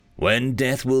When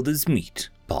Death Wielders Meet,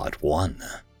 Part 1.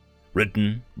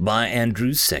 Written by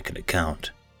Andrew's second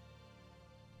account.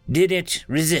 "Did it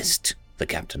resist?" the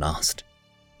captain asked.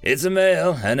 "It's a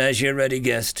male, and as you already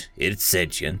guessed, it's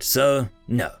sentient, so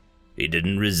no, he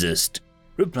didn't resist,"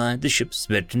 replied the ship's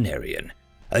veterinarian,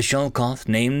 a Shalkoth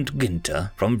named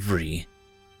Ginter from Vree.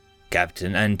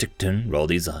 Captain Anticton rolled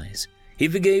his eyes. He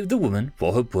forgave the woman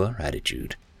for her poor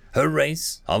attitude. Her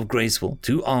race of graceful,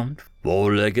 two-armed,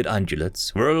 four-legged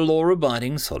undulates were a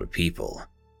law-abiding sort of people.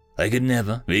 They could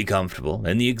never be comfortable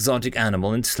in the exotic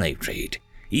animal and slave trade,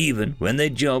 even when their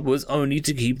job was only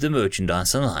to keep the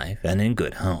merchandise alive and in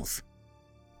good health.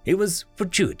 It was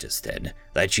fortuitous, then,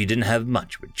 that she didn't have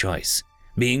much of a choice,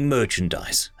 being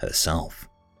merchandise herself.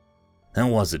 That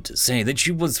wasn't to say that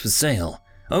she was for sale,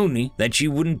 only that she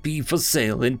wouldn't be for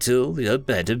sale until a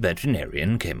better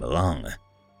veterinarian came along.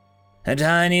 A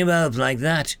tiny whelp like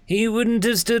that, he wouldn't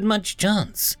have stood much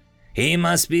chance. He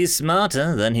must be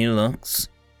smarter than he looks,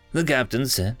 the captain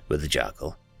said with a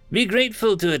chuckle. Be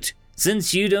grateful to it,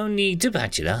 since you don't need to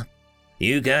patch it up.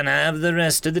 You can have the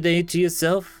rest of the day to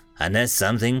yourself, unless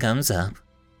something comes up.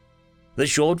 The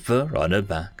short fur on her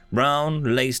back,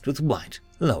 brown laced with white,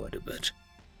 lowered a bit.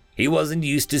 He wasn't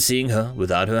used to seeing her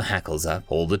without her hackles up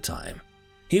all the time.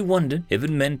 He wondered if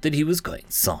it meant that he was going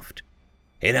soft.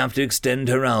 He'd have to extend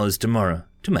her hours tomorrow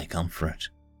to make up for it.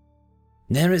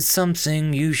 There is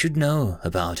something you should know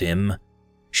about him,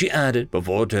 she added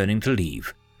before turning to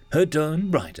leave, her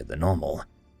tone brighter than normal.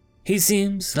 He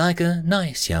seems like a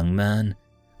nice young man,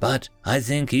 but I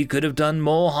think he could have done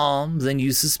more harm than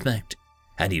you suspect,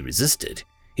 and he resisted.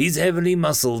 He's heavily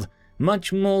muscled,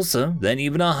 much more so than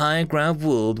even a high-grav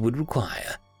world would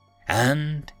require,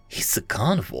 and he's a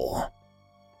carnivore.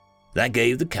 That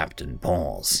gave the captain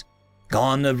pause.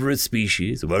 Carnivorous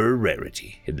species were a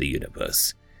rarity in the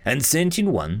universe, and sentient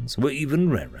ones were even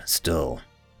rarer still.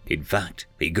 In fact,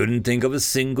 he couldn't think of a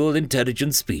single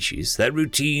intelligent species that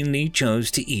routinely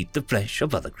chose to eat the flesh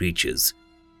of other creatures,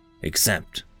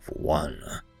 except for one.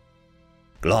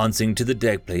 Glancing to the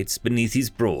deck plates beneath his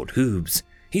broad hooves,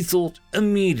 he thought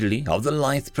immediately of the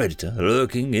lithe predator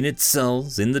lurking in its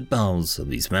cells in the bowels of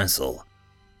his vessel.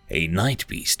 A night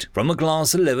beast from a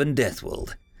Class 11 death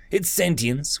world. Its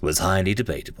sentience was highly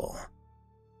debatable.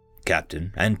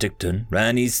 Captain Anticton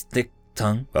ran his thick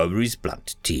tongue over his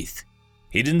blunt teeth.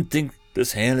 He didn't think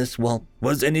this hairless whelp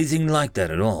was anything like that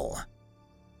at all.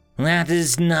 "That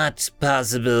is not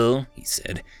possible," he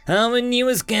said. "Our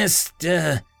newest guest,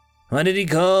 what did he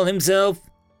call himself?"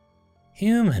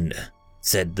 "Human,"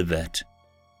 said the vet.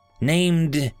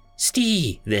 "Named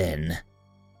Stee, then."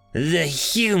 "The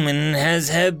human has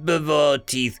herbivore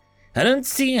teeth. I don't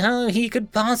see how he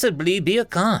could possibly be a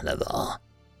carnivore."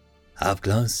 Up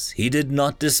close, he did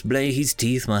not display his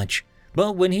teeth much,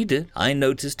 but when he did, I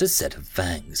noticed a set of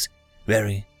fangs.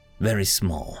 Very, very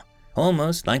small,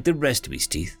 almost like the rest of his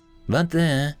teeth. But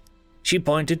there, she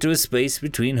pointed to a space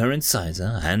between her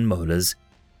incisor and molars,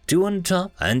 2 on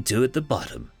top and 2 at the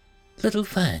bottom. Little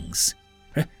fangs.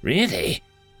 "Really?"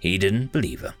 He didn't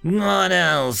believe her. "What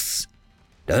else?"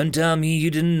 "Don't tell me you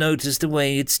didn't notice the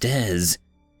way it stares.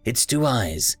 Its 2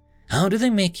 eyes. How do they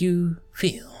make you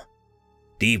feel?"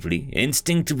 Deeply,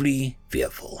 instinctively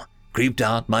fearful. Creeped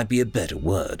out might be a better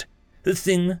word. The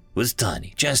thing was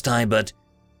tiny, chest high, but...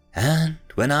 And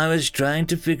when I was trying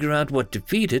to figure out what to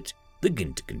feed it, the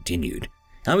Ginter continued,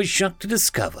 I was shocked to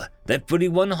discover that fully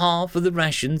 1/2 of the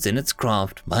rations in its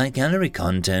craft by calorie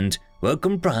content were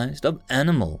comprised of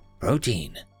animal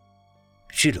protein.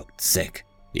 She looked sick.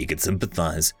 He could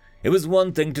sympathize. It was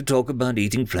one thing to talk about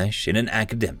eating flesh in an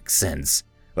academic sense,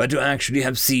 but to actually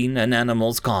have seen an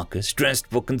animal's carcass dressed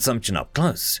for consumption up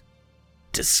close.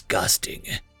 Disgusting.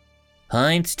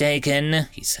 "Point taken,"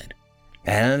 he said.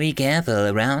 "I'll be careful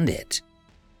around it."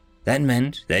 That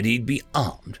meant that he'd be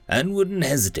armed and wouldn't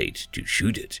hesitate to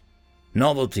shoot it.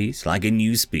 Novelties like a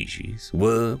new species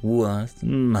were worth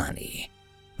money,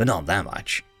 but not that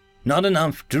much. Not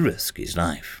enough to risk his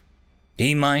life.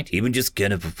 He might even just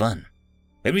get it for fun.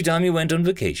 Every time he went on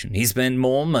vacation, he spent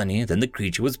more money than the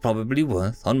creature was probably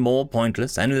worth on more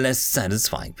pointless and less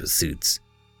satisfying pursuits.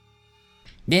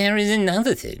 "There is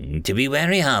another thing to be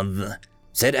wary of,"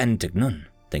 said Antignon,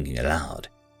 thinking aloud.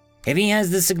 "If he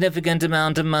has the significant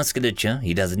amount of musculature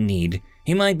he doesn't need,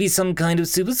 he might be some kind of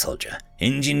super soldier,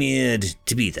 engineered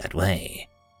to be that way."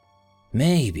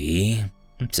 "Maybe,"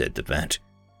 said the vet.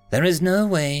 "There is no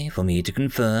way for me to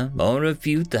confirm or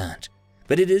refute that,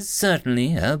 but it is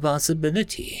certainly a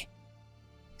possibility."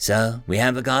 "So we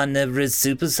have a carnivorous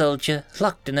super soldier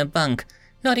locked in a bunk,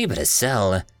 not even a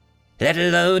cell, let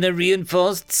alone a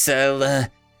reinforced cell.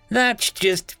 That's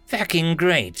just fucking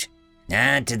great.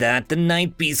 Add to that the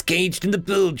night beast caged in the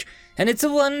bilge, and it's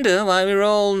a wonder why we're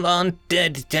all aren't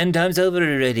dead 10 times over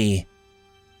already.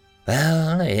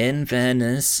 Well, in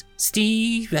fairness,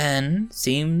 Stephen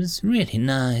seems really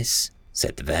nice,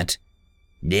 said the vet.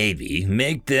 Davy,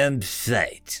 make them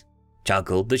fight,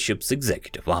 chuckled the ship's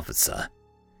executive officer.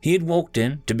 He had walked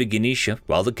in to begin his shift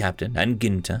while the captain and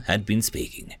Ginter had been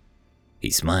speaking. He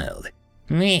smiled.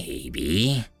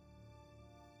 Maybe.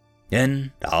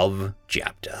 End of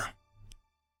chapter.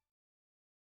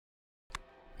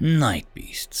 Night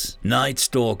beasts, night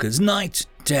stalkers, night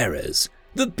terrors,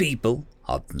 the people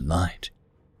of the night.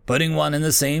 Putting one in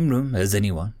the same room as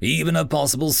anyone, even a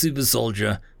possible super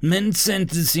soldier, meant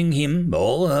sentencing him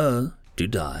or her to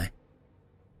die.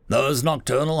 Those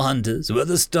nocturnal hunters were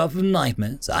the stuff of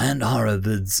nightmares and horror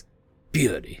vids,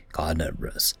 purely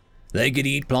carnivorous. They could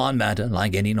eat plant matter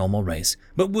like any normal race,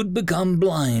 but would become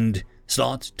blind,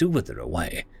 start to wither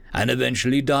away, and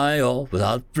eventually die off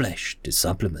without flesh to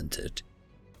supplement it.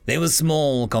 They were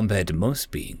small compared to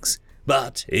most beings,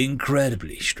 but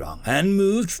incredibly strong and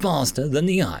moved faster than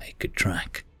the eye could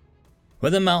track.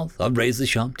 With a mouth of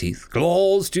razor-sharp teeth,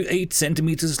 claws to 8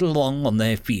 centimeters long on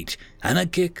their feet, and a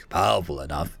kick powerful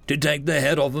enough to take the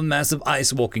head off a massive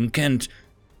ice-walking Kent,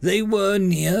 they were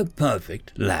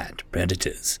near-perfect land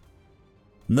predators.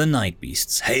 The night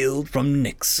beasts hailed from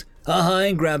Nyx, a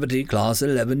high-gravity Class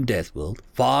 11 death world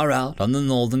far out on the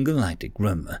northern galactic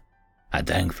rim, and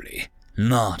thankfully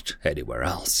not anywhere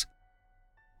else.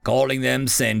 Calling them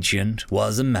sentient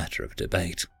was a matter of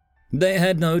debate. They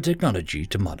had no technology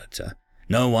to monitor.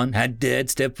 No one had dared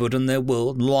step foot on their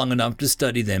world long enough to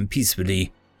study them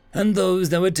peacefully, and those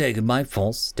that were taken by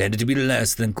force tended to be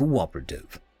less than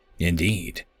cooperative.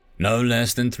 Indeed, no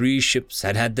less than 3 ships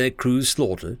had had their crews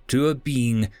slaughtered to a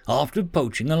being after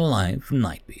poaching a live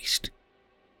night beast.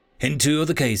 In 2 of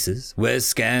the cases, where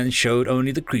scans showed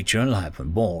only the creature alive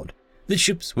on board, the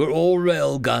ships were all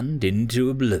railgunned into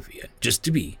oblivion just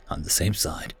to be on the safe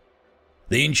side.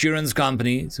 The insurance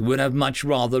companies would have much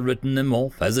rather written them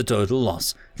off as a total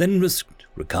loss than risked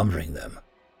recovering them.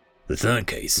 The 3rd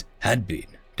case had been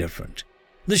different.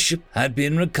 The ship had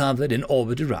been recovered in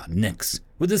orbit around Nyx,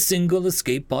 with a single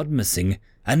escape pod missing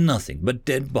and nothing but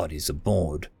dead bodies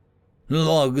aboard.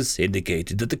 Logs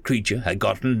indicated that the creature had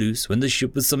gotten loose when the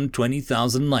ship was some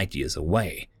 20,000 light-years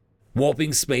away,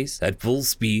 warping space at full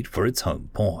speed for its home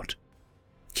port.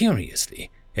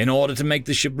 Curiously, in order to make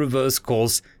the ship reverse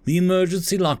course, the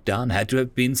emergency lockdown had to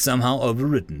have been somehow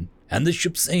overridden and the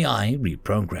ship's AI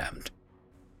reprogrammed.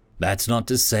 That's not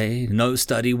to say no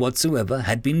study whatsoever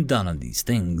had been done on these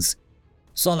things.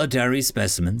 Solitary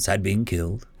specimens had been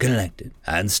killed, collected,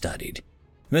 and studied,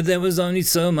 but there was only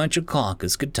so much a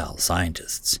carcass could tell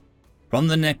scientists. From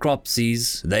the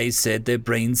necropsies, they said their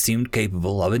brains seemed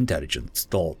capable of intelligent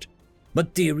thought,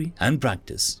 but theory and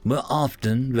practice were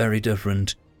often very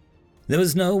different. There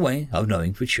was no way of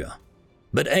knowing for sure,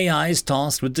 but AIs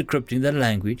tasked with decrypting their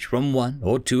language from 1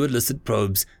 or 2 illicit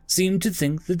probes seemed to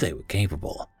think that they were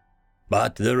capable.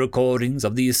 But the recordings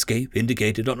of the escape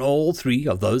indicated on all 3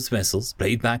 of those vessels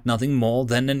played back nothing more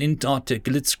than an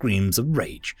inarticulate screams of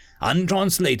rage,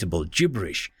 untranslatable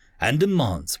gibberish, and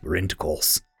demands for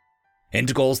intercourse.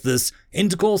 Intercourse this,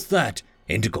 intercourse that,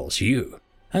 intercourse you,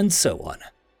 and so on.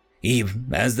 Even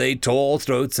as they tore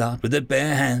throats out with their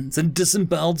bare hands and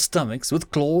disemboweled stomachs with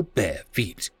clawed bare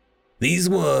feet. These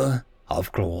were,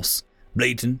 of course,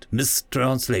 blatant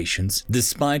mistranslations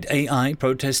despite AI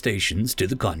protestations to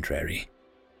the contrary.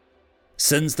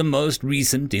 Since the most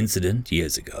recent incident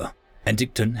years ago,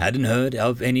 Penticton hadn't heard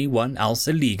of anyone else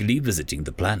illegally visiting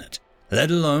the planet,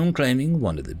 let alone claiming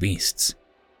one of the beasts.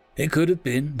 It could have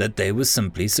been that they were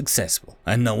simply successful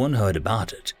and no one heard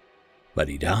about it, but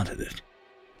he doubted it.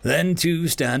 Then 2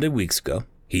 standard weeks ago,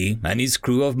 he and his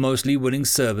crew of mostly willing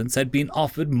servants had been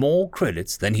offered more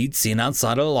credits than he'd seen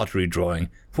outside a lottery drawing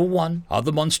for one of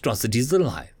the monstrosities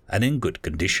alive and in good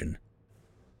condition.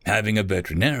 Having a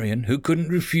veterinarian who couldn't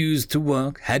refuse to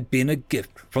work had been a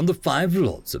gift from the 5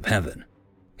 Lords of Heaven.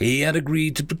 He had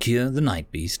agreed to procure the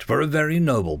night beast for a very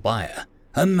noble buyer,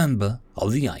 a member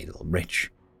of the idle rich,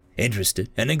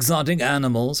 interested in exotic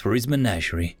animals for his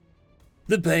menagerie.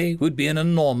 The pay would be an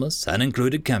enormous and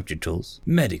included capture tools,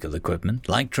 medical equipment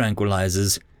like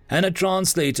tranquilizers, and a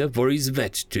translator for his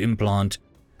vet to implant,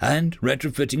 and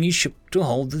retrofitting his ship to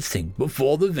hold the thing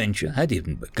before the venture had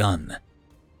even begun.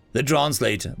 The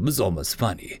translator was almost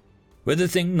funny, with the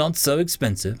thing not so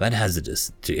expensive and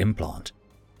hazardous to implant.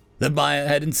 The buyer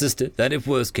had insisted that if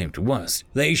worse came to worst,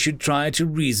 they should try to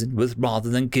reason with rather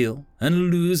than kill and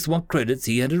lose what credits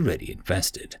he had already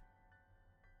invested.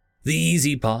 The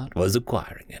easy part was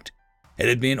acquiring it. It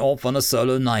had been off on a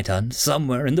solo night hunt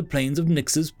somewhere in the plains of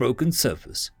Nyx's broken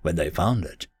surface when they found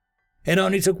it. It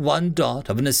only took one dot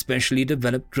of an especially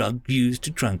developed drug used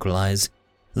to tranquilize,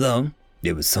 though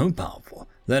it was so powerful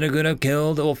that it could have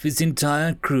killed off his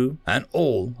entire crew, and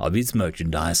all of his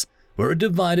merchandise were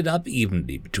divided up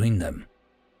evenly between them.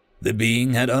 The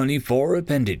being had only 4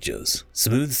 appendages,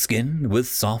 smooth skin with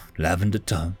soft lavender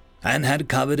tone, and had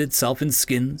covered itself in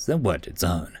skins that weren't its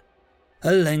own.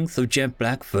 A length of jet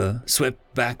black fur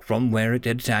swept back from where it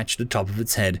had attached the top of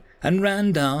its head and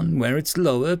ran down where its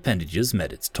lower appendages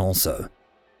met its torso.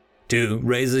 2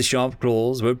 razor-sharp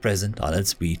claws were present on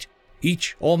its feet,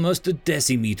 each almost a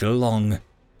decimeter long,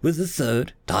 with a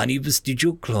third tiny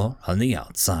vestigial claw on the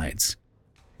outsides.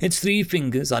 Its 3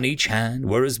 fingers on each hand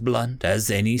were as blunt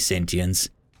as any sentience.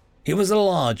 It was a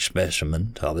large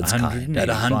specimen of its kind at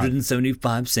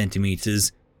 175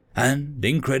 centimeters, and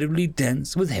incredibly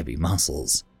dense with heavy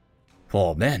muscles.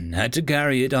 4 men had to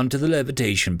carry it onto the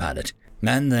levitation pallet,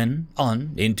 and then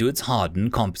on into its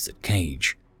hardened composite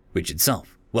cage, which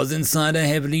itself was inside a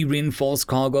heavily reinforced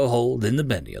cargo hold in the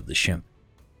belly of the ship.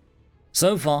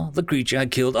 So far, the creature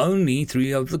had killed only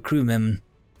 3 of the crewmen.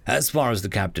 As far as the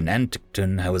Captain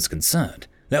Anticton was concerned,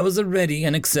 that was a ready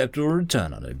and acceptable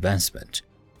return on investment.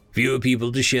 Fewer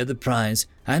people to share the prize,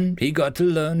 and he got to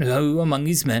learn who among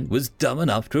his men was dumb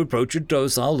enough to approach a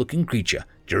docile-looking creature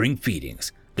during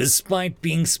feedings, despite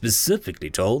being specifically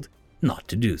told not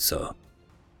to do so.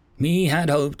 He had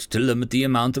hoped to limit the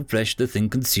amount of flesh the thing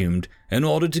consumed in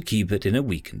order to keep it in a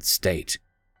weakened state,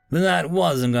 but that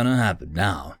wasn't going to happen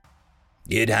now.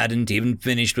 It hadn't even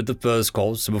finished with the first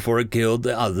course before it killed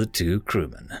the other 2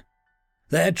 crewmen.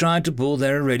 They had tried to pull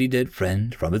their already dead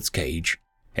friend from its cage.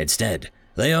 Instead,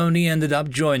 they only ended up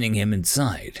joining him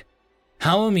inside.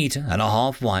 How a 1.5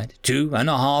 meter wide,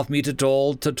 2.5 meter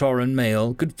tall Tautoran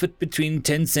male could fit between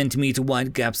 10 centimeter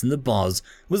wide gaps in the bars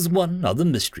was one of the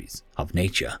mysteries of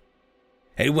nature.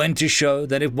 It went to show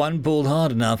that if one pulled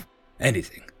hard enough,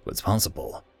 anything was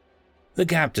possible. The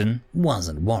captain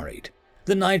wasn't worried.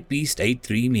 The night beast ate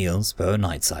 3 meals per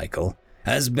night cycle,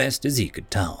 as best as he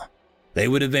could tell. They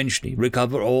would eventually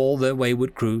recover all their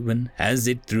wayward crewmen as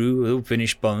it threw the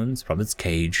finished bones from its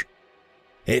cage.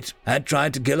 It had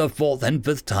tried to kill a 4th and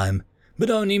 5th time, but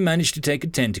only managed to take a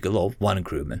tentacle off one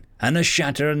crewman and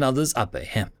shatter another's upper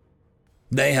hip.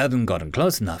 They hadn't gotten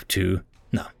close enough to,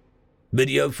 no.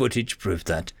 Video footage proved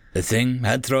that the thing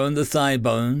had thrown the thigh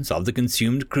bones of the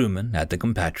consumed crewmen at the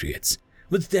compatriots,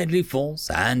 with deadly force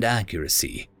and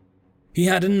accuracy. He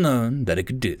hadn't known that it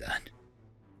could do that.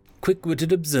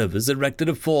 Quick-witted observers erected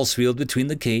a force field between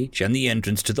the cage and the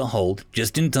entrance to the hold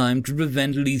just in time to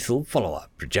prevent lethal follow-up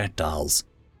projectiles.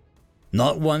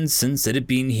 Not once since it had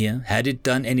been here had it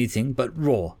done anything but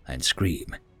roar and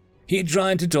scream. He had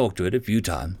tried to talk to it a few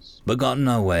times, but got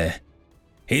nowhere.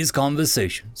 His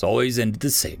conversations always ended the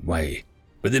same way,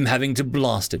 with him having to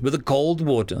blast it with a cold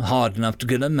water hard enough to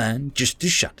kill a man just to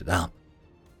shut it up.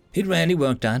 It rarely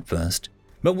worked at first,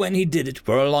 but when he did it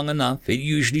for long enough, it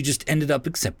usually just ended up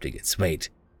accepting its fate,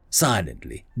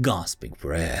 silently gasping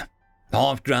for air,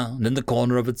 half drowned in the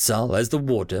corner of its cell as the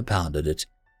water pounded it.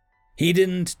 He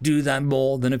didn't do that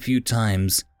more than a few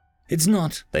times. It's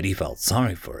not that he felt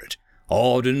sorry for it,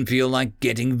 or didn't feel like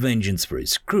getting vengeance for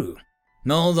his crew,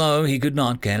 although he could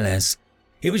not care less.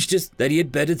 It was just that he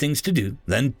had better things to do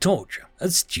than torture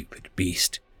a stupid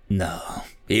beast. No,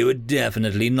 he would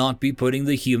definitely not be putting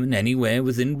the human anywhere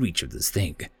within reach of this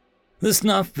thing. The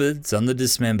snuff bits on the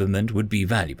dismemberment would be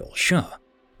valuable, sure,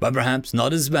 but perhaps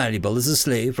not as valuable as a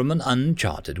slave from an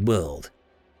uncharted world.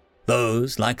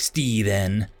 Those, like Steve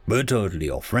N, were totally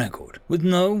off record, with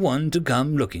no one to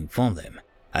come looking for them,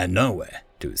 and nowhere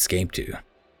to escape to.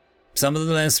 Some of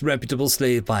the less reputable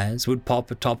slave buyers would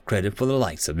pop a top credit for the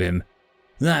likes of him.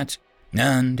 That,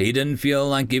 and he didn't feel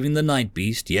like giving the night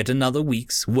beast yet another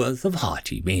week's worth of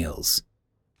hearty meals.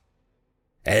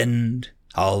 End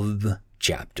of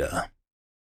chapter.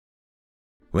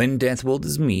 When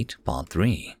Deathwilders Meet, Part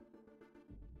 3.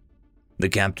 The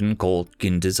captain caught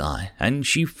Ginda's eye, and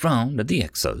she frowned at the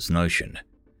Exo's notion.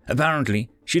 Apparently,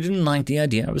 she didn't like the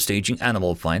idea of staging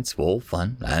animal fights for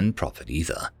fun and profit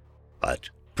either, but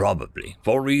probably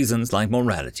for reasons like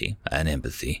morality and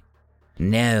empathy.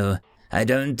 No, I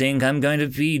don't think I'm going to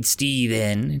feed Steve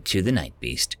N to the night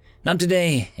beast. Not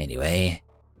today, anyway.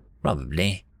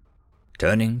 Probably.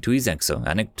 Turning to his Exo,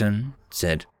 Anticton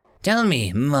said, Tell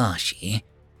me, Marshy,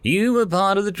 you were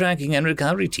part of the tracking and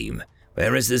recovery team.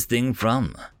 Where is this thing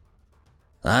from?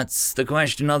 That's the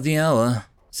question of the hour,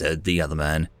 said the other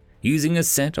man, using a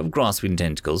set of grasping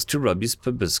tentacles to rub his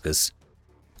proboscis.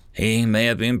 He may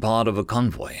have been part of a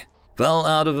convoy, fell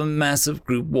out of a massive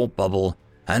group warp bubble,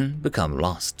 and become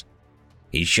lost.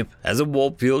 His ship has a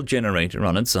warp field generator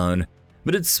on its own,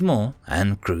 but it's small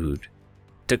and crude.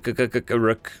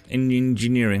 Rook in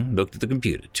engineering looked at the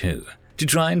computer too, to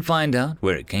try and find out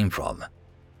where it came from.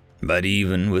 But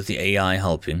even with the AI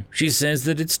helping, she says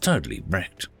that it's totally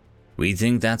wrecked. We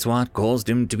think that's what caused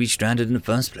him to be stranded in the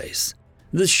first place.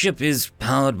 The ship is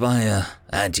powered by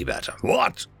antimatter.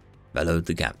 What? Bellowed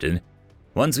the captain.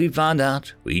 Once we found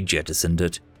out, we jettisoned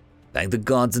it. Thank the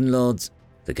gods and lords.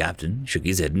 The captain shook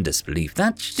his head in disbelief.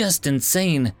 That's just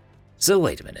insane. So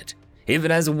wait a minute. If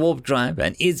it has a warp drive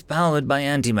and is powered by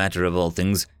antimatter of all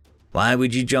things, why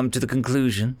would you jump to the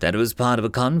conclusion that it was part of a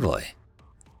convoy?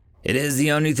 It is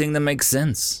the only thing that makes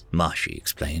sense, Mashi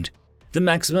explained. The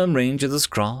maximum range of this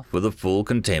craft with a full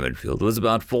containment field was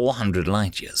about 400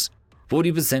 light years.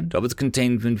 40% of its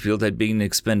containment field had been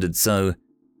expended, so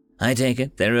I take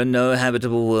it there are no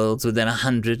habitable worlds within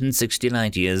 160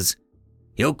 light years.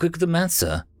 You're quick with the math,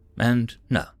 sir, and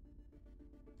no.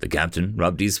 The captain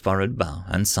rubbed his forehead bow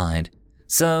and sighed.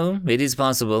 So, it is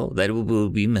possible that it will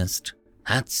be missed.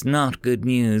 That's not good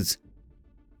news.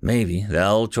 Maybe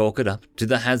they'll chalk it up to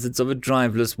the hazards of a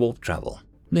driveless warp travel,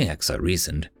 the XO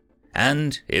reasoned.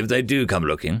 And if they do come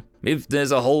looking, if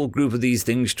there's a whole group of these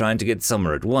things trying to get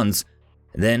somewhere at once,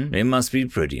 then it must be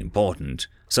pretty important,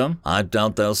 so I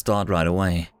doubt they'll start right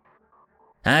away.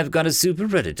 I've got a super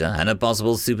predator and a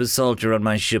possible super soldier on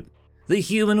my ship. The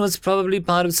human was probably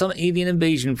part of some alien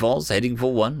invasion force heading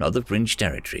for one of the fringe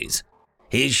territories.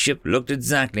 His ship looked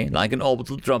exactly like an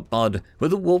orbital drop pod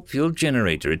with a warp field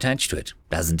generator attached to it,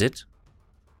 doesn't it?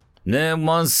 There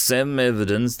was some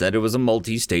evidence that it was a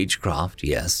multi-stage craft,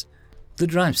 yes. The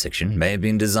drive section may have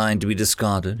been designed to be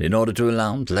discarded in order to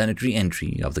allow planetary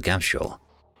entry of the capsule.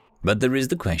 But there is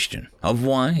the question of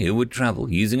why it would travel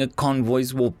using a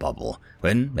convoy's warp bubble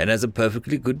when it has a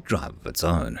perfectly good drive of its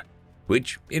own,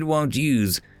 which it won't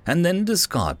use and then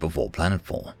discard before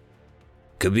planetfall.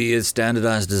 Could be a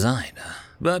standardized design,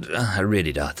 but I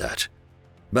really doubt that.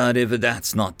 But if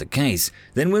that's not the case,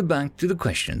 then we're back to the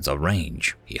questions of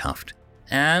range, he huffed.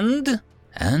 And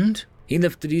he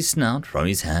lifted his snout from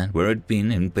his hand where it had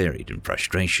been buried in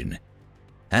frustration.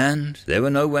 And there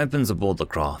were no weapons aboard the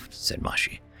craft, said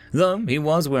Mashi. Though he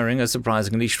was wearing a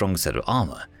surprisingly strong set of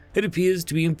armor, it appears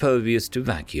to be impervious to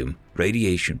vacuum,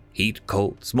 radiation, heat,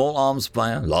 cold, small arms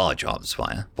fire, large arms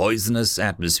fire, poisonous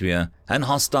atmosphere, and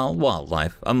hostile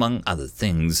wildlife, among other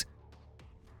things.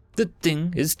 The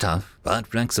thing is tough, but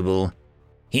flexible.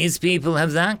 His people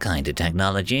have that kind of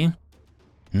technology.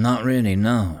 Not really,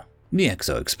 no, the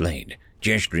XO explained,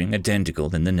 gesturing a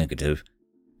tentacle in the negative.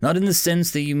 Not in the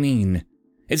sense that you mean.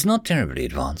 It's not terribly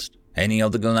advanced. Any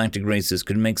of the galactic races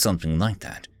could make something like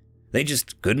that. They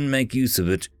just couldn't make use of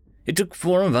it. It took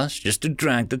 4 of us just to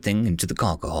drag the thing into the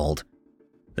cargo hold.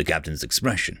 The captain's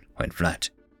expression went flat.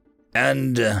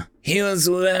 And he was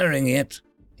wearing it?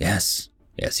 Yes,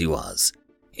 he was.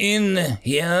 In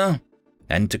here?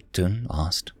 Anticton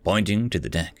asked, pointing to the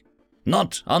deck.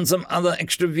 Not on some other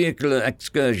extravehicular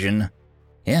excursion.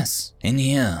 Yes, in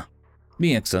here.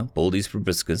 The XO pulled his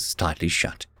proboscis tightly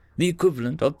shut, the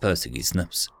equivalent of pursing his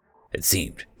lips. It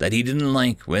seemed that he didn't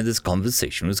like where this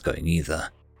conversation was going either.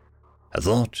 A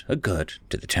thought occurred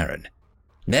to the Terran.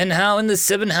 Then how in the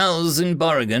 7 hells in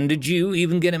Borrigan did you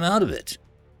even get him out of it?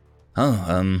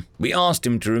 We asked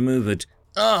him to remove it.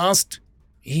 Asked?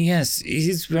 Yes,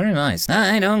 he's very nice.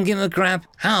 I don't give a crap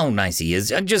how nice he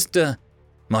is.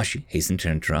 Mashi hastened to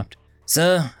interrupt.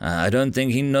 Sir, I don't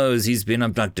think he knows he's been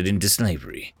abducted into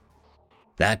slavery.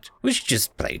 That was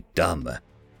just plain dumb.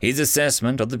 His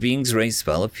assessment of the being's race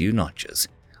fell a few notches.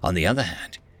 On the other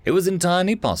hand, it was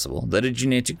entirely possible that a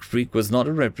genetic freak was not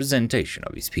a representation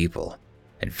of his people.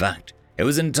 In fact, it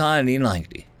was entirely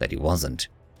likely that he wasn't.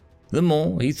 The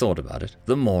more he thought about it,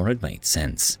 the more it made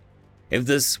sense. If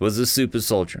this was a super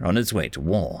soldier on its way to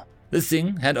war, the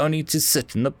thing had only to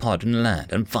sit in the pod and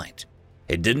land and fight.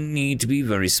 It didn't need to be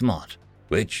very smart,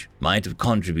 which might have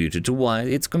contributed to why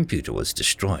its computer was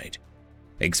destroyed.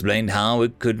 Explained how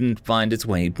it couldn't find its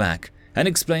way back, and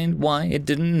explained why it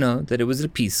didn't know that it was a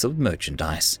piece of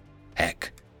merchandise.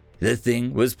 Heck, the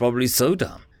thing was probably so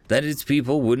dumb that its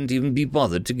people wouldn't even be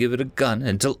bothered to give it a gun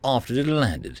until after it had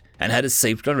landed and had a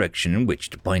safe direction in which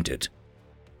to point it.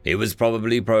 It was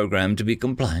probably programmed to be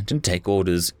compliant and take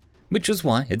orders, which was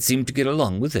why it seemed to get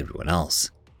along with everyone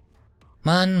else.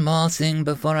 One more thing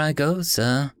before I go,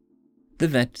 sir, the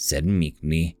vet said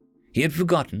meekly. He had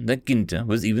forgotten that Ginter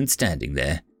was even standing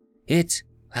there. It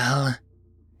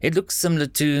looks similar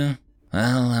to,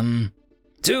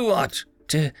 To what?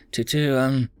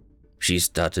 She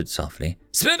stuttered softly.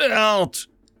 Spit it out,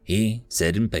 he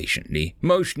said impatiently,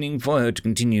 motioning for her to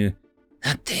continue.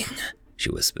 That thing,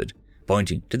 she whispered,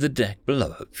 pointing to the deck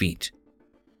below her feet.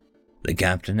 The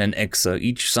captain and Exo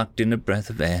each sucked in a breath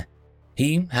of air.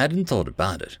 He hadn't thought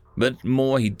about it, but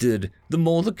more he did, the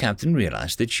more the captain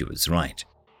realized that she was right.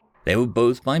 They were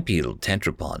both bipedal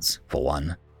tetrapods, for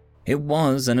one. It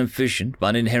was an efficient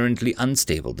but inherently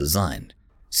unstable design,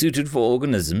 suited for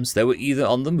organisms that were either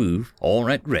on the move or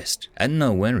at rest and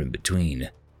nowhere in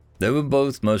between. They were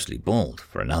both mostly bald,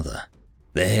 for another.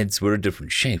 Their heads were a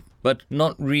different shape, but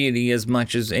not really as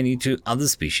much as any two other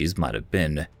species might have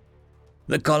been.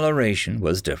 The coloration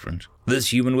was different.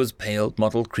 This human was pale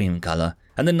mottled cream color,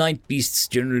 and the night beasts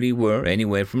generally were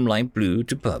anywhere from light blue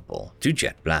to purple to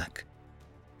jet black.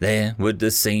 They were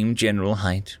the same general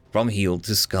height, from heel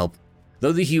to scalp,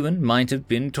 though the human might have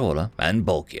been taller and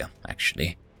bulkier,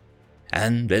 actually.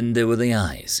 And then there were the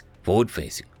eyes,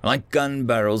 forward-facing, like gun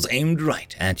barrels aimed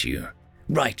right at you.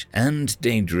 Bright and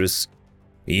dangerous.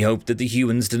 He hoped that the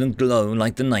humans didn't glow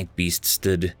like the night beasts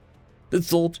did. The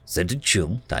thought sent a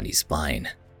chill down his spine.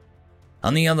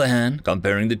 On the other hand,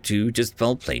 comparing the two just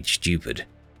felt plain stupid.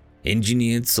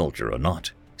 Engineered soldier or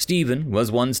not, Stephen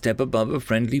was one step above a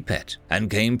friendly pet and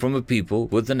came from a people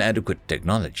with an adequate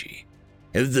technology.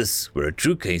 If this were a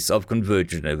true case of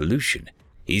convergent evolution,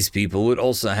 his people would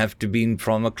also have to be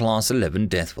from a Class 11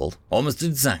 Deathworld, almost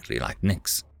exactly like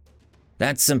Nick's.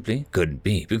 That simply couldn't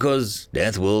be, because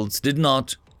Deathworlds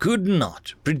could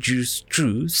not produce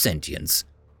true sentience,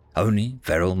 only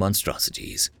feral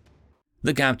monstrosities.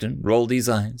 The captain rolled his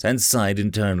eyes and sighed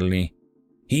internally.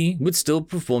 He would still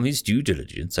perform his due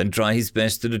diligence and try his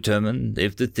best to determine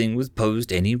if the thing was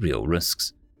posed any real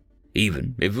risks,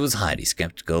 even if it was highly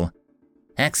skeptical.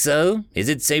 "Exo, is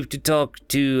it safe to talk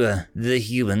to, the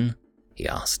human?" he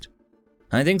asked.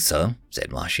 "I think so," said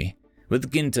Mashi,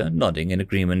 with Ginter nodding in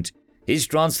agreement. "His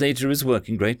translator is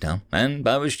working great now, and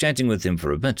I was chatting with him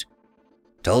for a bit.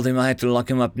 Told him I had to lock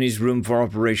him up in his room for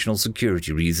operational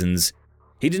security reasons.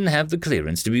 He didn't have the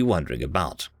clearance to be wandering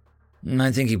about.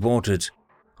 I think he bought it.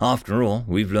 After all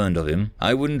we've learned of him,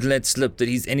 I wouldn't let slip that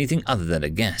he's anything other than a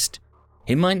guest.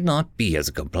 He might not be as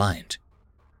compliant."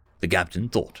 The captain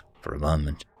thought for a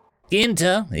moment.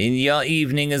 "Ginter, your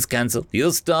evening is cancelled.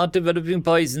 You'll start developing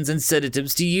poisons and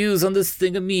sedatives to use on this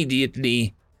thing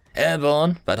immediately.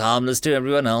 Airborne, but harmless to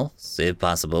everyone else, if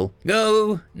possible.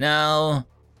 Go, now."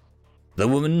 The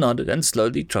woman nodded and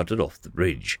slowly trotted off the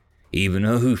bridge. Even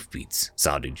her hoofbeats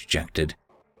sounded dejected.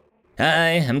 "I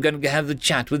am going to have the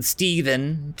chat with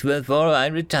Stephen before I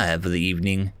retire for the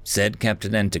evening," said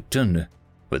Captain Antiktun.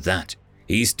 With that,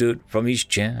 he stood from his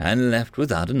chair and left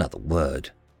without another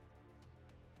word.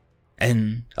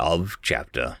 End of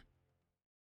chapter.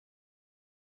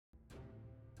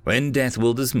 When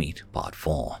Deathwilders Meet, Part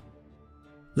 4.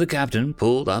 The captain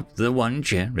pulled up the one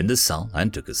chair in the cell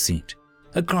and took a seat.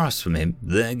 Across from him,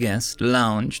 their guest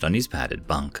lounged on his padded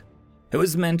bunk. It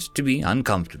was meant to be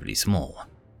uncomfortably small,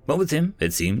 but with him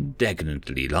it seemed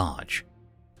decadently large.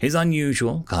 His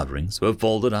unusual coverings were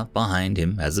folded up behind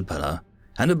him as a pillow,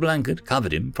 and a blanket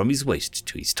covered him from his waist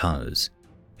to his toes.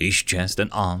 His chest and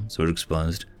arms were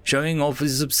exposed, showing off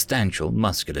his substantial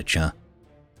musculature.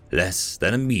 Less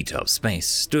than a meter of space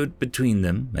stood between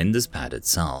them in this padded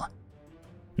cell.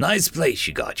 "Nice place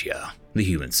you got here," the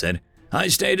human said. "I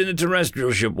stayed in a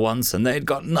terrestrial ship once and they'd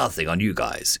got nothing on you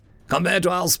guys. Compared to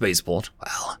our spaceport,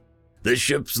 well, this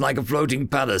ship's like a floating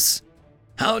palace.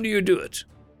 How do you do it?"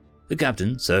 The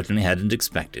captain certainly hadn't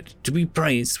expected to be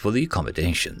praised for the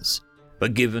accommodations,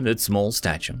 but given its small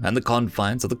stature and the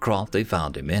confines of the craft they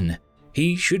found him in,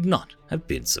 he should not have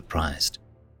been surprised.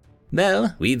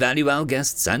 "Well, we value our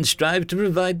guests and strive to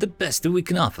provide the best that we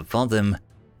can offer for them,"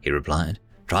 he replied,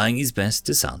 trying his best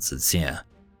to sound sincere.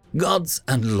 "Gods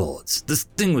and lords, this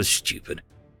thing was stupid.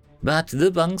 But the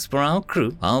bunks for our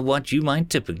crew are what you might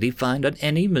typically find on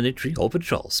any military or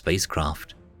patrol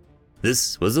spacecraft."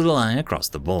 This was a lie across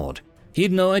the board. He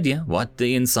had no idea what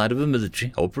the inside of a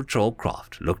military or patrol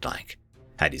craft looked like.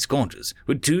 Had his quarters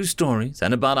with 2 stories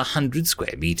and about 100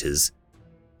 square meters.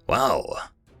 "Wow,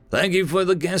 thank you for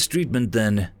the guest treatment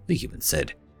then," the human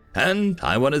said. "And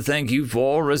I want to thank you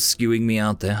for rescuing me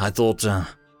out there. I thought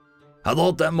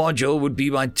that module would be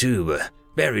my tube,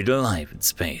 buried alive in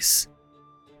space."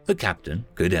 The captain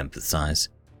could empathize.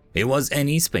 It was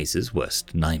any space's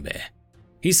worst nightmare.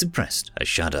 He suppressed a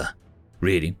shudder.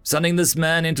 Really, sending this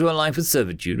man into a life of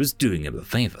servitude was doing him a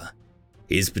favor.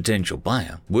 His potential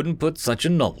buyer wouldn't put such a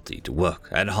novelty to work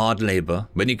at hard labor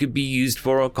when it could be used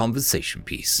for a conversation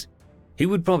piece. He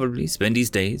would probably spend his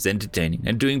days entertaining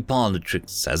and doing parlor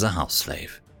tricks as a house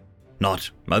slave.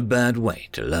 Not a bad way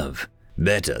to live.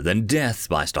 Better than death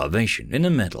by starvation in a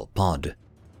metal pod.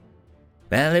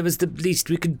 "Well, it was the least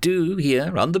we could do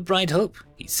here on the Bright Hope,"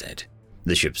 he said,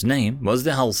 The ship's name was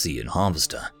the Halcyon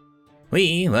Harvester.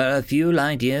 We were a few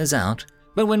light years out,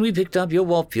 but when we picked up your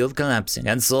warp field collapsing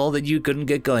and saw that you couldn't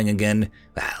get going again,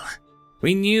 well,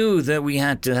 we knew that we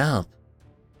had to help.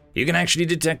 You can actually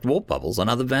detect warp bubbles on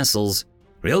other vessels,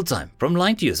 real time, from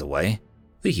light years away,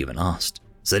 the human asked,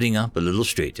 sitting up a little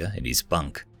straighter in his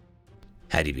bunk.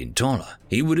 Had he been taller,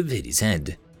 he would have hit his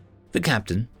head. The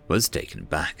captain was taken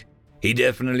aback. He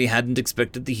definitely hadn't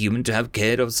expected the human to have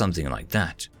cared of something like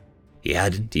that. He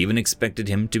hadn't even expected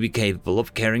him to be capable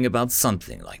of caring about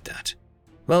something like that.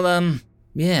 Well,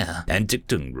 yeah,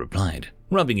 Antic-Tung replied,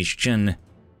 rubbing his chin.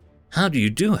 How do you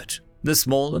do it? The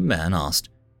smaller man asked.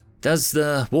 Does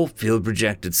the warp field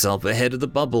project itself ahead of the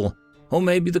bubble, or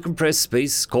maybe the compressed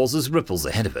space causes ripples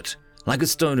ahead of it, like a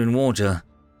stone in water?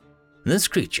 This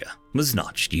creature was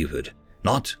not stupid,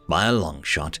 not by a long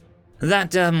shot.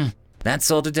 That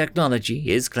sort of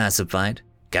technology is classified,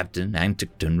 Captain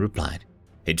Antic-Tung replied.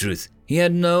 In truth, he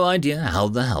had no idea how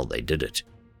the hell they did it.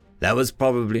 That was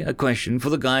probably a question for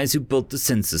the guys who built the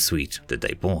sensor suite that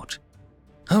they bought.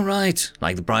 Oh right,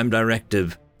 like the Prime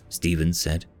Directive, Stevens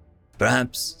said.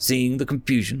 Perhaps, seeing the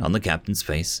confusion on the captain's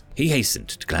face, he hastened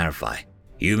to clarify.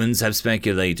 Humans have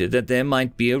speculated that there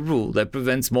might be a rule that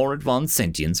prevents more advanced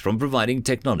sentients from providing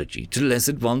technology to less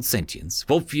advanced sentients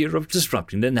for fear of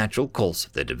disrupting the natural course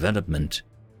of their development.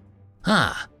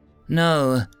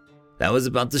 No, that was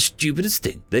about the stupidest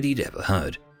thing that he'd ever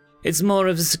heard. It's more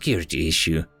of a security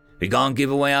issue. We can't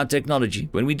give away our technology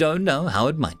when we don't know how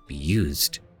it might be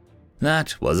used.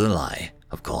 That was a lie,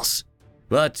 of course,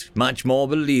 but much more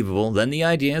believable than the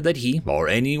idea that he or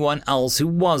anyone else who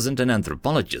wasn't an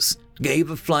anthropologist gave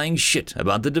a flying shit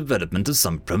about the development of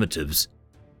some primitives.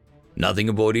 Nothing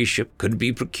aboard his ship could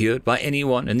be procured by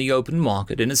anyone in the open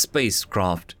market in a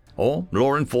spacecraft or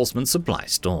law enforcement supply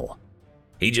store.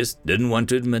 He just didn't want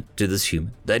to admit to this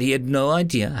human that he had no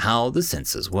idea how the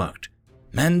sensors worked,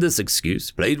 and this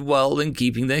excuse played well in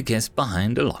keeping their guest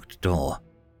behind a locked door.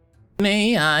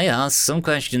 May I ask some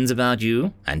questions about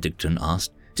you? Antic-Tung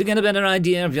asked, to get a better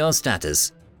idea of your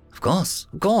status. Of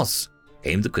course,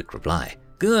 came the quick reply.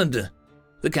 Good.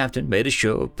 The captain made a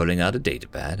show of pulling out a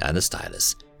datapad and a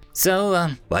stylus. So,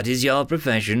 what is your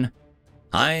profession?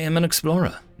 I am an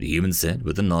explorer, the human said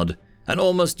with a nod, an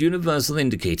almost universal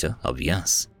indicator of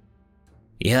yes.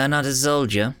 You're not a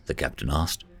soldier, the captain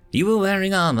asked. You were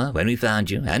wearing armor when we found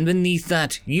you, and beneath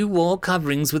that, you wore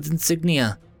coverings with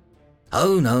insignia.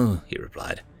 Oh no, he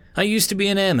replied. I used to be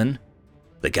an airman.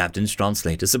 The captain's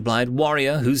translator supplied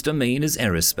warrior whose domain is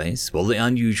aerospace for the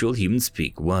unusual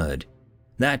human-speak word.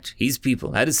 That his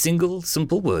people had a single,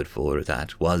 simple word for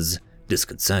that was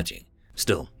disconcerting.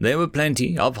 Still, there were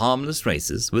plenty of harmless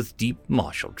races with deep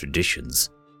martial traditions.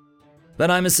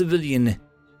 But I'm a civilian.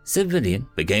 Civilian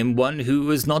became one who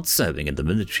was not serving in the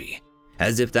military,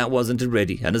 as if that wasn't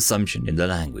already an assumption in the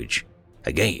language.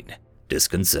 Again,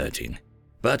 disconcerting,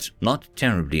 but not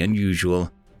terribly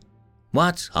unusual.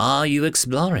 What are you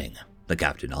exploring? The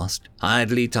captain asked,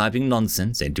 idly typing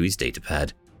nonsense into his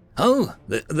datapad. Oh,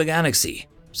 the galaxy,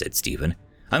 said Stephen.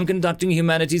 I'm conducting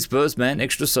humanity's first manned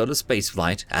extrasolar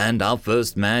spaceflight and our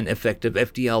first manned effective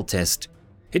FTL test.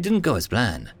 It didn't go as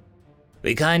planned.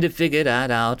 We kind of figured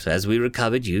that out as we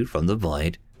recovered you from the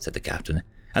void, said the captain.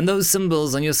 And those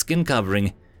symbols on your skin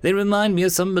covering, they remind me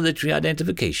of some military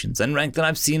identifications and rank that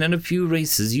I've seen in a few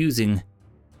races using.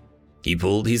 He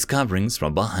pulled his coverings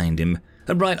from behind him,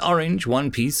 a bright orange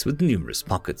one piece with numerous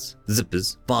pockets,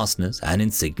 zippers, fasteners, and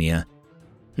insignia.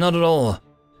 Not at all.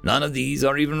 None of these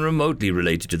are even remotely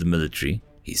related to the military,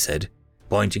 he said,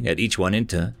 pointing at each one in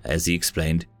turn as he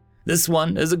explained. This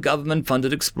one is a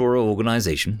government-funded explorer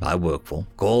organization I work for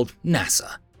called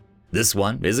NASA. This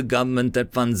one is a government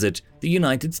that funds it, the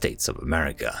United States of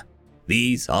America.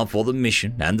 These are for the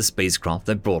mission and the spacecraft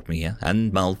that brought me here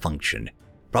and malfunctioned.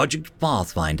 Project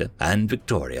Pathfinder and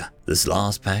Victoria. This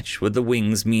last patch with the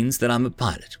wings means that I'm a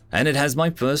pilot, and it has my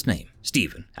first name,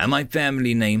 Stephen, and my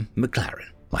family name, McLaren,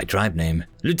 my tribe name,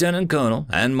 Lieutenant Colonel,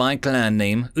 and my clan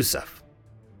name, Usaf.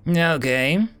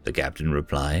 Okay, the captain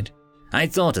replied. I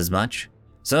thought as much.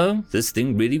 So, this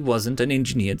thing really wasn't an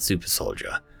engineered super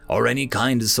soldier, or any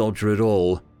kind of soldier at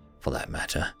all, for that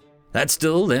matter. That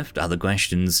still left other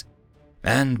questions.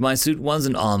 And my suit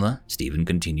wasn't armor, Stephen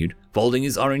continued, folding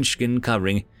his orange skin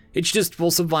covering. It's just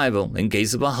for survival in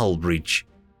case of a hull breach.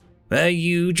 Were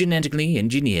you genetically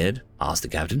engineered? Asked the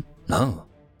captain. No,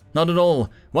 not at all.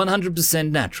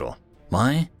 100% natural.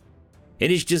 Why?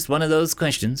 It is just one of those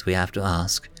questions we have to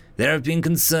ask. There have been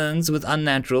concerns with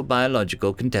unnatural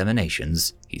biological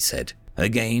contaminations, he said.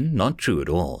 Again, not true at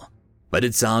all. But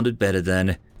it sounded better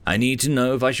than, I need to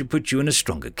know if I should put you in a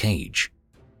stronger cage.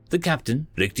 The captain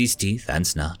licked his teeth and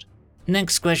snout.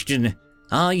 Next question.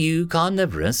 Are you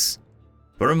carnivorous?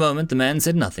 For a moment the man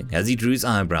said nothing as he drew his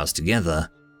eyebrows together,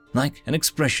 like an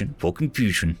expression for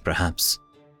confusion, perhaps.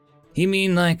 You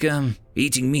mean like,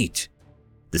 eating meat?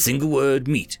 The single word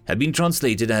meat had been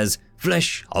translated as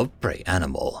flesh of prey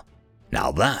animal.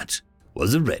 Now that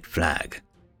was a red flag.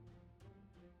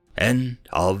 End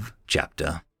of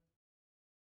chapter.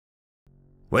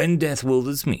 When Death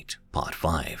Wilders Meet, Part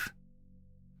 5.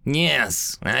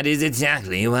 Yes, that is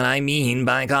exactly what I mean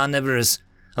by carnivorous.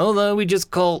 Although we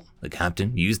just call, the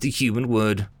captain used the human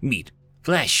word, meat,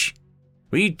 flesh.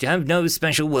 We have no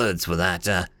special words for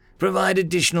that, provide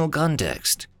additional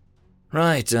context.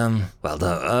 Right,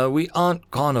 we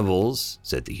aren't carnivores,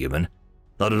 said the human.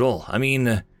 Not at all. I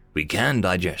mean, we can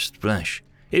digest flesh,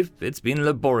 if it's been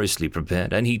laboriously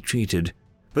prepared and heat-treated,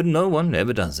 but no one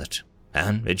ever does it,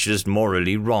 and it's just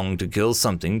morally wrong to kill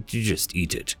something to just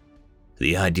eat it.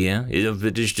 The idea of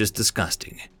it is just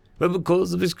disgusting, but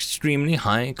because of its extremely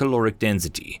high caloric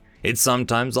density, it's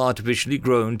sometimes artificially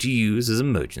grown to use as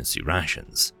emergency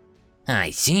rations. I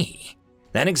see.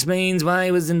 That explains why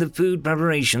it was in the food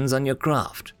preparations on your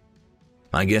craft.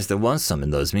 I guess there was some in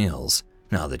those meals,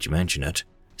 now that you mention it,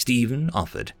 Stephen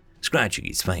offered, scratching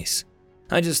his face.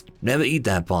 I just never eat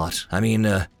that part. I mean,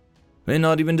 we're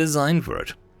not even designed for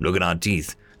it. Look at our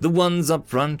teeth. The ones up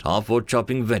front are for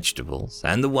chopping vegetables,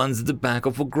 and the ones at the back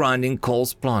are for grinding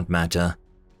coarse plant matter.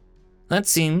 That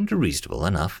seemed reasonable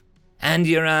enough. And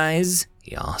your eyes?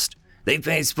 He asked. They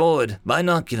face forward,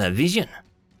 binocular vision.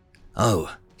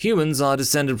 Oh, humans are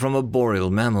descended from arboreal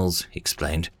mammals, he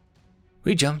explained.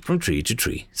 We jumped from tree to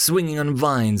tree, swinging on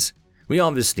vines. We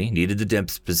obviously needed the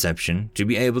depth perception to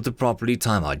be able to properly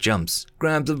time our jumps,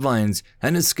 grab the vines,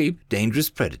 and escape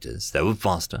dangerous predators that were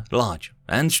faster, larger,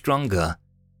 and stronger.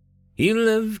 You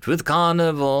lived with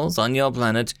carnivores on your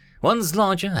planet, ones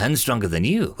larger and stronger than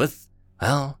you, with,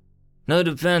 well, no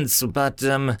defense, but,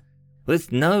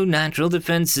 with no natural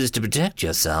defenses to protect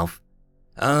yourself.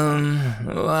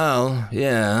 Well,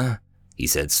 yeah, he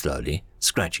said slowly,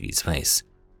 scratching his face.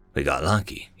 We got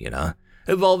lucky,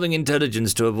 evolving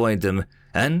intelligence to avoid them,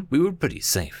 and we were pretty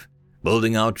safe,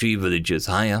 building our tree villages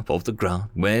high up off the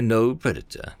ground where no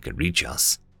predator could reach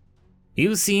us.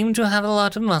 You seem to have a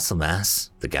lot of muscle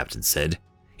mass, the captain said.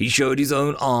 He showed his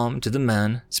own arm to the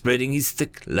man, spreading his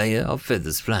thick layer of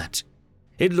feathers flat.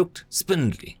 It looked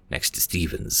spindly next to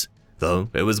Stephen's, though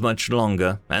it was much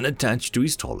longer and attached to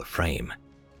his taller frame.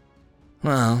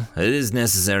 Well, it is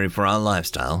necessary for our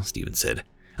lifestyle, Stephen said.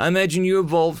 I imagine you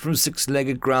evolved from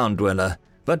six-legged ground dweller,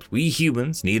 but we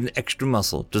humans need an extra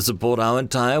muscle to support our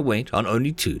entire weight on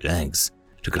only 2 legs,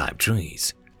 to climb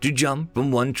trees, to jump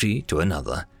from one tree to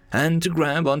another, and to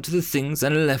grab onto the things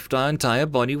and lift our entire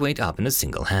body weight up in a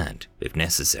single hand, if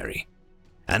necessary.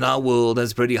 And our world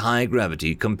has pretty high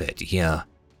gravity compared to here.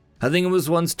 I think I was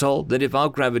once told that if our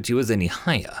gravity was any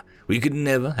higher, we could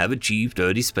never have achieved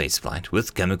early spaceflight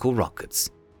with chemical rockets.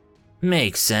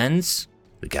 Makes sense,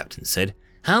 the captain said.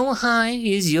 How high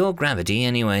is your gravity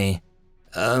anyway?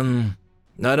 I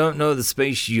don't know the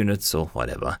space units or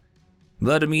whatever,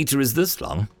 but a meter is this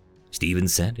long, Stephen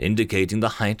said, indicating the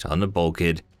height on the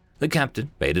bulkhead. The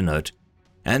captain made a note.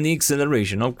 And the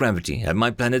acceleration of gravity at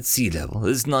my planet's sea level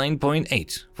is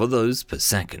 9.8 for those per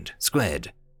second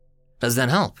squared. Does that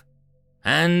help?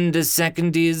 And a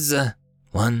second is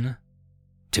 1,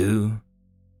 2,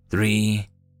 3.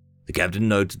 The captain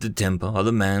noted the tempo of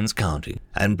the man's counting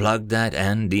and plugged that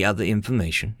and the other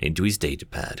information into his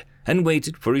datapad and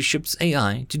waited for his ship's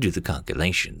AI to do the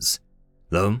calculations.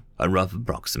 Though a rough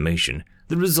approximation,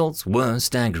 the results were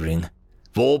staggering.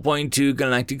 4.2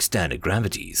 galactic standard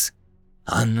gravities.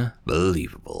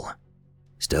 Unbelievable.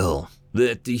 Still,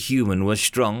 that the human was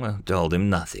strong told him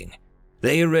nothing.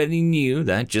 They already knew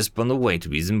that just from the weight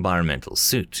of his environmental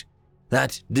suit.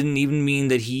 That didn't even mean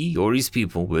that he or his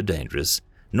people were dangerous,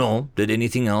 nor did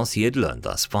anything else he had learned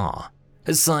thus far,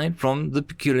 aside from the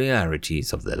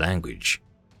peculiarities of their language.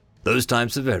 Those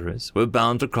types of errors were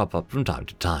bound to crop up from time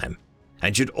to time,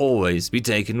 and should always be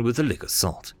taken with a lick of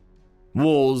salt.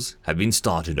 Wars have been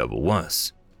started over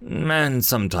worse, and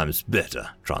sometimes better,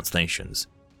 translations.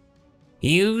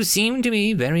 You seem to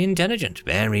be very intelligent,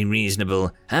 very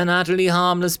reasonable, and utterly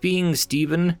harmless being,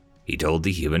 Stephen, he told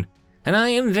the human, and I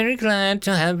am very glad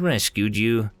to have rescued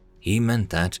you. He meant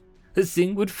that. The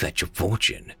thing would fetch a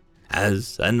fortune.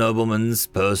 As a nobleman's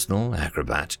personal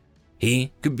acrobat,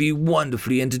 he could be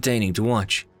wonderfully entertaining to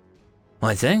watch.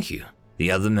 Why, thank you, the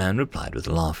other man replied with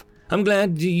a laugh. I'm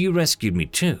glad you rescued me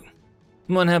too.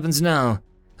 What happens now?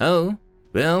 Oh,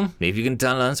 well, if you can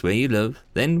tell us where you live,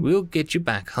 then we'll get you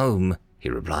back home, he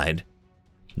replied.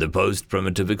 The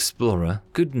post-primitive explorer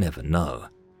could never know.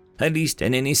 at least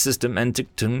in any system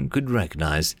Antiquton could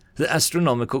recognize the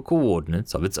astronomical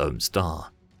coordinates of its own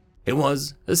star. It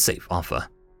was a safe offer.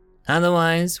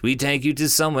 Otherwise, we take you to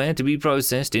somewhere to be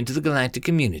processed into the galactic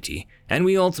community, and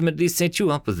we ultimately set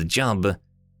you up with a job.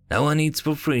 No one eats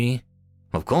for free.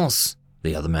 Of course,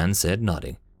 the other man said,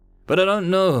 nodding. But I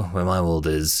don't know where my world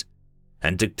is.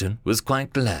 Antiquton was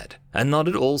quite glad, and not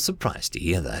at all surprised to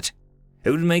hear that.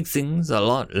 It would make things a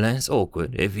lot less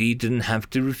awkward if he didn't have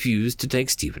to refuse to take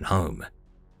Stephen home.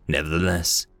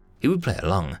 Nevertheless, he would play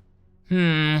along.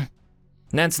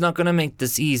 That's not going to make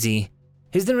this easy.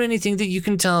 Is there anything that you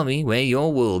can tell me where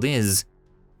your world is?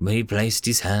 He placed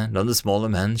his hand on the smaller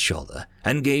man's shoulder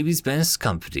and gave his best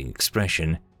comforting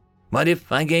expression. What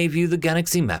if I gave you the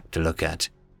galaxy map to look at?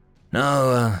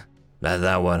 No,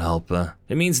 that won't help.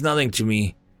 It means nothing to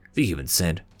me, the human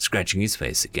said, scratching his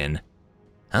face again.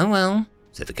 Oh well,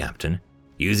 said the captain,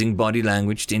 using body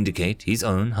language to indicate his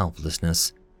own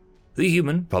helplessness. The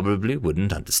human probably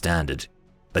wouldn't understand it,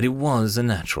 but it was a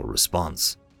natural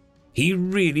response. He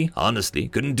really, honestly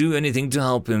couldn't do anything to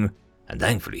help him, and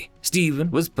thankfully,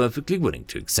 Stephen was perfectly willing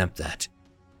to accept that,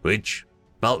 which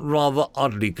felt rather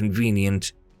oddly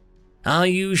convenient. Are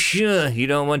you sure you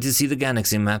don't want to see the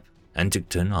galaxy map?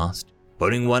 Antiquton asked,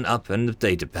 putting one up on the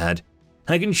datapad.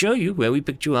 I can show you where we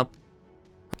picked you up.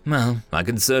 Well, I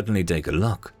can certainly take a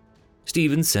look,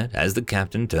 Stephen said as the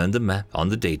captain turned the map on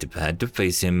the datapad to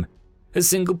face him, a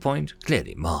single point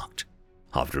clearly marked.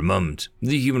 After a moment,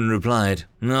 the human replied,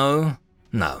 No,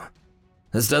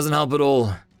 this doesn't help at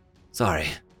all. Sorry.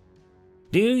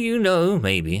 Do you know,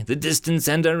 maybe, the distance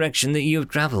and direction that you have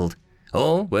traveled,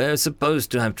 or were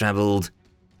supposed to have traveled?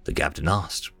 The captain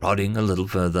asked, prodding a little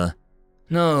further.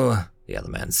 No, the other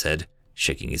man said,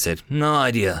 shaking his head. No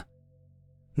idea.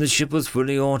 The ship was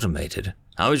fully automated.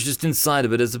 I was just inside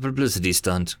of it as a publicity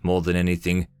stunt, more than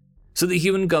anything, so the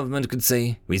human government could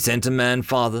say we sent a man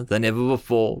farther than ever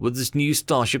before with this new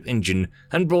Starship engine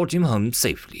and brought him home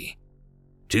safely.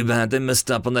 Too bad they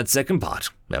messed up on that second part,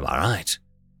 am I right?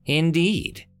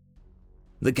 Indeed.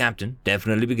 The captain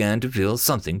definitely began to feel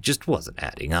something just wasn't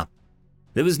adding up.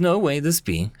 There was no way this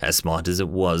being, as smart as it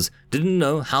was, didn't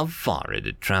know how far it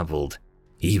had traveled,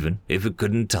 even if it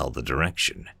couldn't tell the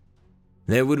direction.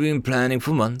 They would have been planning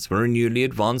for months for a newly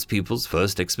advanced people's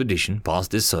first expedition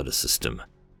past this solar system.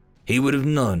 He would have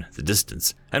known the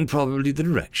distance and probably the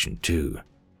direction too.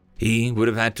 He would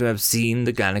have had to have seen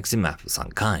the galaxy map of some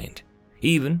kind,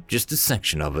 even just a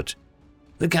section of it.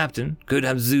 The captain could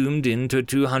have zoomed into a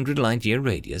 200 light-year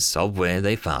radius of where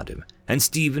they found him, and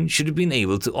Stephen should have been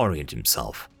able to orient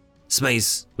himself.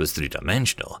 Space was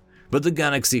three-dimensional, but the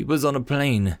galaxy was on a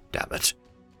plane, damn it.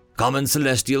 Common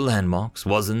celestial landmarks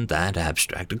wasn't that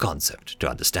abstract a concept to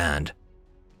understand.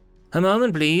 A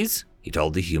moment, please, he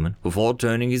told the human before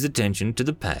turning his attention to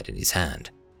the pad in his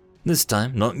hand, this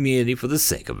time not merely for the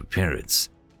sake of appearance.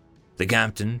 The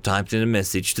captain typed in a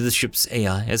message to the ship's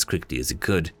AI as quickly as he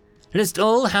could. List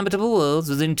all habitable worlds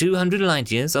within 200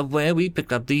 light-years of where we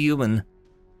picked up the human.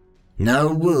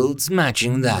 No worlds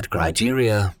matching that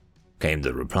criteria, came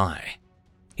the reply.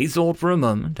 He thought for a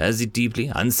moment as a deeply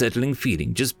unsettling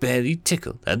feeling just barely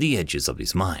tickled at the edges of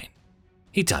his mind.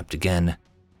 He typed again.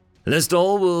 List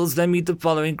all worlds that meet the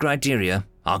following criteria.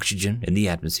 Oxygen in the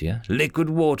atmosphere, liquid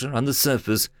water on the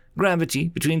surface, gravity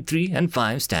between 3 and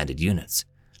 5 standard units.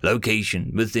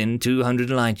 Location within 200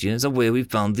 light-years of where we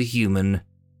found the human.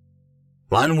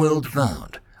 One world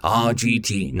found,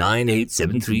 RGT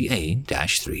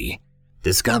 9873A-3.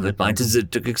 Discovered by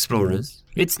Tzittek explorers.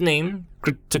 Its name,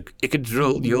 Krituk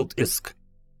Ikadril Yolt Isk.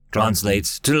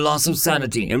 Translates to loss of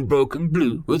sanity and broken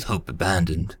blue with hope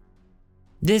abandoned.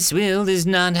 This world is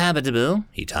not habitable,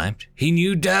 he typed. He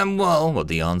knew damn well what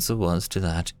the answer was to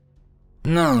that.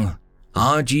 No,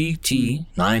 RGT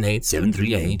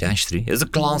 9873A-3 is a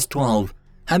Class 12.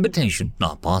 Habitation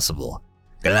not possible.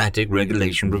 Galactic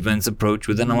regulation prevents approach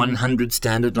within 100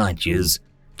 standard light-years.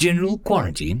 General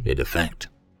quarantine in effect.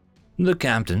 The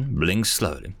captain blinked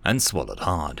slowly and swallowed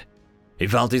hard. He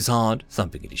felt his heart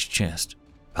thumping in his chest,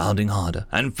 pounding harder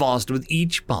and faster with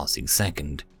each passing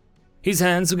second. His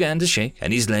hands began to shake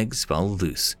and his legs fell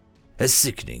loose. A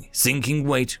sickening, sinking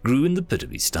weight grew in the pit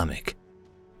of his stomach.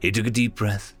 He took a deep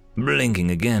breath, blinking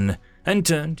again, and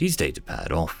turned his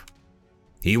datapad off.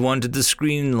 He wanted the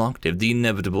screen locked if the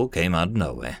inevitable came out of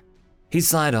nowhere. His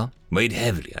sidearm weighed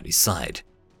heavily on his side.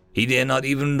 He dare not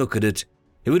even look at it.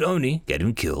 It would only get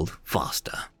him killed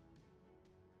faster.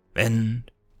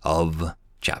 End of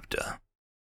chapter.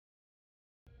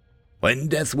 When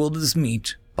Death Wilders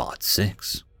Meet, Part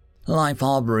 6.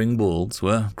 Life-harboring worlds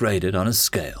were graded on a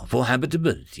scale for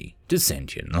habitability to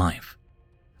sentient life.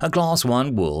 A Class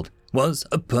 1 world was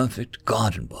a perfect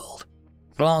garden world.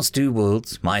 Class 2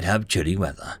 worlds might have chilly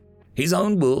weather. His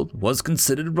own world was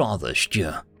considered rather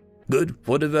austere, good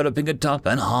for developing a tough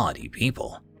and hardy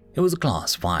people. It was a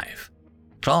Class 5.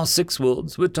 Class 6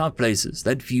 worlds were tough places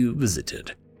that few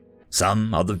visited.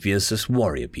 Some of the fiercest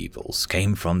warrior peoples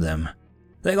came from them.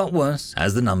 They got worse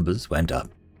as the numbers went up.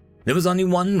 There was only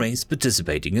one race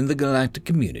participating in the galactic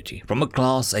community from a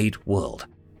Class 8 world,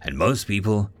 and most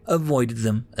people avoided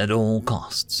them at all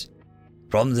costs.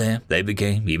 From there, they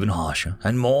became even harsher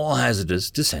and more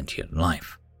hazardous to sentient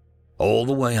life, all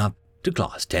the way up to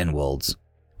Class 10 worlds,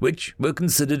 which were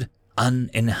considered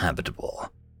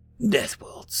uninhabitable. Death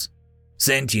worlds.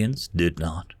 Sentience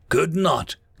could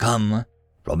not come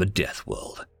from a death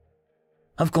world.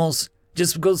 Of course,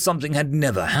 just because something had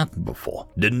never happened before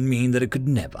didn't mean that it could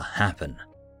never happen.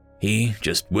 He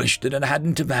just wished that it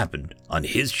hadn't have happened on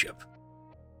his ship.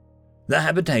 The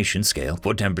habitation scale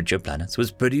for temperature planets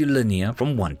was pretty linear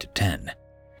from 1 to 10.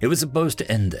 It was supposed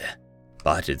to end there.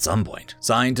 But at some point,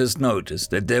 scientists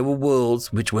noticed that there were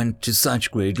worlds which went to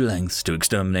such great lengths to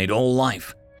exterminate all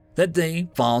life that they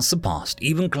far surpassed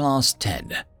even Class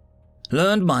 10.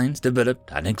 Learned minds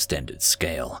developed an extended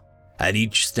scale, and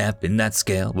each step in that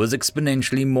scale was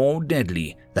exponentially more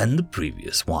deadly than the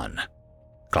previous one.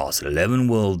 Class 11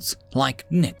 worlds, like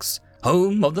Nyx,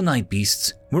 home of the Night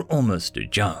Beasts, were almost a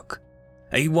joke.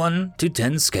 A 1 to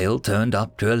 10 scale turned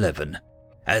up to 11.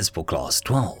 As for Class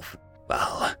 12,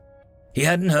 well, he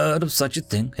hadn't heard of such a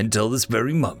thing until this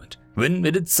very moment, when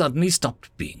it had suddenly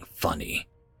stopped being funny.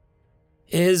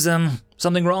 Is,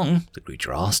 something wrong? The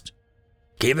creature asked.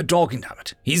 Keep it talking, damn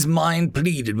it. His mind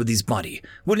pleaded with his body,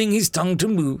 willing his tongue to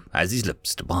move as his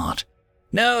lips to part.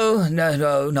 No,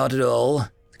 not at all,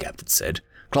 the captain said,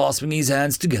 clasping his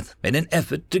hands together in an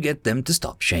effort to get them to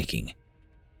stop shaking.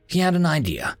 He had an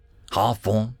idea,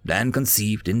 half-formed and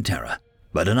conceived in terror,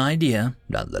 but an idea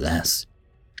nonetheless.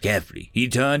 Carefully, he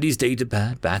turned his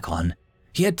datapad back on.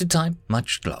 He had to type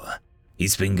much slower.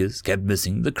 His fingers kept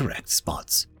missing the correct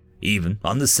spots, even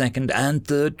on the second and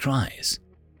third tries.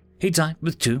 He typed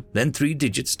with 2, then 3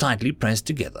 digits tightly pressed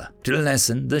together to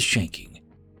lessen the shaking.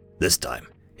 This time,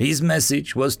 his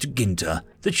message was to Ginter,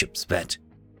 the ship's vet.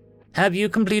 Have you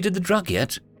completed the drug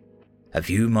yet? A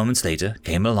few moments later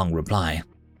came a long reply.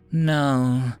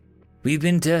 No. We've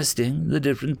been testing the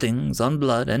different things on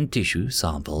blood and tissue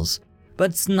samples,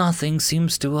 but nothing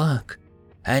seems to work.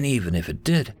 And even if it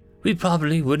did, we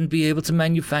probably wouldn't be able to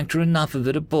manufacture enough of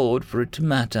it aboard for it to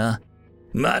matter.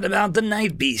 What about the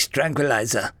Night Beast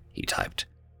tranquilizer? He typed.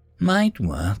 Might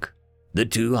work. The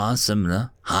two are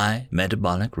similar, high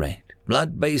metabolic rate,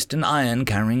 blood-based and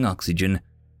iron-carrying oxygen,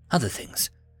 other things.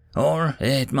 Or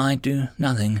it might do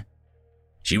nothing.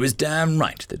 She was damn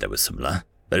right that they were similar,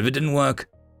 but if it didn't work,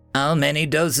 how many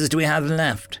doses do we have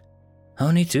left?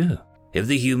 Only 2. If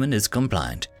the human is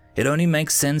compliant, it only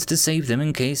makes sense to save them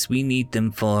in case we need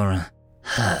them for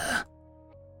her.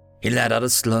 He let out a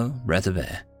slow breath of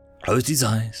air, closed his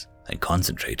eyes, and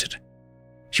concentrated.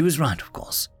 She was right, of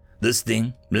course. This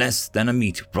thing, less than a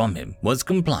meter from him, was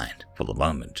compliant for the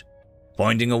moment.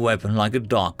 Pointing a weapon like a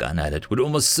dart gun at it would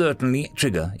almost certainly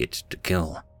trigger it to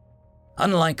kill.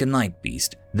 Unlike a night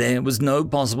beast, there was no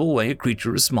possible way a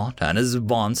creature as smart and as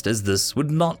advanced as this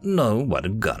would not know what a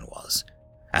gun was.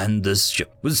 And this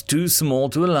ship was too small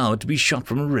to allow it to be shot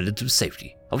from a relative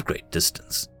safety of great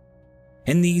distance.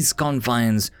 In these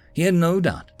confines, he had no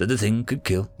doubt that the thing could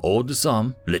kill or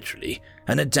disarm, literally,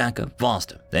 an attacker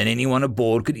faster than anyone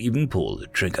aboard could even pull the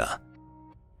trigger.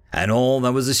 And all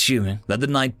that was assuming that the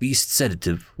Night Beast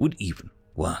sedative would even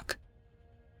work.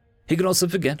 He could also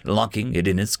forget locking it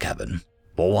in its cabin.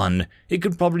 For one, he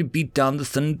could probably beat down the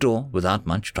thin door without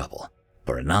much trouble.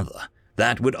 For another,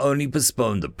 that would only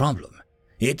postpone the problem.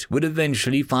 It would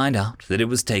eventually find out that it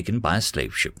was taken by a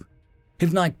slave ship.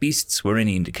 If Night Beasts were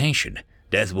any indication,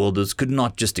 Deathworlders could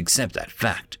not just accept that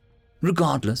fact,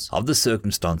 regardless of the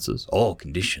circumstances or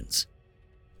conditions.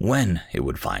 When it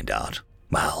would find out,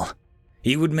 well,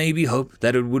 he would maybe hope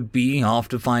that it would be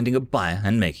after finding a buyer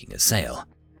and making a sale,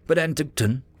 but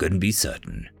Anticton couldn't be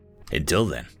certain. Until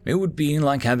then, it would be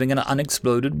like having an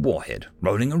unexploded warhead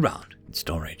rolling around in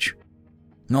storage.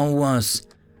 Or worse,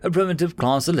 a primitive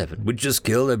Class 11 would just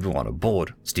kill everyone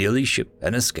aboard, steal his ship,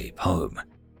 and escape home.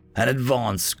 An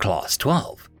advanced Class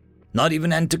 12. Not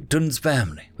even Anticton's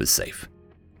family was safe.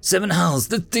 7 hells,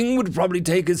 the thing would probably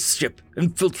take his ship,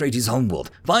 infiltrate his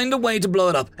homeworld, find a way to blow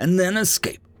it up, and then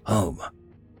escape home.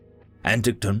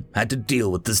 Anticton had to deal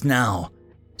with this now,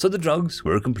 so the drugs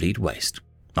were a complete waste.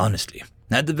 Honestly,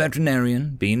 had the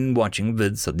veterinarian been watching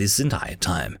vids of this entire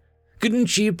time, couldn't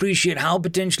she appreciate how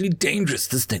potentially dangerous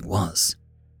this thing was?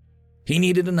 He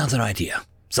needed another idea,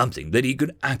 something that he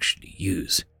could actually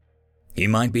use. He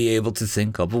might be able to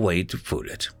think of a way to fool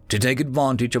it, to take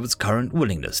advantage of its current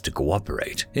willingness to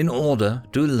cooperate in order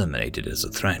to eliminate it as a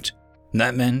threat.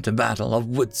 That meant a battle of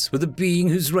wits with a being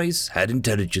whose race had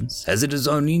intelligence as its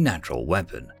only natural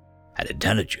weapon, and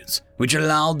intelligence which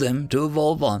allowed them to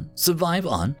evolve on, survive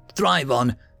on, thrive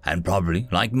on, and probably,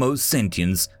 like most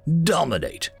sentients,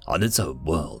 dominate on its home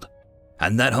world.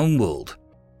 And that home world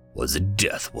was a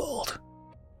death world.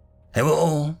 They were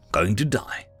all going to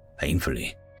die,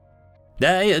 painfully.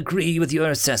 "I agree with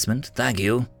your assessment, thank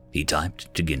you," he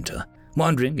typed to Ginter,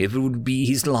 wondering if it would be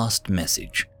his last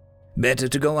message. Better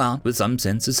to go out with some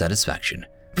sense of satisfaction.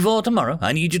 "Before tomorrow,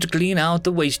 I need you to clean out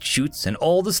the waste chutes and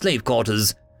all the slave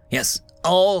quarters. Yes,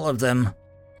 all of them."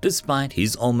 Despite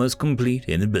his almost complete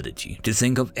inability to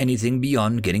think of anything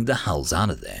beyond getting the hells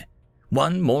out of there,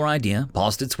 one more idea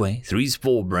passed its way through his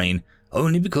forebrain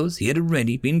only because he had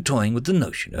already been toying with the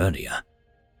notion earlier.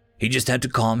 He just had to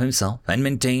calm himself and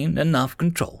maintain enough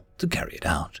control to carry it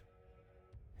out.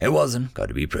 It wasn't going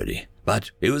to be pretty,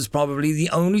 but it was probably the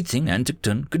only thing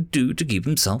Anticton could do to keep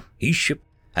himself, his ship,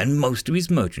 and most of his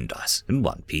merchandise in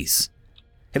one piece.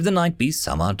 If the Night Beast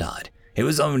somehow died, it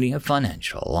was only a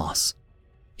financial loss.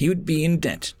 He would be in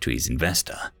debt to his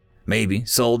investor, maybe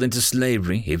sold into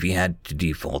slavery if he had to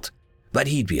default, but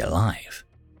he'd be alive.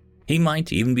 He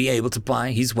might even be able to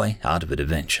buy his way out of it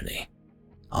eventually.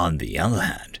 On the other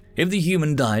hand, if the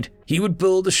human died, he would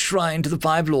build a shrine to the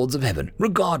 5 Lords of Heaven,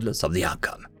 regardless of the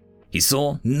outcome. He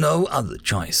saw no other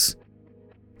choice.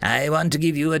 "I want to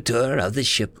give you a tour of the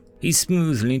ship," he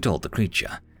smoothly told the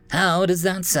creature. "How does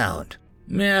that sound?"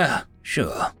 "Yeah,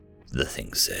 sure," the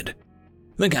thing said.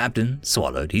 The captain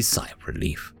swallowed his sigh of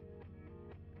relief.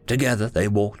 Together they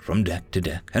walked from deck to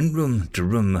deck and room to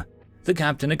room, the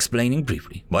captain explaining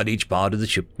briefly what each part of the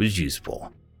ship was used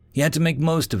for. He had to make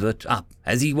most of it up,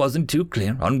 as he wasn't too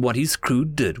clear on what his crew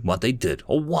did, what they did,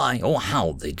 or why or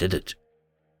how they did it.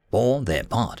 For their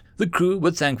part, the crew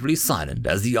were thankfully silent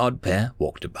as the odd pair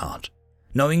walked about,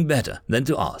 knowing better than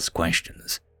to ask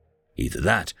questions. Either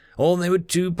that, or they were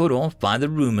too put off by the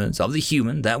rumors of the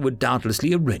human that were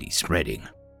doubtlessly already spreading.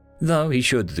 Though he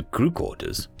showed the crew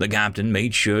quarters, the captain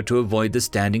made sure to avoid the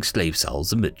standing slave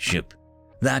cells amidship.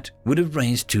 That would have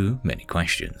raised too many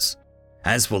questions.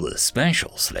 As for the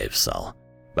special slave cell,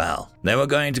 well, they were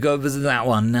going to go visit that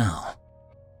one now.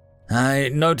 "I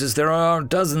noticed there are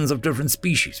dozens of different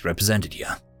species represented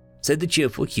here," said the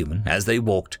cheerful human as they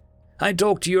walked. "I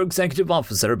talked to your executive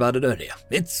officer about it earlier.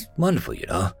 It's wonderful, you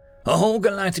know. A whole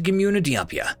galactic community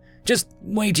up here, just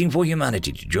waiting for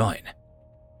humanity to join."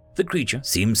 The creature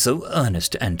seemed so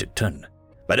earnest to Anticton,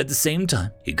 but at the same time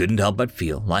he couldn't help but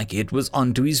feel like it was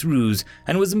onto his ruse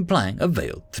and was implying a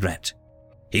veiled threat.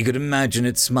 He could imagine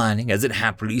it smiling as it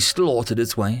happily slaughtered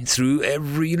its way through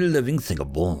every living thing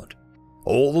aboard,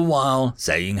 all the while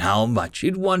saying how much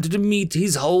it wanted to meet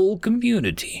his whole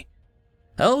community.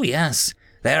 "Oh yes,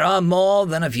 there are more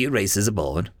than a few races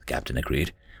aboard," the captain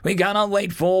agreed. "We cannot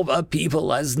wait for a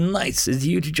people as nice as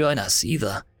you to join us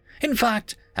either. In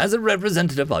fact, as a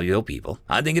representative of your people,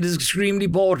 I think it is extremely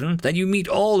important that you meet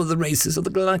all of the races of the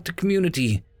galactic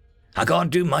community. I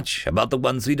can't do much about the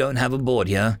ones we don't have aboard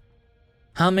here."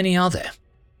 "How many are there?"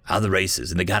 "Other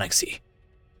races in the galaxy."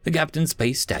 The captain's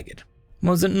pace staggered.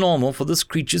 Was it normal for this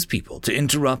creature's people to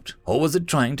interrupt, or was it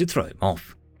trying to throw him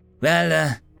off?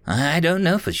 "Well, I don't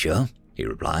know for sure," he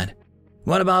replied.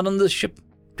 "What about on the ship?"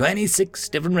 26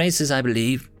 different races, I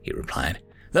believe," he replied,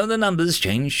 though the numbers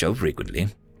changed so frequently.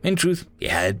 In truth, he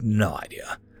had no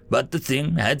idea, but the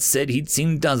thing had said he'd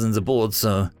seen dozens aboard,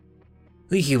 so...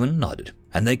 The human nodded,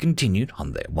 and they continued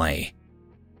on their way.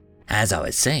 "As I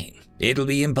was saying, it'll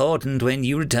be important when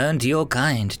you return to your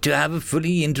kind to have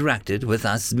fully interacted with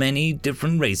as many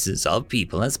different races of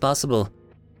people as possible.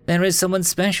 There is someone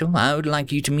special I would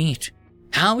like you to meet.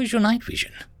 How is your night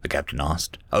vision?" the captain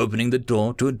asked, opening the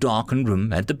door to a darkened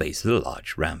room at the base of the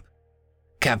large ramp.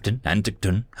 Captain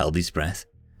Anticton held his breath.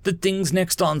 The thing's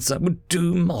next answer would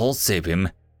doom or save him.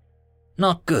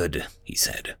 "Not good," he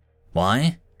said.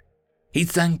 "Why?" He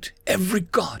thanked every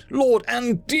god, lord,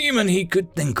 and demon he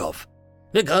could think of.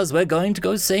 "Because we're going to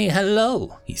go say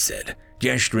hello," he said,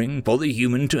 gesturing for the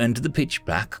human to enter the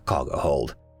pitch-black cargo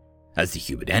hold. As the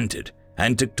human entered,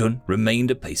 Anticton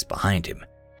remained a pace behind him.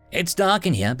 "It's dark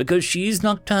in here because she's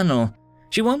nocturnal.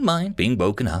 She won't mind being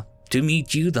woken up to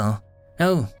meet you, though.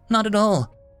 No, not at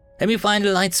all. Let me find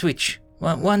a light switch.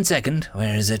 One second,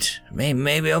 where is it?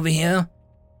 Maybe over here?"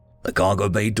 The cargo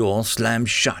bay door slammed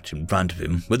shut in front of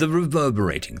him with a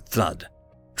reverberating thud,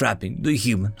 trapping the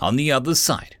human on the other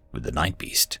side with the Night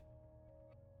Beast.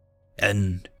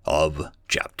 End of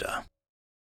chapter.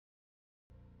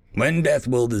 When Death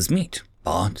Wilders Meet,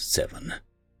 Part 7.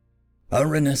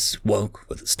 Arinus woke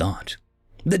with a start.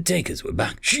 The takers were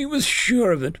back. She was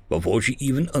sure of it before she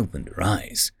even opened her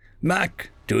eyes.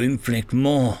 Back to inflict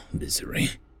more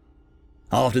misery.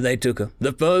 After they took her,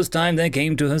 the first time they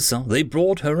came to her cell, they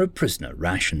brought her a prisoner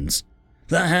rations.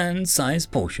 The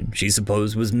hand-sized portion she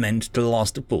supposed was meant to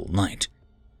last a full night.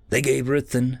 They gave her a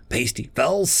thin, pasty,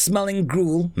 foul-smelling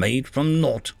gruel made from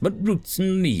naught but roots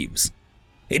and leaves.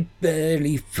 It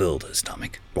barely filled her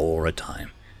stomach for a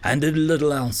time, and did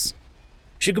little else.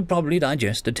 She could probably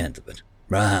digest a tenth of it,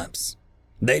 perhaps.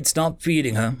 They'd stopped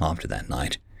feeding her after that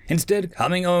night, instead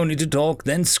coming only to talk,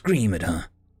 then scream at her.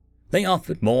 They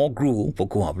offered more gruel for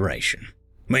cooperation.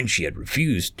 When she had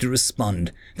refused to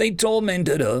respond, they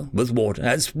tormented her with water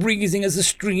as freezing as a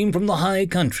stream from the high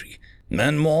country,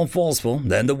 and more forceful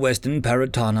than the western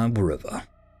Paratana River.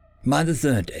 By the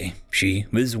third day, she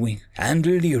was weak and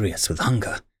delirious with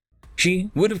hunger. She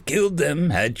would have killed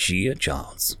them had she a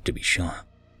chance, to be sure.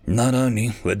 Not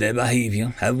only would their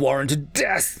behavior have warranted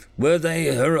death were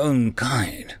they her own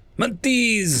kind, but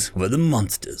these were the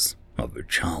monsters of her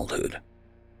childhood.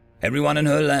 Everyone in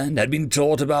her land had been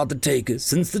taught about the takers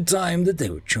since the time that they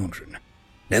were children.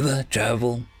 Never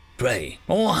travel, pray,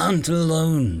 or hunt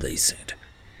alone, they said.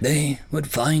 They would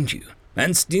find you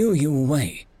and steal you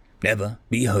away. Never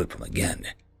be heard from again.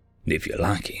 If you're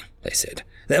lucky, they said,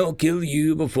 they will kill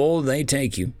you before they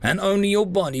take you, and only your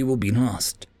body will be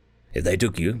lost. If they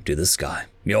took you to the sky,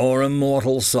 your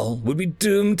immortal soul would be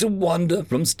doomed to wander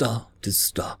from star to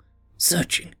star,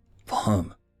 searching for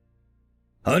home.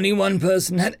 Only one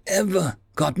person had ever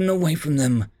gotten away from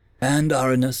them, and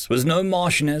Arinus was no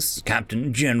Marchioness,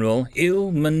 Captain General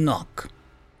Ilmenok.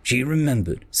 She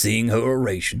remembered seeing her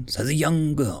orations as a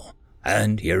young girl,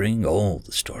 and hearing all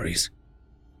the stories.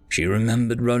 She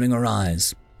remembered rolling her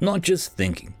eyes, not just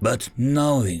thinking, but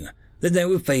knowing that they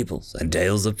were fables and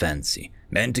tales of fancy,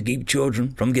 meant to keep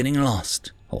children from getting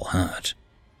lost or hurt.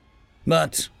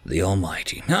 But the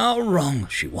Almighty, how wrong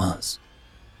she was.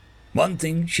 One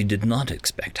thing she did not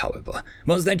expect, however,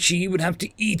 was that she would have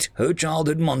to eat her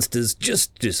childhood monsters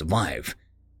just to survive.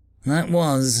 That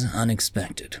was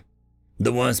unexpected.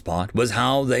 The worst part was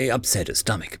how they upset her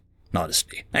stomach,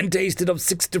 honestly, and tasted of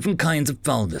 6 different kinds of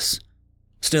foulness.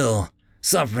 Still,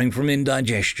 suffering from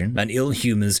indigestion and ill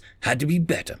humors had to be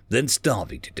better than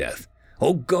starving to death,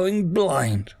 or going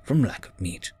blind from lack of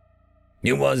meat.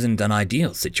 It wasn't an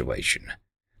ideal situation.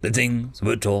 The things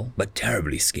were tall but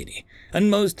terribly skinny, and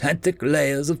most had thick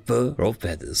layers of fur or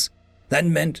feathers. That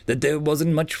meant that there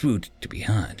wasn't much food to be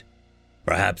had.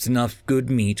 Perhaps enough good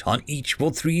meat on each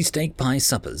for 3 steak pie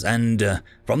suppers, and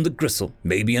from the gristle,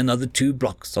 maybe another 2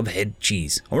 blocks of head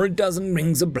cheese or a dozen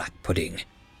rings of black pudding.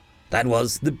 That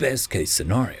was the best-case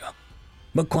scenario.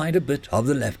 But quite a bit of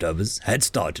the leftovers had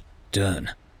started to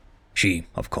turn. She,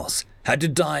 of course, had to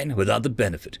dine without the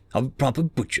benefit of proper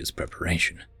butcher's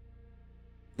preparation.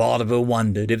 Part of her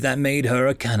wondered if that made her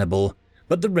a cannibal,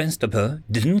 but the rest of her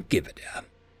didn't give a damn.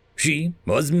 She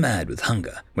was mad with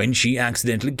hunger when she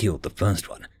accidentally killed the first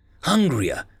one,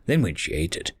 hungrier than when she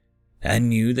ate it, and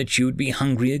knew that she would be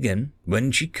hungry again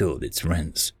when she killed its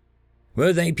friends.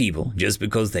 Were they people just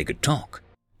because they could talk?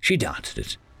 She doubted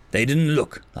it. They didn't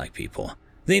look like people.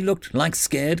 They looked like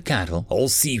scared cattle or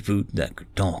seafood that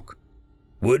could talk.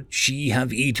 Would she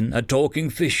have eaten a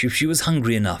talking fish if she was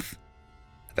hungry enough?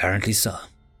 Apparently so.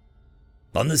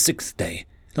 On the 6th day,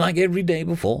 like every day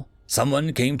before,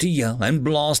 someone came to yell and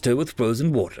blast her with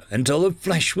frozen water until her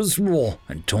flesh was raw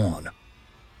and torn.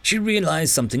 She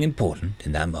realized something important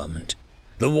in that moment.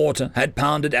 The water had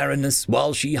pounded Arinus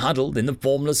while she huddled in the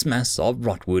formless mass of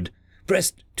rotwood,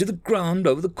 pressed to the ground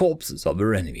over the corpses of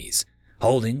her enemies,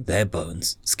 holding their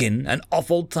bones, skin, and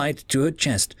offal tight to her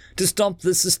chest to stop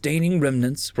the sustaining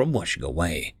remnants from washing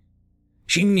away.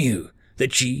 She knew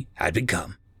that she had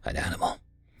become an animal,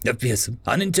 a fearsome,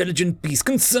 unintelligent beast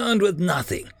concerned with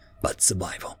nothing but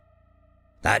survival.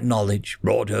 That knowledge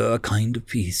brought her a kind of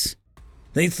peace.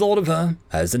 They thought of her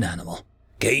as an animal,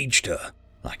 caged her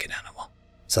like an animal,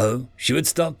 so she would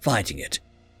stop fighting it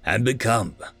and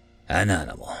become an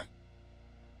animal.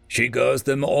 She cursed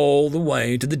them all the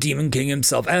way to the Demon King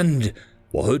himself and,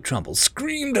 for her trouble,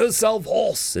 screamed herself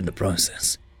hoarse in the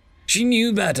process. She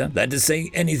knew better than to say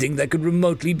anything that could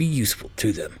remotely be useful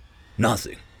to them.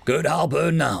 Nothing could help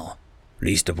her now,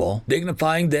 least of all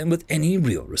dignifying them with any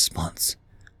real response.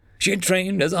 She had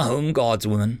trained as a home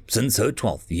guardswoman since her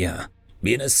 12th year,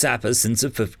 been a sapper since her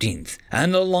 15th,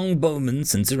 and a longbowman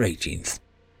since her 18th.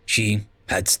 She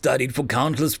had studied for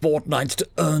countless fortnights to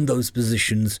earn those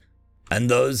positions, and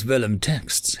those vellum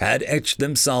texts had etched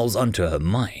themselves onto her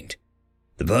mind.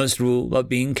 The first rule of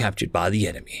being captured by the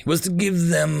enemy was to give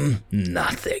them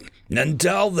nothing and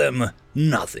tell them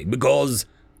nothing, because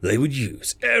they would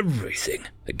use everything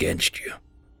against you.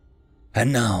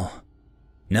 And now,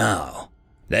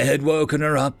 they had woken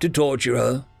her up to torture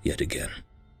her yet again.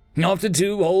 After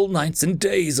 2 whole nights and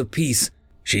days of peace,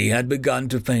 she had begun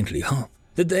to faintly hope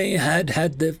that they had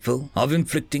had their fill of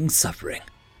inflicting suffering.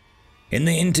 In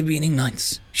the intervening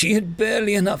nights, she had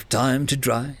barely enough time to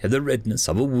dry the redness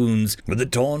of her wounds with the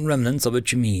torn remnants of her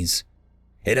chemise.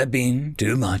 It had been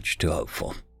too much to hope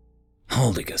for.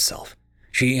 Holding herself,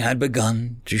 she had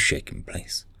begun to shake in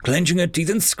place, clenching her teeth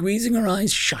and squeezing her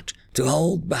eyes shut to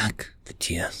hold back the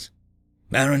tears.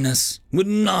 Baroness would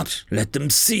not let them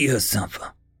see her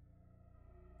suffer.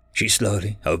 She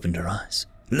slowly opened her eyes,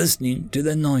 listening to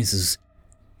their noises.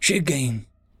 She again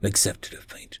accepted her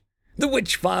fate. The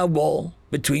witch-fire wall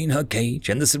between her cage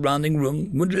and the surrounding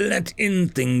room would let in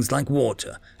things like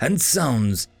water and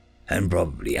sounds and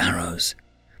probably arrows,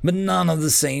 but none of the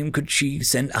same could she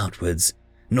send outwards,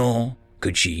 nor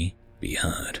could she be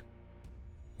heard.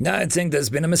 "I think there's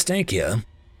been a mistake here,"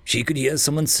 she could hear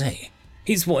someone say.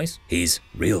 His voice, his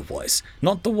real voice,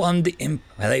 not the one the imp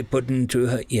they put into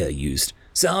her ear used,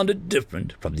 sounded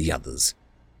different from the others.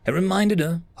 It reminded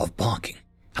her of barking,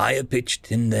 higher pitched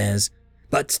than theirs,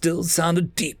 but still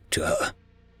sounded deep to her,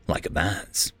 like a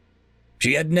man's.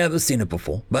 She had never seen it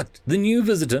before, but the new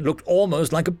visitor looked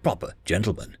almost like a proper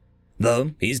gentleman,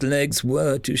 though his legs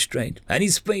were too straight and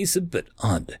his face a bit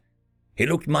odd. He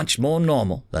looked much more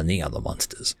normal than the other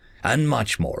monsters, and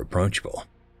much more approachable,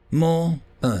 more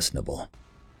personable.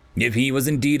 If he was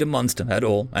indeed a monster at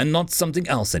all, and not something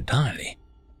else entirely.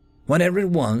 Whatever it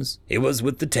was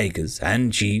with the takers,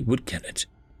 and she would kill it.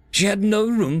 She had no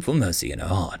room for mercy in her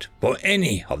heart for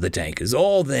any of the takers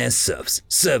or their serfs,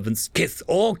 servants, kith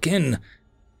or kin.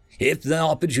 If the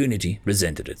opportunity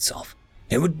presented itself,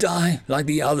 it would die like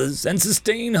the others and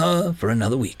sustain her for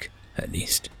another week, at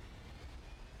least.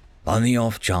 On the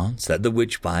off chance that the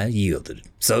witch-fire yielded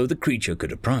so the creature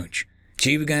could approach,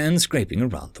 she began scraping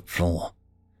around the floor.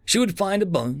 She would find a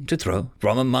bone to throw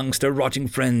from amongst her rotting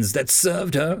friends that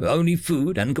served her only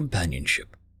food and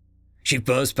companionship. She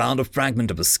first found a fragment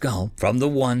of a skull from the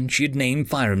one she had named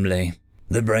Firemlay,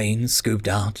 the brains scooped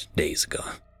out days ago.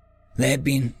 They had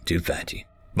been too fatty,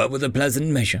 but with a pleasant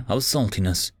measure of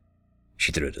saltiness.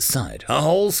 She threw it aside. A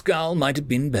whole skull might have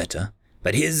been better,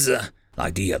 but his,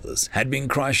 like the others, had been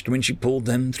crushed when she pulled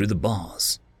them through the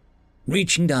bars.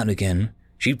 Reaching down again,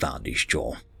 she found his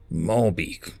jaw, or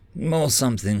beak, or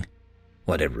something.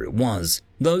 Whatever it was,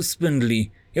 though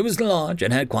spindly, it was large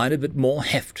and had quite a bit more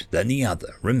heft than the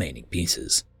other remaining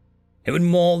pieces. It would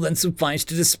more than suffice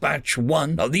to dispatch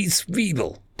one of these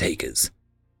feeble takers.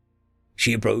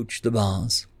 She approached the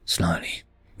bars slowly,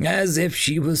 as if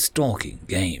she was stalking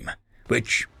game,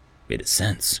 which, in a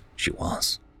sense, she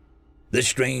was. The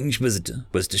strange visitor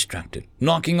was distracted,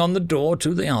 knocking on the door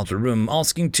to the outer room,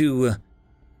 asking to...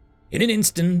 In an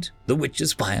instant, the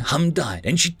witch's fire hum died,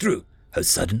 and she threw. Her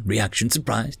sudden reaction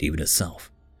surprised even herself.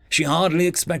 She hardly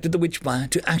expected the witch-fire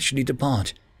to actually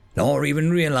depart, nor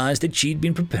even realize that she'd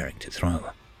been preparing to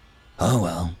throw. Oh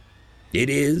well, it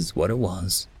is what it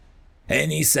was.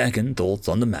 Any second thoughts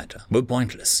on the matter were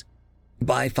pointless.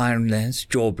 Goodbye, Firemlay's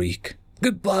jawbreak.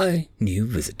 Goodbye, new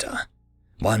visitor.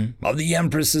 One of the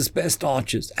Empress's best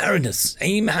archers, Aranis'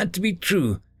 aim had to be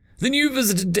true. The new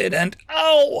visitor did, and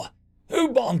ow! Who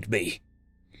bonked me?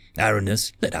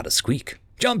 Aranis let out a squeak,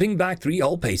 jumping back 3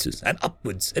 whole paces and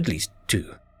upwards at least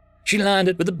 2. She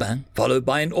landed with a bang, followed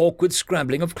by an awkward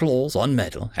scrabbling of claws on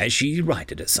metal as she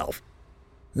righted herself.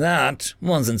 That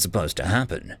wasn't supposed to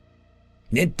happen.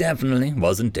 It definitely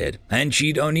wasn't dead, and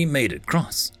she'd only made it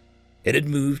cross. It had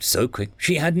moved so quick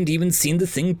she hadn't even seen the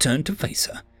thing turn to face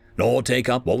her, nor take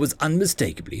up what was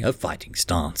unmistakably a fighting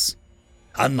stance.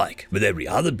 Unlike with every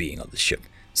other being on the ship,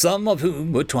 some of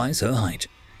whom were twice her height,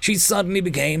 she suddenly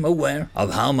became aware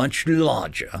of how much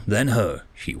larger than her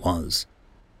she was.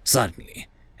 Suddenly,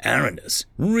 Aranis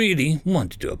really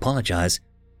wanted to apologize.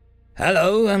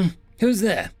 "Hello, who's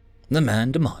there?" the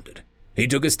man demanded. He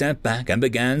took a step back and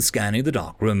began scanning the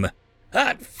dark room.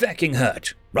 "That fecking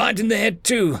hurt. Right in the head,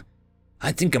 too.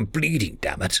 I think I'm bleeding,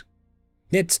 damn it."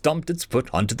 It stomped its foot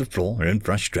onto the floor in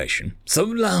frustration, so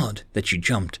loud that she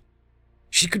jumped.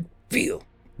 She could feel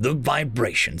the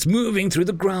vibrations moving through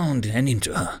the ground and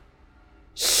into her.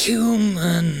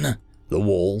 "Human," the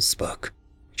wall spoke.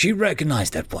 She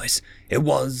recognized that voice. It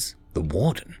was the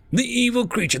Warden, the evil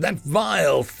creature, that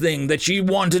vile thing that she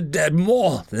wanted dead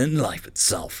more than life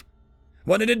itself.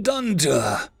 What had it done to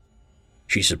her?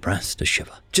 She suppressed a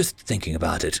shiver, just thinking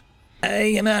about it.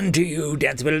 "I am on to you,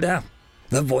 Death Builder,"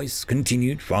 The voice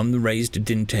continued from the raised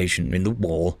indentation in the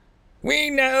wall. "We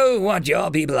know what your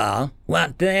people are,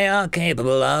 what they are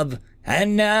capable of,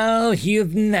 and now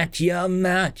you've met your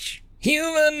match.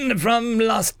 Human from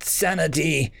Lost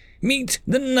Sanity, meet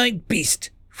the Night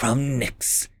Beast from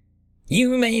Nyx.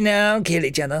 You may now kill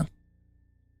each other."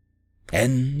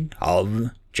 End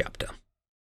of chapter.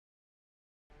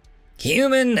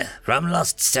 Human from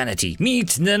Lost Sanity, meet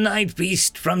the Night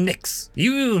Beast from Nyx.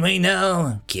 You may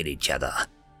now kill each other.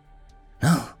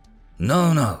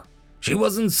 No. She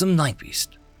wasn't some Night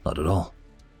Beast. Not at all.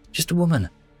 Just a woman.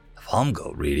 A farm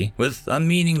girl, really, with a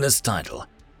meaningless title.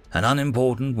 An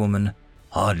unimportant woman,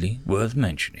 hardly worth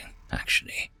mentioning,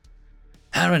 actually.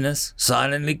 Aranus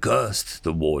silently cursed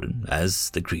the warden as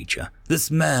the creature,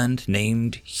 this man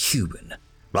named Human,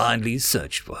 blindly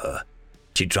searched for her.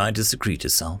 She tried to secrete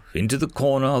herself into the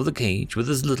corner of the cage with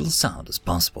as little sound as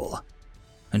possible.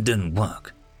 It didn't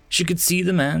work. She could see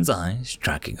the man's eyes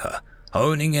tracking her,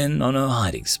 honing in on her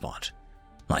hiding spot.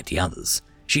 Like the others,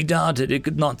 she doubted it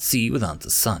could not see without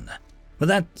the sun, but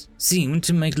that seemed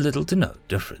to make little to no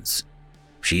difference.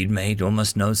 She'd made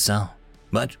almost no sound,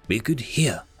 but we could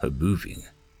hear her moving,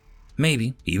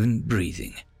 maybe even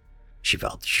breathing. She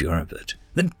felt sure of it.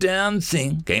 The damn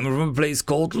thing came from a place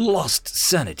called Lost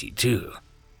Sanity, too.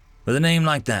 With a name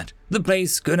like that, the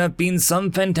place could have been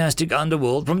some fantastic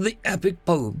underworld from the epic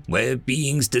poem where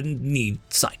beings didn't need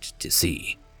sight to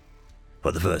see.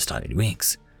 For the first time in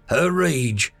weeks, her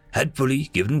rage had fully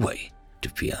given way to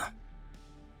fear.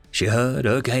 She heard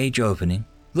her cage opening,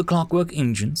 the clockwork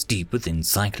engines deep within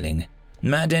cycling.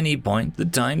 At any point the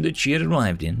time that she had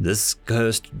arrived in this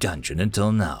cursed dungeon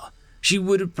until now, she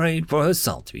would have prayed for her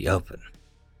cell to be open.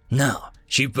 Now,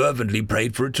 she fervently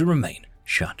prayed for it to remain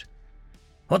shut.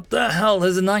 "What the hell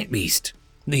is a Night Beast?"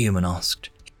 the human asked,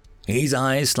 his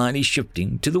eyes slightly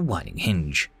shifting to the whining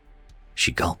hinge.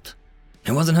 She gulped.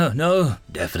 It wasn't her. No,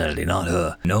 definitely not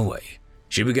her. No way.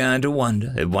 She began to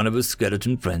wonder if one of her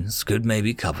skeleton friends could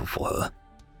maybe cover for her.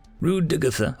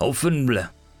 Rudigatha,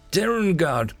 Olfinbler,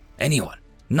 Terrangard, anyone.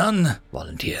 None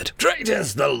volunteered.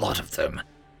 Traitors, the lot of them.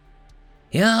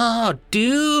 "Yeah,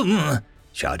 doom!"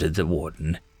 shouted the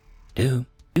warden.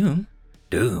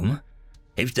 Doom?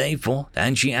 If they fought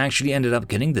and she actually ended up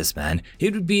killing this man,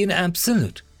 it would be an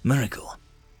absolute miracle.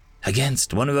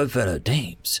 Against one of her fellow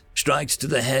dames, strikes to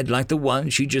the head like the one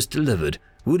she just delivered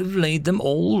would have laid them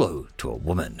all low to a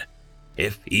woman,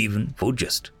 if even for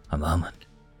just a moment.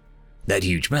 That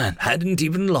huge man hadn't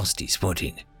even lost his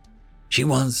footing. She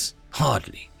was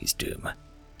hardly his doom.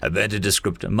 A better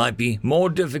descriptor might be more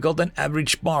difficult than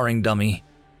average sparring dummy.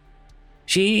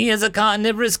 "She is a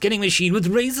carnivorous killing machine with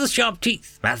razor-sharp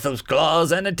teeth, massive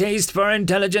claws, and a taste for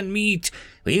intelligent meat.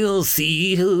 We'll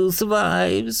see who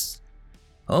survives."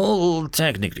 All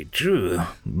technically true,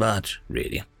 but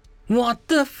really. "What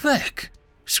the feck?"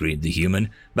 screamed the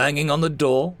human, banging on the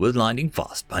door with lightning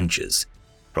fast punches.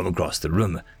 From across the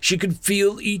room, she could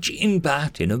feel each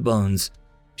impact in her bones.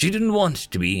 She didn't want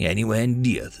to be anywhere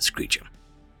near this creature.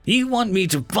 "You want me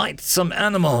to fight some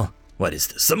animal? What is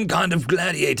this, some kind of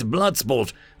gladiator blood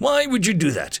sport? Why would you do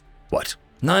that? What?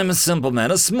 I'm a simple man,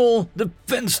 a small,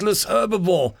 defenseless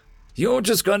herbivore. You're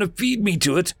just going to feed me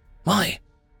to it? Why?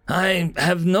 I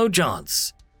have no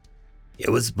chance." It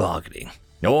was bargaining,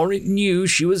 or it knew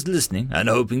she was listening and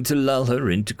hoping to lull her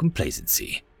into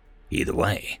complacency. Either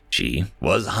way, she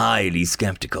was highly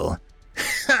skeptical.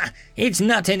 "Ha! It's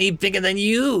not any bigger than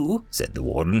you," said the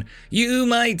warden. "You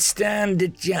might stand a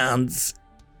chance."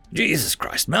 "Jesus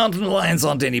Christ, mountain lions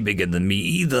aren't any bigger than me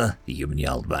either," the human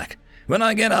yelled back. "When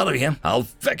I get out of here, I'll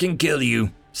feckin' kill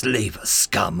you, slaver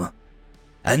scum."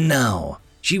 And now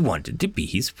she wanted to be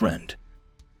his friend.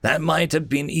 That might have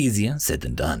been easier said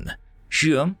than done.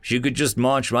 Sure, she could just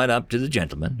march right up to the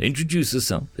gentleman, introduce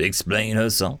herself, explain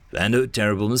herself and her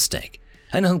terrible mistake,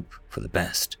 and hope for the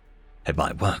best. It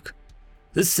might work.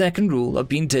 The second rule of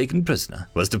being taken prisoner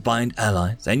was to find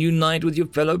allies and unite with your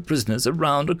fellow prisoners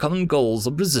around a common goals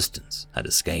of resistance and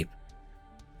escape.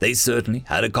 They certainly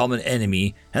had a common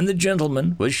enemy, and the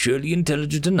gentleman was surely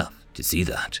intelligent enough to see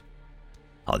that.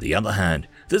 On the other hand,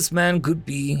 this man could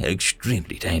be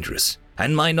extremely dangerous,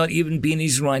 and might not even be in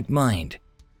his right mind,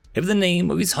 if the name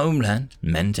of his homeland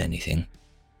meant anything.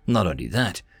 Not only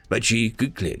that, but she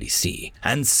could clearly see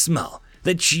and smell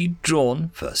that she'd drawn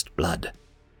first blood.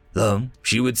 Though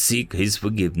she would seek his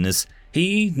forgiveness,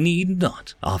 he need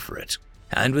not offer it,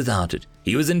 and without it,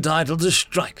 he was entitled to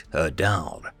strike her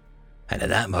down. And at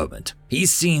that moment, he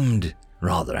seemed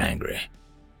rather angry.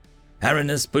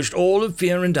 Aranus pushed all of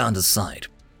fear and doubt aside.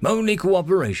 Only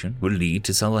cooperation would lead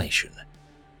to salvation.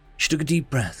 She took a deep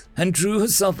breath and drew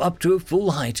herself up to her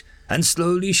full height and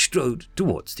slowly strode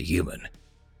towards the human,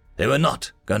 They were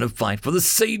not going to fight for the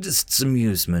sadist's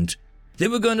amusement. They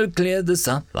were going to clear this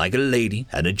up like a lady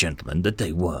and a gentleman that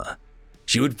they were.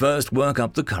 She would first work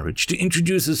up the courage to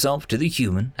introduce herself to the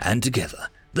human, and together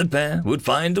the pair would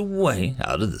find a way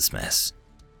out of this mess.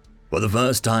 For the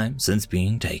first time since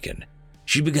being taken,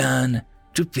 she began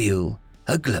to feel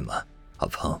a glimmer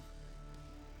of hope.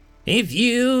 "If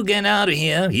you get out of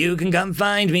here, you can come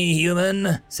find me,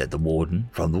 human," said the warden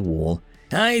from the wall.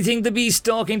 "I think the beast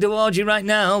talking towards you right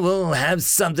now will have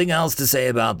something else to say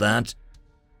about that."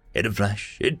 In a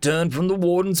flash, it turned from the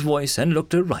warden's voice and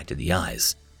looked her right in the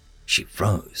eyes. She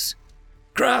froze.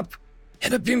 "Crap!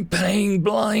 It had been playing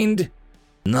blind."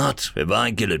 "Not if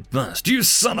I kill it first, you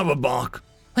son of a bark!"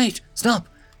 "Wait, stop!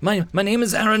 My name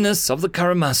is Aranis of the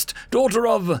Karamast, daughter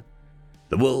of—"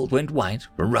 The world went white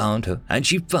around her and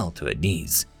she fell to her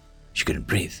knees. She couldn't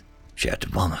breathe. She had to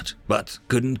vomit, but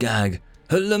couldn't gag.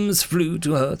 Her limbs flew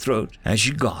to her throat as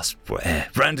she gasped for air,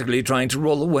 frantically trying to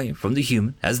roll away from the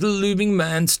human as the looming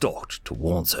man stalked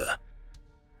towards her.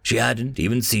 She hadn't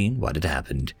even seen what had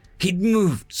happened. He'd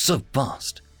moved so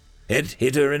fast. It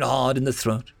hit her hard in the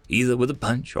throat, either with a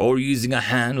punch or using a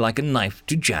hand like a knife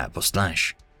to jab or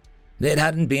slash. It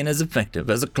hadn't been as effective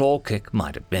as a claw kick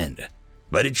might have been,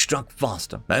 but it struck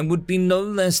faster and would be no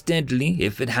less deadly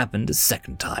if it happened a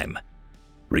second time.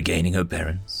 Regaining her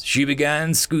bearings, she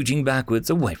began scooting backwards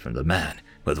away from the man.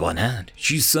 With one hand,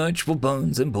 she searched for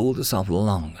bones and pulled herself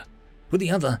along. With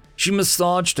the other, she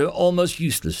massaged her almost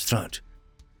useless throat.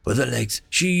 With her legs,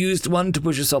 she used one to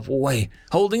push herself away,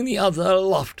 holding the other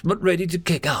aloft but ready to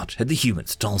kick out at the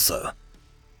human's torso.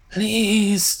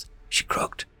 "Please," she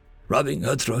croaked, rubbing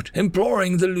her throat,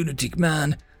 imploring the lunatic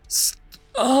man,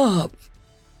 "stop."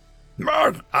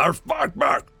 "Mark, arf, bark,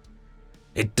 bark."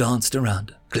 It danced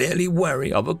around her, clearly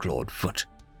wary of a clawed foot.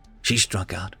 She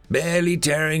struck out, barely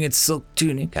tearing its silk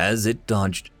tunic as it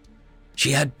dodged.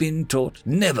 She had been taught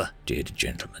never to hit a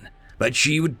gentleman, but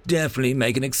she would definitely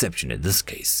make an exception in this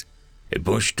case. It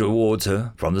pushed towards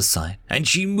her from the side, and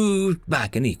she moved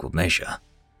back in equal measure.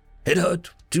 It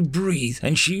hurt to breathe,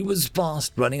 and she was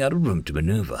fast running out of room to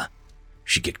maneuver.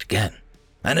 She kicked again,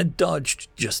 and it dodged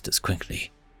just as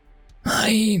quickly.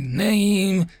 "My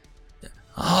name,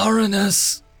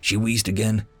 Aranis," she wheezed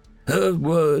again, her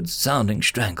words sounding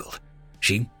strangled.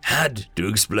 She had to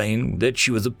explain that she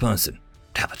was a person,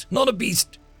 Tabit, not a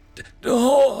beast.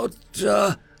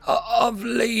 "Daughter of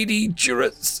Lady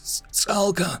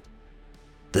Jurisalka."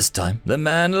 This time, the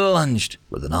man lunged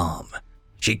with an arm.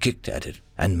 She kicked at it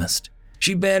and missed.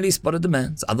 She barely spotted the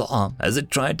man's other arm as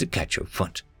it tried to catch her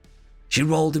foot. She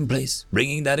rolled in place,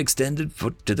 bringing that extended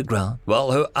foot to the ground,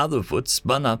 while her other foot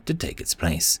spun up to take its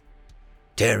place,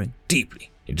 tearing deeply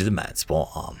into the man's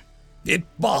forearm. It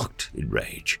barked in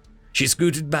rage. She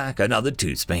scooted back another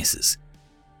 2 spaces.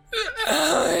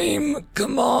 "I'm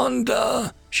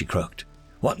Commander," she croaked.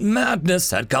 What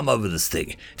madness had come over this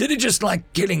thing? Did it just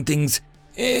like killing things?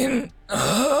 "In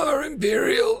Her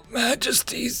Imperial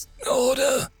Majesty's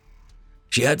order."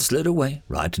 She had slid away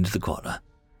right into the corner.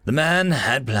 The man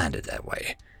had planned it that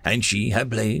way, and she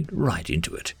had played right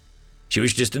into it. She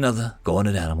was just another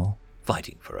cornered animal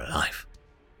fighting for her life.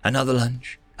 Another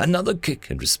lunge, another kick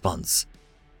in response.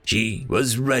 She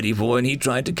was ready for when he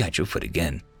tried to catch her foot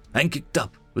again, and kicked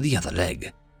up with the other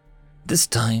leg. This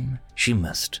time, she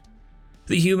missed.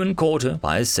 The human caught her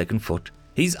by his second foot,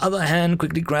 his other hand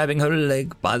quickly grabbing her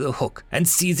leg by the hook and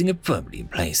seizing it firmly in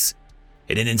place.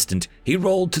 In an instant, he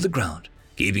rolled to the ground,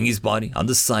 keeping his body on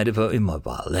the side of her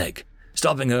immobile leg,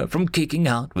 stopping her from kicking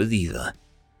out with either.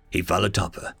 He fell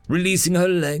atop her, releasing her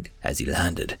leg as he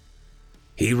landed.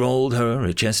 He rolled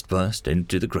her chest first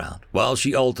into the ground, while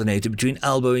she alternated between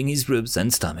elbowing his ribs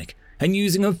and stomach and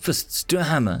using her fists to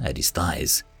hammer at his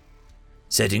thighs.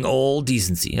 Setting all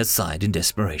decency aside in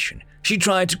desperation, she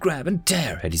tried to grab and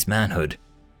tear at his manhood,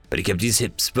 but he kept his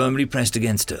hips firmly pressed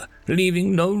against her,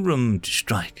 leaving no room to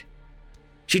strike.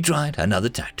 She tried another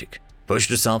tactic, pushed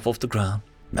herself off the ground.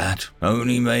 That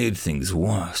only made things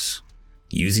worse.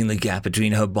 Using the gap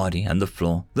between her body and the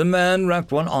floor, the man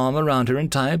wrapped one arm around her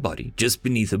entire body just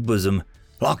beneath her bosom,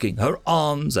 locking her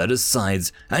arms at her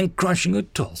sides and crushing her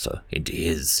torso into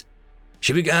his.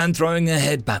 She began throwing her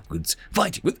head backwards,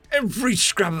 fighting with every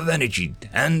scrap of energy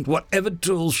and whatever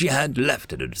tools she had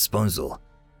left at her disposal.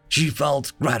 She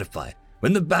felt gratified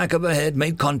when the back of her head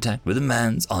made contact with the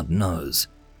man's odd nose,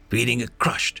 feeling it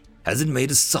crushed as it made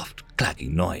a soft,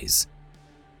 clacking noise.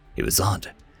 It was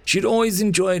odd. She'd always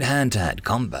enjoyed hand-to-hand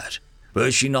combat.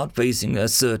 Were she not facing a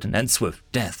certain and swift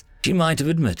death, she might have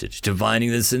admitted to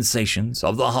finding the sensations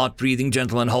of the hot-breathing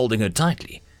gentleman holding her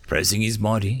tightly, pressing his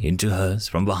body into hers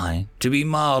from behind, to be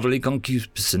mildly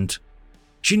concupiscent.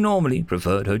 She normally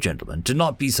preferred her gentleman to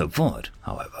not be so forward,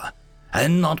 however,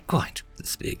 and not quite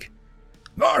this big.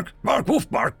 "Bark, bark, woof,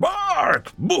 bark,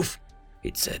 bark, woof,"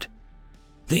 it said.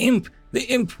 The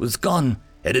imp was gone.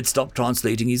 It had stopped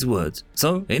translating his words,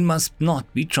 so it must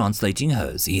not be translating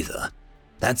hers either.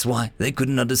 That's why they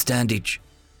couldn't understand each.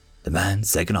 The man's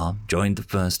second arm joined the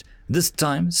first, this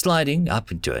time sliding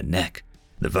up into her neck.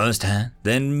 The first hand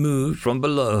then moved from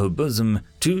below her bosom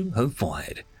to her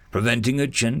forehead, preventing her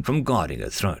chin from guarding her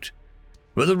throat.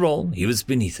 With a roll, he was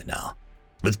beneath her now,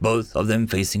 with both of them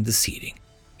facing the ceiling.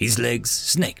 His legs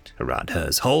snaked around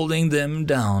hers, holding them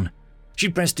down. She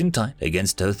pressed him tight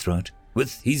against her throat,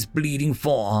 with his bleeding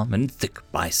forearm and thick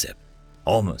bicep,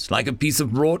 almost like a piece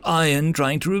of wrought iron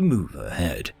trying to remove her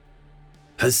head.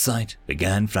 Her sight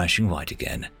began flashing white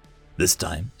again, this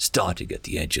time starting at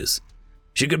the edges.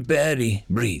 She could barely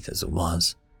breathe as it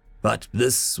was, but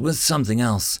this was something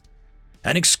else.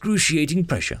 An excruciating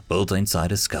pressure built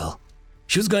inside her skull.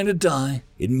 She was going to die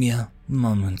in mere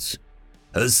moments.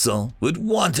 Her soul would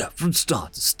wander from star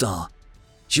to star.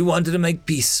 She wanted to make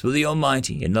peace with the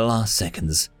Almighty in the last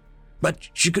seconds, but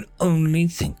she could only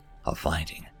think of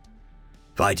fighting.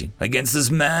 Fighting against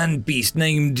this man-beast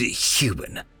named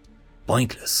Human.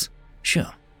 Pointless.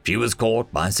 Sure, she was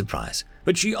caught by surprise,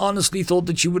 but she honestly thought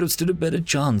that she would have stood a better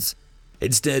chance.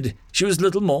 Instead, she was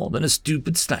little more than a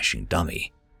stupid slashing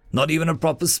dummy. Not even a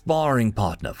proper sparring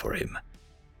partner for him.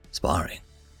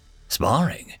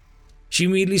 Sparring. She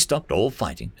immediately stopped all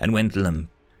fighting and went limp,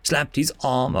 slapped his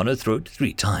arm on her throat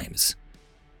 3 times.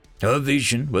 Her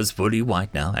vision was fully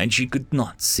white now, and she could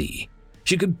not see.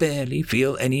 She could barely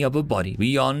feel any of her body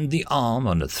beyond the arm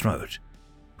on her throat.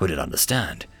 Would it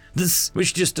understand? This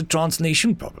was just a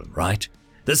translation problem, right?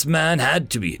 This man had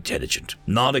to be intelligent,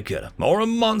 not a killer, or a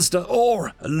monster,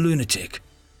 or a lunatic.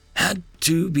 Had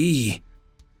to be.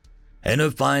 In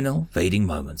her final fading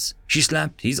moments, she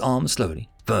slapped his arm slowly,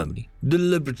 firmly,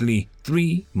 deliberately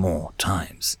 3 more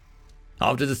times.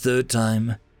 After the 3rd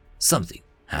time, something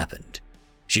happened.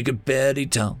 She could barely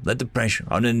tell that the pressure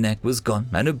on her neck was gone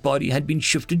and her body had been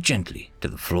shifted gently to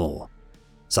the floor.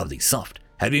 Something soft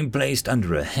had been placed under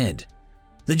her head.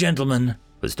 The gentleman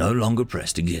was no longer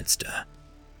pressed against her.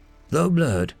 Though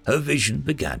blurred, her vision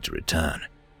began to return.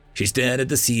 She stared at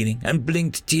the ceiling and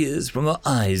blinked tears from her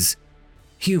eyes.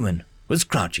 Human was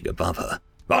crouching above her.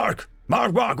 "Bark,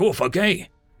 bark, bark, woof, okay,"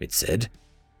 it said.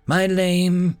 "My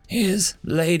name is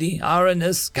Lady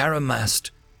Aranus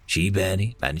Karamast," she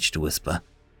barely managed to whisper.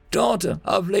 "Daughter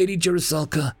of Lady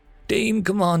Jerusalka, Dame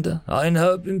Commander in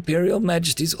Her Imperial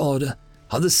Majesty's Order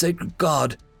of the Sacred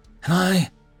God, and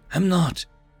I am not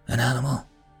an animal."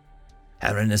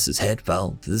 Aranus's head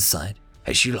fell to the side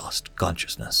as she lost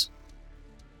consciousness.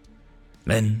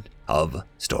 End of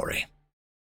story.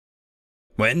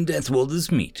 When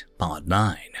Deathwilders Meet, Part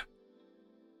 9.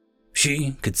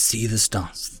 She could see the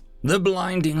stars, the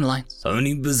blinding lights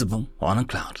only visible on a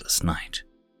cloudless night.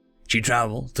 She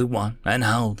traveled to one and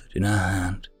held it in her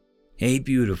hand. A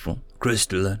beautiful,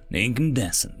 crystalline,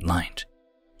 incandescent light.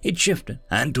 It shifted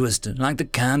and twisted like the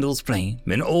candle's flame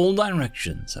in all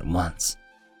directions at once.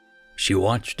 She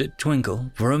watched it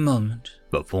twinkle for a moment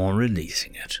before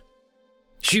releasing it.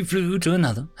 She flew to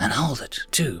another and held it,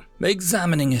 too,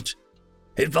 examining it.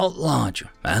 It felt larger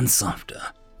and softer,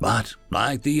 but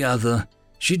like the other,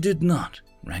 she did not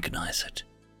recognize it.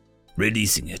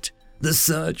 Releasing it, the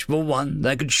search for one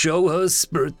that could show her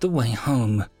spirit the way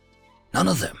home. None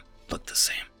of them looked the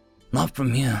same, not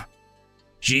from here.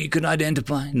 She could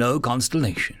identify no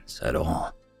constellations at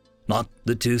all. Not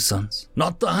the 2 suns,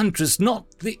 not the huntress,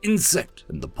 not the insect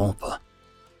and the pauper.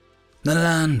 The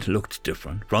land looked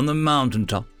different from the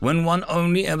mountaintop when one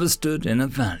only ever stood in a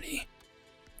valley.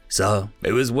 So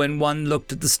it was when one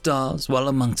looked at the stars while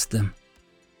amongst them.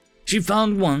 She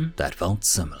found one that felt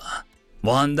similar,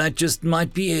 one that just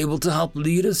might be able to help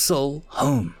lead her soul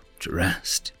home to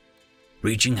rest.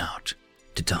 Reaching out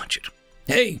to touch it.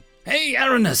 Hey,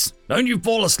 Aranus, don't you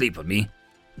fall asleep on me."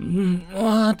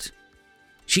 "What?"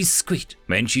 She squeaked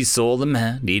when she saw the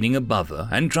man leaning above her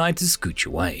and tried to scooch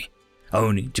away,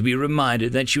 only to be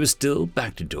reminded that she was still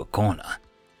backed into a corner.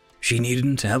 She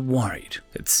needn't have worried,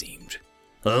 it seemed.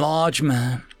 The large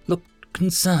man looked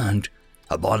concerned,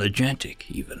 apologetic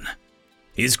even.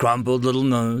 His crumpled little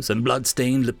nose and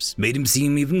blood-stained lips made him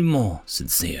seem even more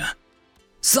sincere.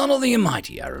 "Son of the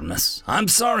Almighty, Aramis, I'm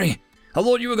sorry. I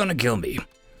thought you were going to kill me.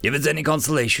 If it's any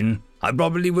consolation, I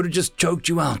probably would have just choked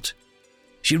you out."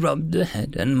 She rubbed her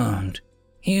head and moaned.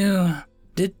 "You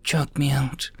did choke me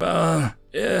out."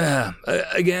 Yeah,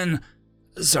 again,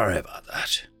 sorry about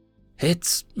that."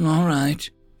 "It's all right,"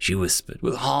 she whispered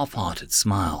with a half-hearted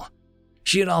smile.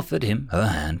 She had offered him her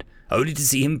hand, only to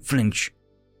see him flinch.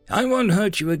 I won't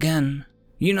hurt you again.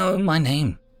 You know my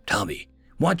name. Tell me,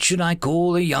 what should I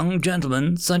call a young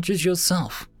gentleman such as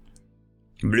yourself?"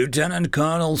 "Lieutenant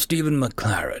Colonel Stephen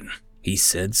McLaren," he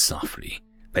said softly,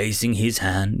 placing his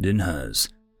hand in hers.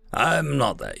 "I'm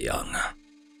not that young."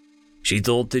 She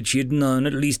thought that she had known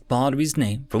at least part of his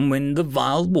name from when the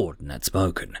vile warden had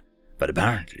spoken, but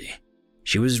apparently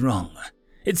she was wrong.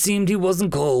 It seemed he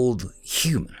wasn't called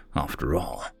human after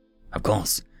all. Of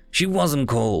course, she wasn't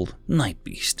called Night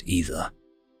Beast either.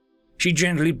 She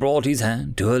gently brought his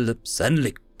hand to her lips and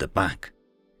licked the back.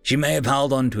 She may have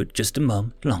held on to it just a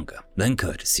moment longer than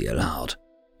courtesy allowed.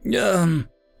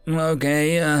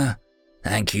 Okay,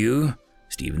 thank you,"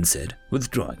 Stephen said,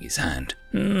 withdrawing his hand.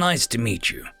 "Nice to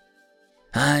meet you."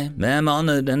 "I am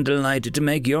honored and delighted to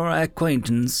make your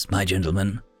acquaintance, my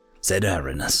gentleman," said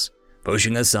Aranus,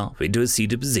 pushing herself into a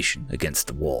seated position against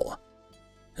the wall.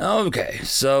 "Okay,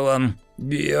 so,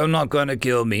 you're not going to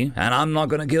kill me, and I'm not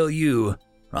going to kill you,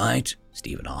 right?"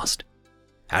 Stephen asked.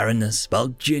 Aranus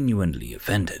felt genuinely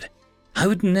offended. "I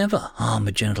would never harm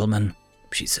a gentleman,"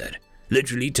 she said,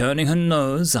 literally turning her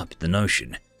nose up at the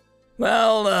notion.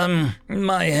 "Well,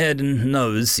 my head and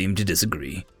nose seem to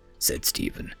disagree," said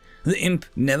Stephen. The imp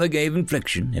never gave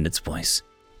inflection in its voice,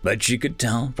 but she could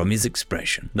tell from his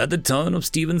expression that the tone of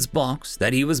Stephen's box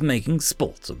that he was making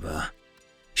sport of her.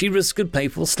 She risked a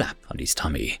playful slap on his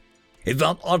tummy. It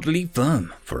felt oddly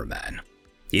firm for a man.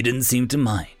 He didn't seem to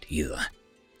mind either.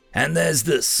 "And there's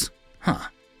this.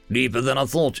 Deeper than I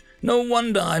thought. No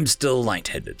wonder I'm still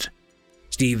lightheaded."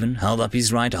 Stephen held up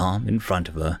his right arm in front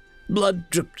of her. Blood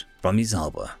dripped from his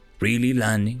elbow, freely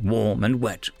landing warm and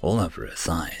wet all over her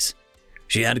thighs.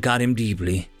 She had cut him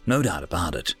deeply, no doubt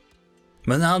about it.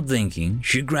 Without thinking,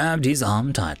 she grabbed his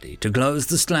arm tightly to close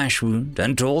the slash wound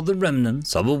and tore the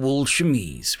remnants of a wool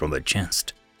chemise from her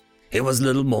chest. It was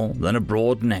little more than a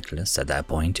broad necklace at that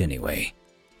point anyway.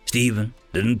 Stephen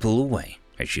didn't pull away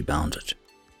as she bounded.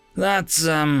 "That's,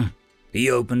 He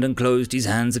opened and closed his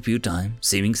hands a few times,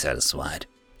 seeming satisfied.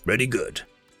 "Pretty good."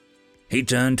 He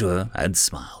turned to her and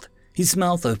smiled, his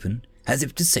mouth open as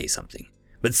if to say something,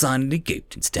 but silently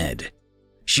gaped instead.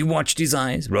 She watched his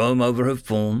eyes roam over her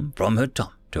form from her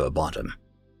top to her bottom.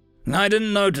 "I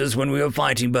didn't notice when we were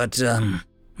fighting, but,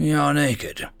 you're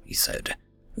naked," he said.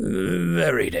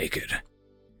 "Very naked."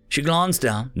 She glanced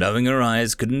down, knowing her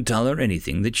eyes couldn't tell her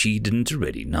anything that she didn't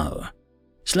already know.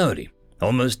 Slowly,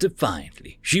 almost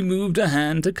defiantly, she moved her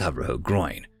hand to cover her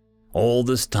groin. All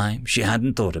this time she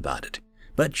hadn't thought about it,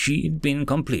 but she had been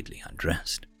completely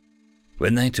undressed.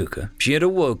 When they took her, she had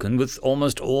awoken with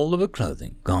almost all of her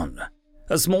clothing gone.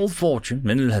 A small fortune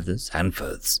in leathers and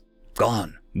furs.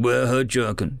 Gone were her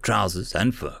jerkin, trousers,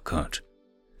 and fur coat.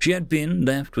 She had been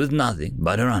left with nothing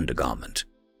but her undergarment.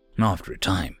 After a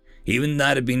time, even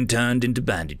that had been turned into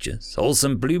bandages or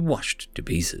simply washed to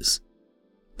pieces.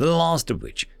 The last of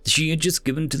which she had just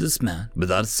given to this man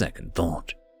without a second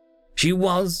thought. She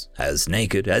was as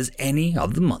naked as any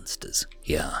of the monsters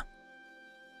here.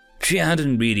 She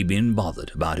hadn't really been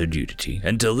bothered about her nudity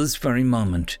until this very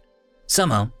moment.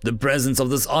 Somehow, the presence of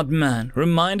this odd man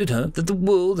reminded her that the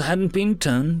world hadn't been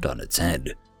turned on its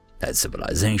head, that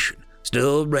civilization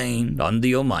still reigned on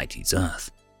the Almighty's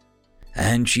earth.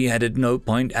 And she had at no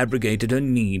point abrogated her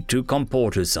need to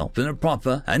comport herself in a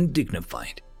proper and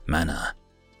dignified manner.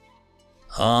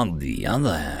 On the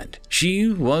other hand, she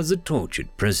was a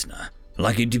tortured prisoner,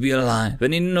 lucky to be alive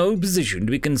and in no position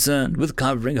to be concerned with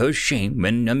covering her shame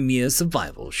when a mere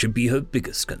survival should be her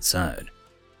biggest concern.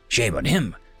 Shame on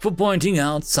him for pointing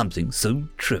out something so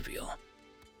trivial.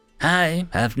 "I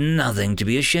have nothing to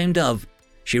be ashamed of,"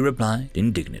 she replied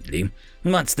indignantly.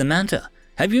 "What's the matter?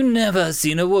 Have you never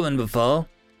seen a woman before?"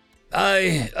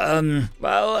 Sorry,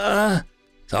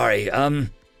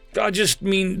 I just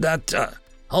mean that,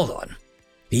 hold on."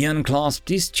 He unclasped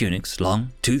his tunic's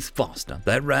long tooth fastener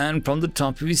that ran from the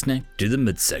top of his neck to the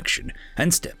midsection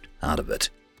and stepped out of it.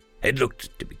 It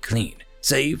looked to be clean,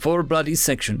 save for a bloody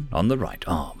section on the right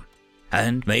arm,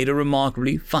 and made a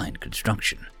remarkably fine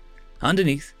construction.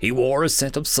 Underneath, he wore a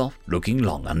set of soft-looking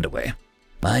long underwear.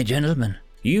 "My gentleman,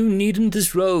 you needn't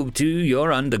disrobe to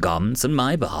your undergarments on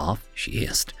my behalf," she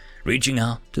hissed, reaching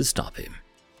out to stop him.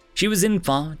 She was in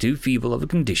far too feeble of a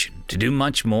condition to do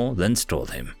much more than stall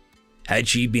him. Had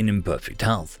she been in perfect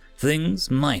health, things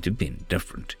might have been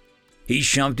different. He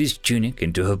shoved his tunic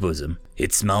into her bosom.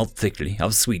 It smelled thickly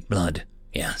of sweet blood,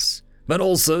 yes, but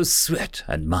also sweat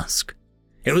and musk.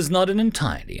 It was not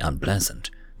entirely unpleasant,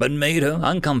 but made her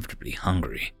uncomfortably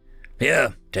hungry.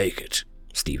 "Here, take it,"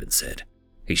 Stephen said.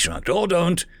 He shrugged. "Or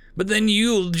don't, but then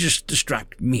you'll just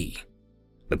distract me."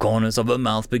 The corners of her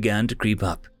mouth began to creep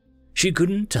up. She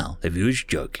couldn't tell if he was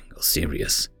joking or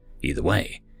serious. Either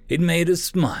way, It made her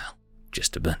smile,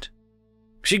 just a bit.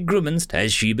 She grimaced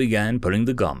as she began putting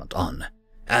the garment on,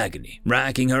 agony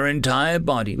racking her entire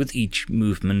body with each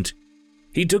movement.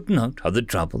 He took note of the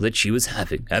trouble that she was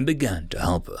having and began to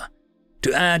help her.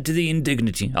 To add to the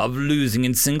indignity of losing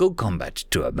in single combat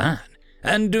to a man,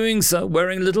 and doing so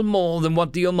wearing little more than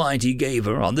what the Almighty gave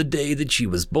her on the day that she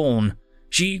was born,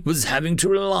 she was having to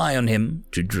rely on him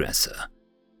to dress her,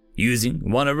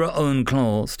 using one of her own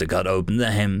claws to cut open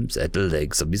the hems at the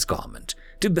legs of his garment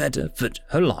to better fit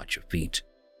her larger feet.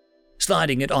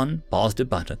 Sliding it on past her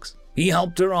buttocks, he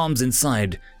helped her arms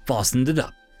inside, fastened it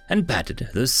up, and patted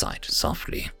the side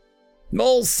softly.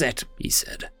 "All set," he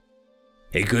said.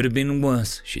 It could have been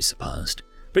worse, she supposed.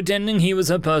 Pretending he was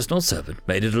her personal servant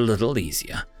made it a little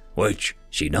easier, which,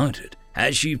 she noted,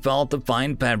 as she felt the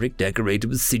fine fabric decorated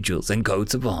with sigils and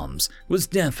coats of arms, was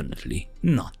definitely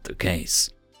not the case.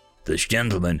 This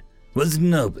gentleman was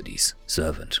nobody's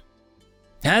servant.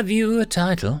 "Have you a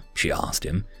title?" she asked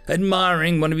him,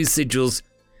 admiring one of his sigils.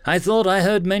 "I thought I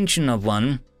heard mention of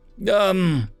one."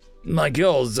 Like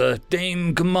yours,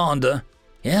 Dame Commander."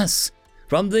 "Yes.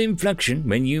 From the inflection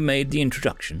when you made the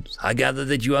introductions, I gather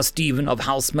that you are Stephen of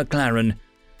House McLaren.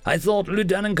 I thought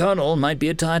Lieutenant Colonel might be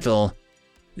a title."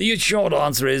 "The short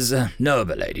answer is no,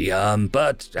 milady,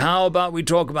 but how about we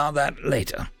talk about that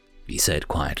later?" he said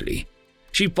quietly.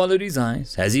 She followed his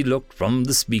eyes as he looked from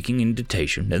the speaking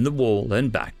indentation in the wall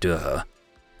and back to her.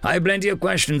 "I have plenty of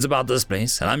questions about this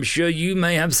place, and I'm sure you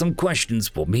may have some questions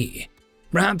for me.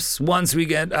 Perhaps once we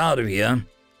get out of here."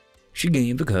 She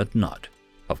gave a curt nod.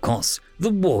 Of course, the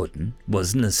warden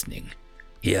was listening.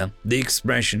 Here, the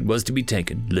expression was to be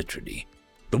taken literally.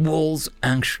 The walls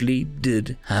actually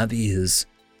did have ears.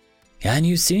 "Can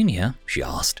you see in here?" she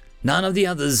asked. "None of the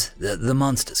others, the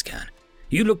monsters can.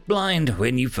 You looked blind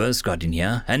when you first got in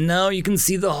here, and now you can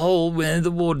see the hole where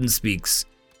the warden speaks."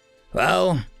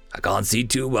 "Well, I can't see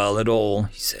too well at all,"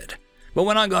 he said. "But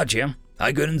when I got here,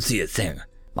 I couldn't see a thing.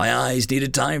 My eyes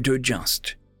needed time to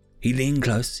adjust." He leaned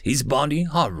close, his body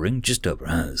hovering just over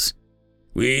hers.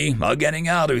 "We are getting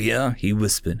out of here," he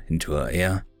whispered into her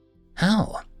ear.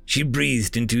 "How?" She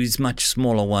breathed into his much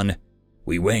smaller one.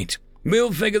 "We wait.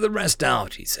 We'll figure the rest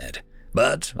out," he said.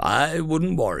 "But I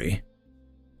wouldn't worry."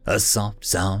 A soft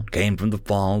sound came from the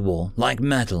far wall, like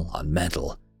metal on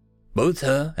metal. Both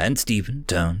her and Stephen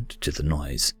turned to the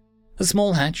noise. A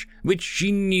small hatch, which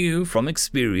she knew from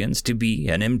experience to be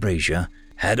an embrasure,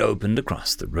 had opened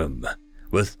across the room.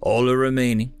 With all her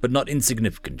remaining but not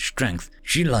insignificant strength,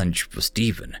 she lunged for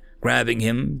Stephen, grabbing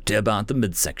him to about the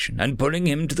midsection and pulling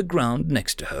him to the ground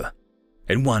next to her.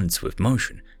 In one swift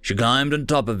motion, she climbed on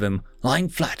top of him, lying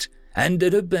flat, and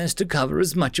did her best to cover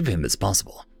as much of him as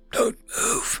possible. "Don't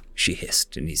move," she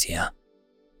hissed in his ear.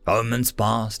 Moments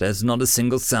passed as not a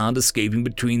single sound escaping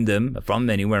between them from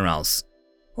anywhere else.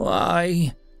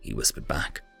 "Why?" he whispered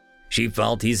back. She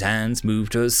felt his hands move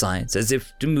to her sides as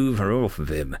if to move her off of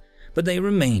him, but they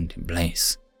remained in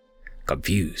place.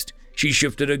 Confused, she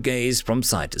shifted her gaze from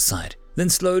side to side, then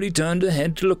slowly turned her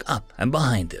head to look up and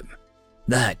behind them.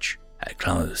 The hatch had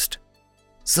closed.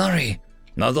 "Sorry,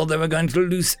 I thought they were going to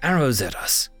loose arrows at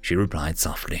us," she replied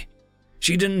softly.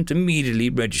 She didn't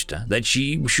immediately register that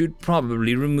she should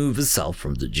probably remove herself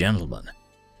from the gentleman.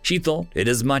 She thought it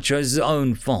as much his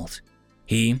own fault.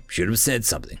 He should have said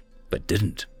something, but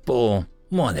didn't, for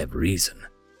whatever reason.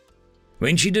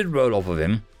 When she did roll off of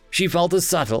him, she felt a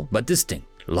subtle but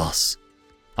distinct loss.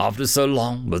 After so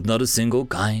long with not a single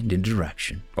kind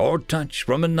interaction or touch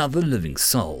from another living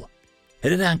soul,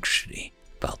 it had actually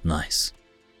felt nice.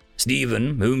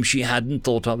 Stephen, whom she hadn't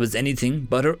thought of as anything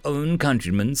but her own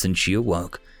countryman since she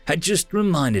awoke, had just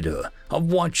reminded her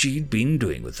of what she'd been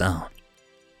doing without.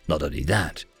 Not only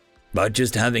that, but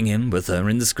just having him with her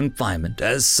in this confinement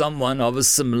as someone of a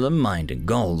similar mind and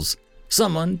goals,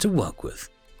 someone to work with,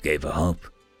 gave her hope.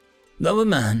 Though a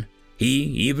man, he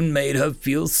even made her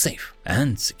feel safe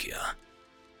and secure.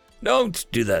 "Don't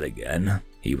do that again,"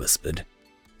 he whispered.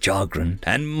 Chagrined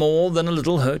and more than a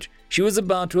little hurt, she was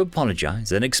about to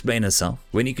apologize and explain herself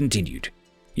when he continued.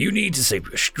 "You need to save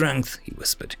your strength," he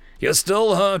whispered. "You're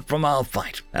still hurt from our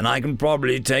fight, and I can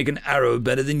probably take an arrow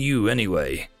better than you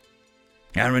anyway."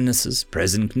 Aranis's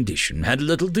present condition had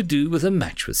little to do with her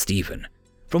match with Stephen,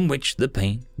 from which the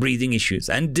pain, breathing issues,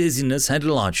 and dizziness had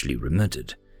largely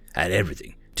remitted, had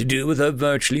everything to do with her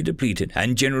virtually depleted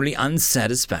and generally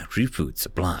unsatisfactory food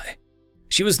supply.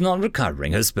 She was not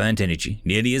recovering her spent energy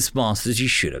nearly as fast as she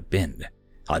should have been,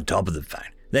 on top of the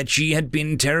fact that she had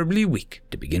been terribly weak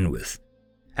to begin with.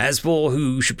 As for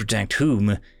who should protect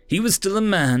whom, he was still a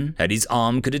man, and his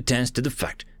arm could attest to the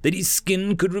fact that his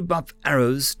skin could rebuff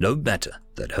arrows no better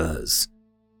than hers.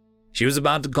 She was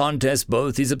about to contest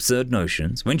both his absurd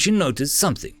notions when she noticed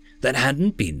something that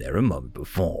hadn't been there a moment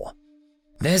before.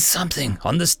 "There's something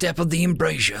on the step of the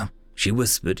embrasure," she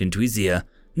whispered into his ear,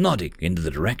 nodding in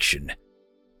the direction.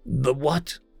 "The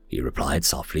what?" he replied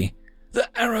softly. "The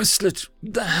arrow slit,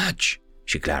 the hatch,"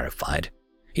 she clarified.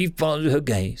 He followed her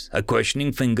gaze, a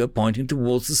questioning finger pointing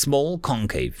towards the small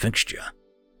concave fixture.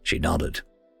 She nodded.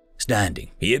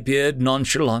 Standing, he appeared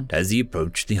nonchalant as he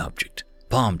approached the object,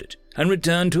 palmed it, and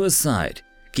returned to her side,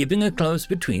 keeping her close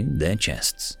between their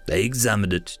chests. They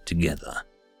examined it together.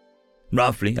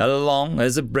 Roughly as long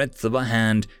as the breadth of a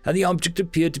hand, and the object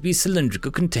appeared to be a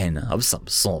cylindrical container of some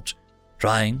sort.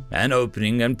 Trying and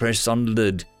opening and pressed on the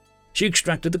lid, she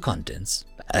extracted the contents,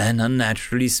 an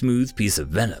unnaturally smooth piece of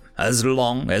vellum as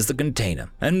long as the container,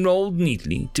 and rolled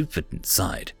neatly to fit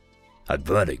inside.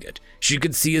 Averting it, she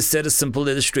could see a set of simple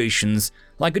illustrations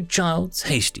like a child's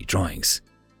hasty drawings.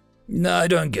 "I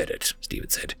don't get it," Stephen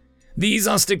said. "These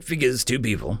are stick figures, two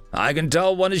people. I can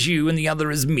tell one is you and the other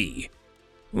is me.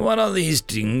 What are these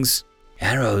things?"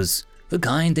 "Arrows, the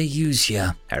kind they use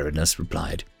here," Aranis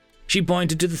replied. She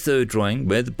pointed to the third drawing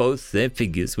where both their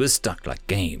figures were stuck like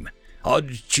game,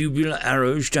 odd tubular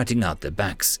arrows jutting out their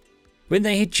backs. When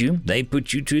they hit you, they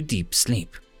put you to a deep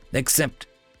sleep. Except,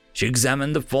 she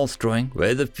examined the fourth drawing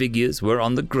where the figures were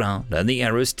on the ground and the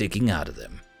arrows sticking out of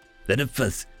them. Then a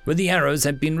fifth where the arrows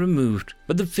had been removed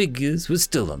but the figures were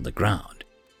still on the ground.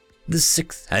 The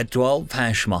sixth had 12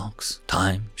 hash marks,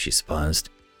 time, she supposed.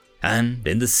 And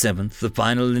in the seventh, the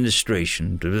final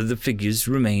illustration, the figures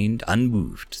remained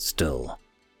unmoved still.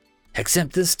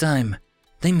 "Except this time,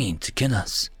 they mean to kill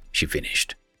us," she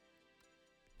finished.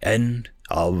 End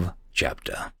of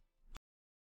chapter.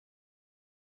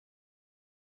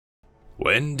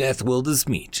 When Death Willed Us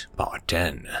Meet, Part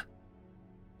 10.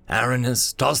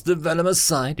 Aranis tossed the vellum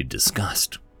aside in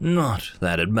disgust. Not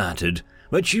that it mattered,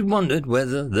 but she wondered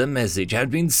whether the message had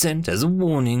been sent as a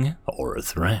warning or a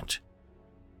threat.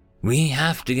 "We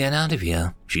have to get out of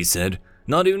here," she said,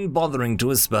 not even bothering to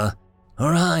whisper.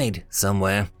 "Or hide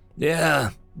somewhere."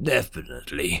 "Yeah,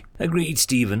 definitely," agreed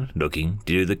Stephen, looking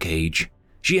to the cage.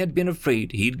 She had been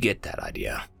afraid he'd get that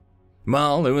idea.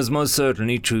 Well, it was most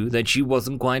certainly true that she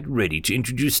wasn't quite ready to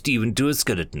introduce Stephen to her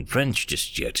skeleton friends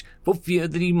just yet, for fear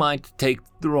that he might take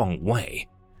the wrong way.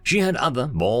 She had other,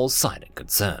 more silent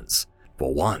concerns.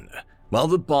 For one, while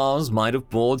the bars might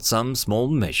afford some small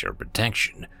measure of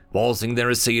protection, forcing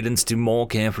their assailants to more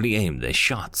carefully aim their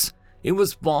shots, it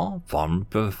was far from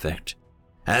perfect.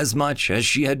 As much as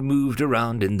she had moved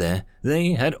around in there,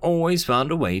 they had always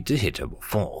found a way to hit her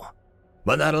before.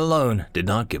 But that alone did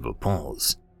not give her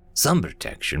pause. Some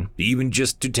protection, even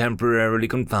just to temporarily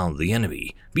confound the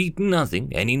enemy, beat nothing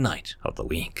any night of the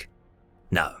week.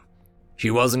 No,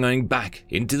 she wasn't going back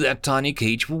into that tiny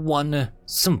cage for one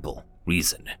simple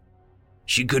reason.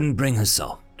 She couldn't bring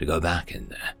herself to go back in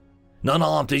there. Not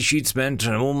after she'd spent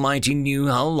almighty knew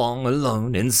how long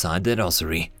alone inside that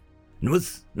ossuary,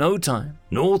 with no time,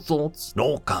 nor thoughts,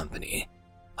 nor company,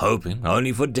 hoping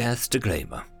only for death to claim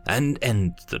her and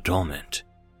end the torment.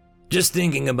 Just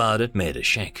thinking about it made her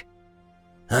shake.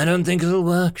 "I don't think it'll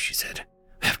work," she said.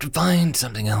 "We have to find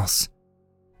something else."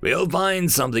 "We'll find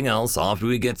something else after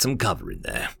we get some cover in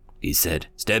there," he said,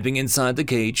 stepping inside the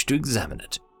cage to examine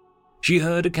it. She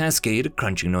heard a cascade of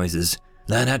crunching noises.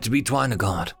 That had to be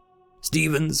Twynegard.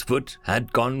 Stephen's foot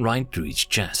had gone right through his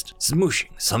chest,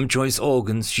 smooshing some choice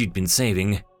organs she'd been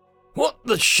saving. "What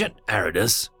the shit,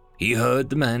 Aranis?" he heard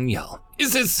the man yell.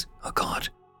 "Is this? Oh God.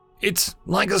 It's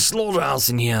like a slaughterhouse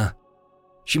in here."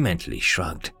 She mentally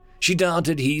shrugged. She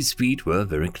doubted his feet were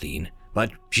very clean,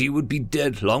 but she would be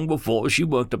dead long before she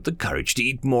worked up the courage to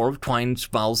eat more of Twine's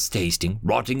foul-tasting,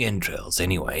 rotting entrails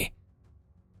anyway.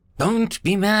 "Don't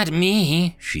be mad at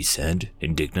me," she said,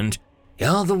 indignant.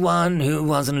 "You're the one who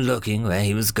wasn't looking where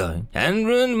he was going and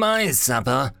ruined my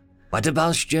supper. What a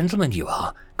Welsh gentleman you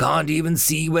are. Can't even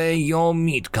see where your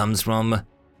meat comes from."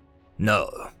 "No.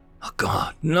 Oh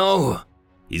God, no."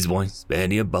 His voice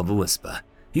barely above a whisper,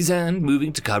 his hand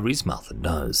moving to cover his mouth and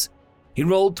nose. He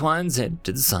rolled Twine's head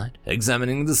to the side,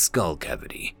 examining the skull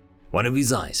cavity. One of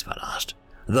his eyes fell out.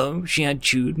 Though she had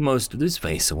chewed most of his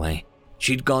face away,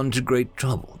 she'd gone to great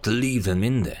trouble to leave them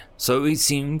in there, so he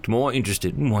seemed more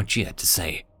interested in what she had to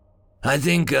say. I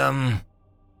think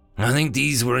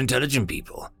these were intelligent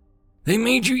people. They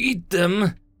made you eat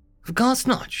them?" "Of course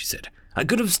not," she said. "I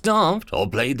could have starved or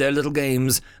played their little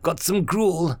games, got some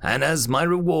gruel, and as my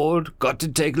reward, got to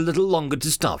take a little longer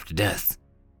to starve to death.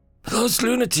 But those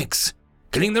lunatics,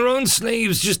 killing their own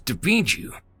slaves just to feed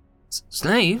you."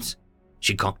 "Slaves?"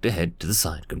 She cocked her head to the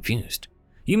side, confused.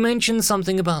 "You mentioned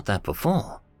something about that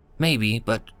before. Maybe,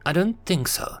 but I don't think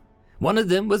so. One of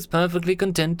them was perfectly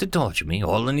content to torture me,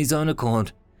 all on his own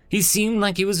accord. He seemed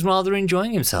like he was rather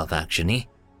enjoying himself, actually.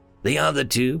 The other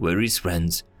two were his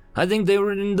friends. I think they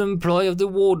were in the employ of the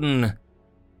warden."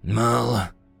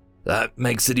 "Well, that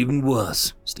makes it even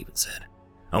worse," Stephen said.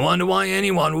 "I wonder why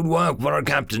anyone would work for a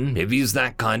captain if he's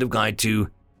that kind of guy too."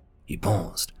 He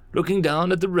paused, looking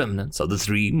down at the remnants of the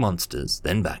three monsters,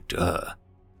 then back to her.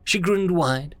 She grinned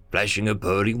wide, flashing her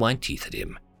pearly white teeth at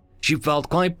him. She felt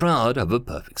quite proud of her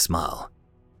perfect smile.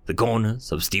 The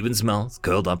corners of Stephen's mouth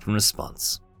curled up in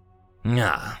response.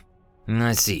 "Ah,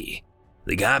 I see.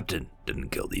 The captain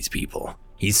didn't kill these people,"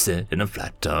 he said in a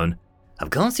flat tone. "Of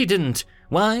course he didn't.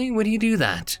 Why would he do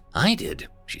that? I did,"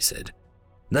 she said.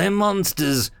 "They're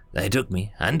monsters. They took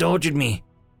me and tortured me.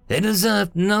 They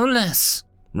deserved no less."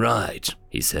 "Right,"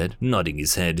 he said, nodding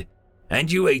his head.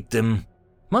 "And you ate them."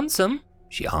 "Want some?"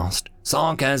 she asked,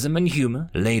 sarcasm and humor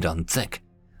laid on thick.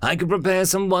 "I could prepare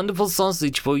some wonderful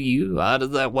sausage for you out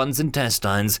of that one's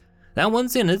intestines. That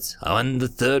one's innards, and the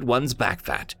third one's back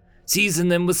fat. Season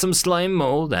them with some slime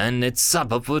mold, and it's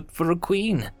supper food for a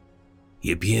queen."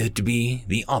 He appeared to be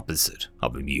the opposite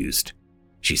of amused.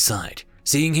 She sighed,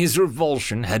 seeing his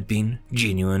revulsion had been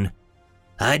genuine.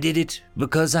 "I did it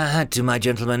because I had to, my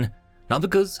gentleman, not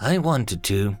because I wanted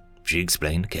to," she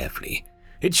explained carefully.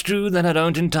 "It's true that I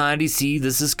don't entirely see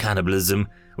this as cannibalism,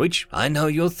 which I know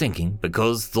you're thinking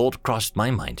because thought crossed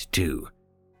my mind too.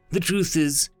 The truth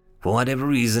is, for whatever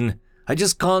reason, I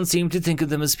just can't seem to think of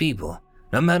them as people,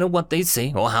 no matter what they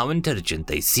say or how intelligent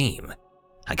they seem.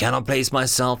 I cannot place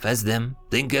myself as them,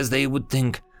 think as they would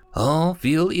think, or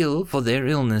feel ill for their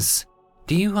illness.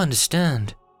 Do you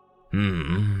understand?"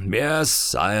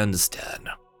 Yes, I understand.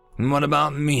 What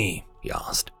about me?" he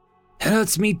asked. "It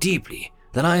hurts me deeply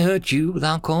that I hurt you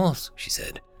without cause," she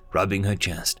said, rubbing her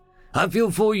chest. "I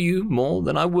feel for you more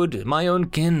than I would my own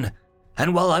kin,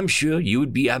 and while I'm sure you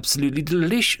would be absolutely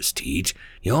delicious to eat,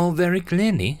 you're very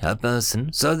clearly a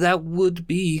person, so that would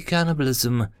be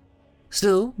cannibalism.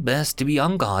 Still, best to be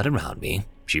on guard around me,"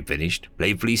 she finished,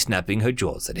 playfully snapping her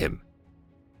jaws at him.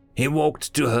 He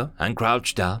walked to her and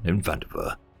crouched down in front of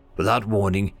her. Without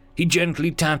warning, he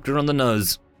gently tapped her on the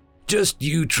nose. "Just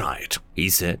you try it," he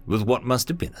said with what must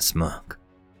have been a smirk.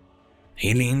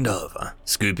 He leaned over,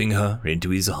 scooping her into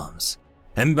his arms.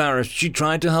 Embarrassed, she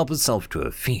tried to help herself to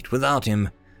her feet without him,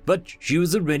 but she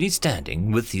was already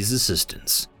standing with his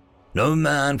assistance. No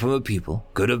man from her people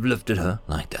could have lifted her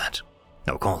like that.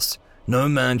 Of course, no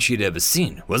man she'd ever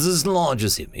seen was as large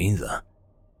as him either.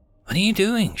 "What are you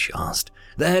doing?" she asked.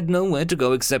 They had nowhere to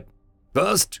go except—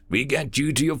 "First, we get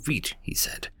you to your feet," he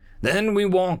said. "Then we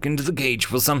walk into the cage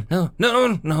for some—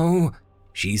 No,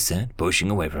 she said, pushing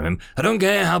away from him. "I don't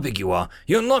care how big you are.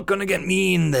 You're not going to get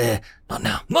me in there. Not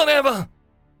now. Not ever."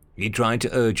 He tried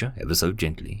to urge her ever so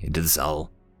gently into the cell.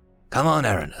 "Come on,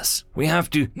 Aranis. We have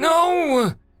to—"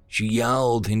 "No!" she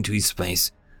yelled into his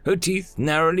face, her teeth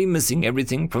narrowly missing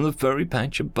everything from the furry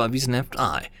patch above his left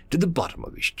eye to the bottom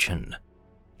of his chin.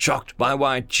 Shocked by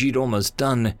what she'd almost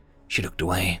done, she looked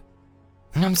away.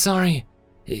 "I'm sorry.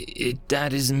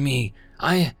 That isn't me.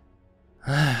 I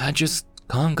just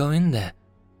can't go in there.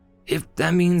 If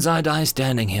that means I die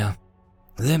standing here,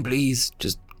 then please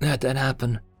just let that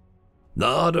happen."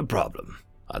 "Not a problem.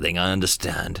 I think I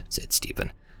understand," said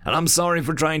Stephen. "And I'm sorry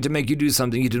for trying to make you do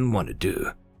something you didn't want to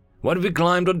do. What if we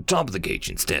climbed on top of the cage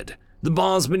instead? The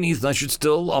bars beneath us should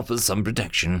still offer some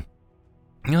protection."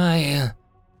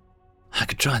 I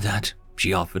could try that,"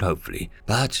 she offered hopefully.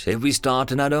 "But if we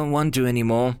start and I don't want to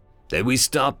anymore, then we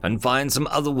stop and find some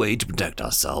other way to protect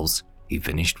ourselves," he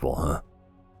finished for her.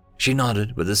 She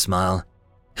nodded with a smile.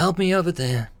 "Help me over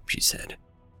there," she said.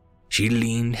 She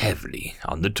leaned heavily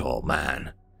on the tall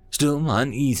man, still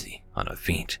uneasy on her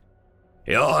feet.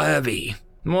 "You're heavy.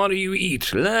 What do you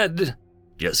eat, lad?"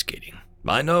 "Just kidding.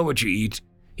 I know what you eat,"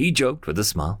 he joked with a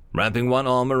smile, wrapping one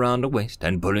arm around her waist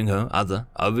and pulling her other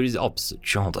over his opposite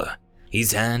shoulder.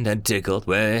 His hand had tickled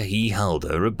where he held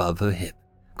her above her hip,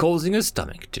 causing her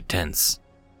stomach to tense.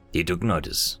 He took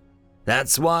notice.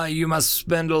 "That's why you must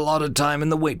spend a lot of time in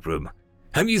the weight room.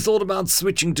 Have you thought about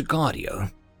switching to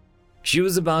cardio?" She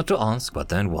was about to ask what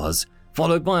that was,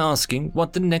 followed by asking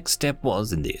what the next step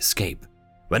was in the escape,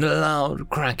 when a loud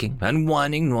cracking and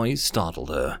whining noise startled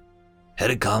her. Had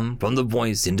it come from the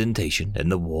voice indentation in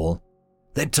the wall?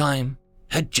 Their time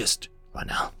had just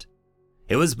run out.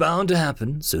 It was bound to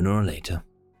happen sooner or later.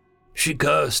 She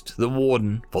cursed the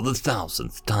warden for the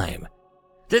 1,000th time.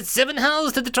 "The 7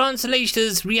 hells did the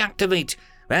translators reactivate?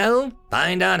 Well,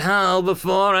 find out how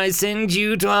before I send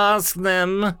you to ask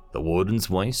them," the warden's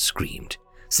voice screamed,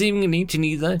 seemingly to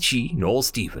neither she nor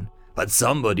Stephen, but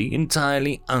somebody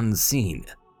entirely unseen.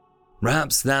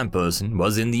 Perhaps that person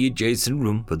was in the adjacent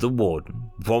room with the warden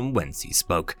from whence he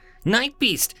spoke. Night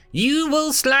Beast, you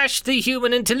will slash the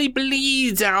human until he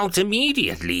bleeds out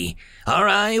immediately, or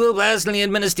I will personally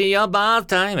administer your bath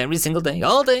time every single day,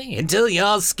 all day, until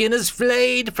your skin is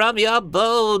flayed from your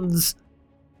bones.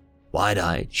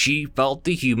 Wide-eyed, she felt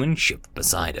the human shift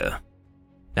beside her.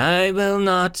 I will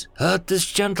not hurt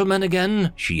this gentleman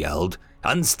again, she yelled,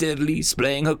 unsteadily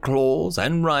splaying her claws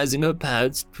and rising her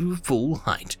pads to full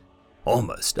height,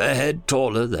 almost a head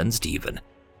taller than Stephen.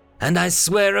 And I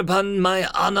swear upon my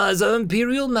honor as her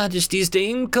Imperial Majesty's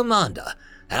Dame Commander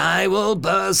that I will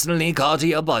personally carter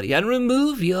your body and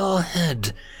remove your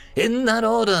head, in that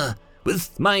order,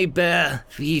 with my bare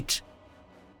feet.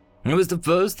 It was the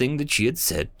first thing that she had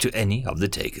said to any of the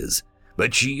takers,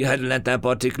 but she had let that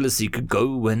particular secret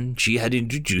go when she had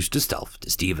introduced herself to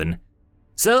Stephen.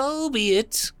 So be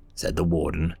it, said the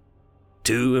warden.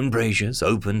 2 embrasures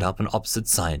opened up on opposite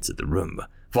sides of the room,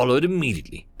 followed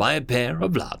immediately by a pair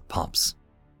of loud pops.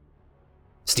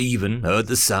 Stephen heard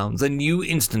the sounds and knew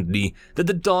instantly that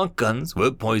the dark guns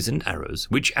were poisoned arrows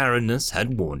which Aranis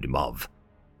had warned him of.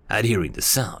 At hearing the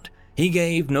sound, he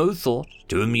gave no thought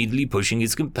to immediately pushing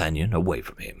his companion away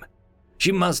from him.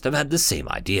 She must have had the same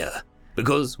idea,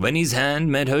 because when his hand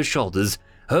met her shoulders,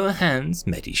 her hands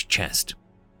met his chest.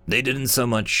 They didn't so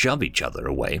much shove each other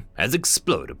away as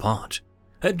explode apart.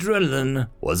 Adrenaline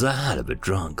was a hell of a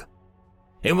drug.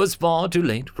 It was far too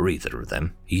late for either of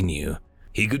them, he knew.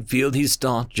 He could feel his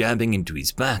start jabbing into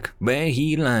his back, where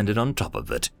he landed on top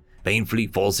of it, painfully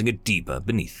forcing it deeper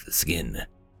beneath the skin.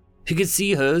 He could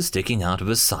see her sticking out of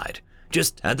her side,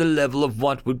 just at the level of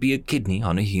what would be a kidney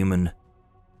on a human.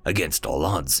 Against all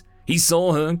odds, he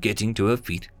saw her getting to her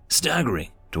feet,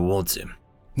 staggering towards him.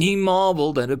 He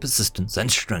marveled at her persistence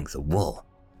and strength of will,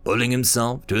 pulling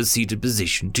himself to a seated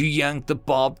position to yank the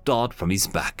barbed dart from his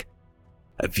back.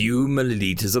 A few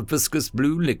milliliters of viscous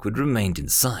blue liquid remained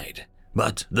inside,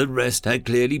 but the rest had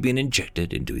clearly been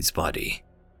injected into his body.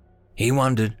 He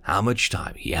wondered how much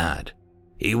time he had.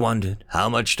 He wondered how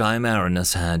much time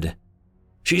Aranis had.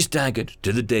 She staggered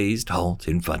to the dazed halt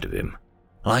in front of him.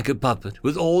 Like a puppet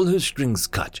with all her strings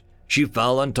cut, she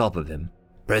fell on top of him,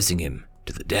 pressing him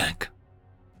to the deck.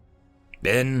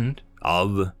 End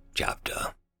of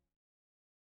chapter.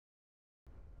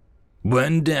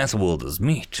 When Death Wielders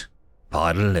Meet,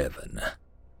 Part 11.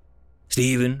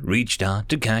 Stephen reached out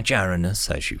to catch Aranis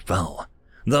as she fell,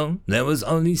 though there was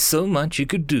only so much he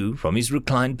could do from his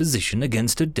reclined position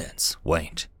against her dense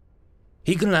weight.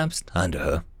 He collapsed under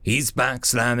her, his back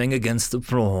slamming against the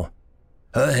floor.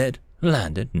 Her head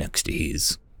landed next to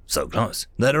his, so close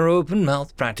that her open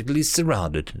mouth practically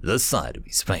surrounded the side of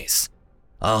his face,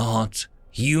 a hot,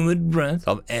 humid breath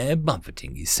of air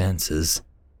buffeting his senses.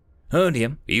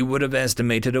 Earlier, he would have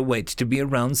estimated her weight to be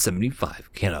around 75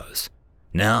 kilos.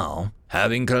 Now,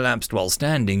 having collapsed while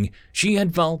standing, she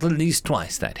had felt at least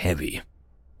twice that heavy.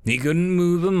 He couldn't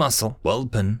move a muscle well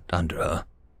pinned under her.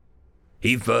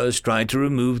 He first tried to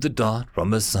remove the dart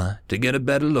from her side to get a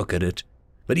better look at it,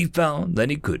 but he found that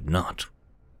he could not.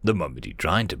 The moment he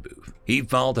tried to move, he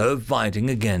felt her fighting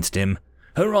against him,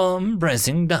 her arm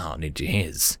pressing down into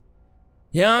his.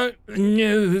 "Your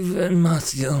nerve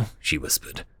muscle," she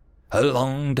whispered, her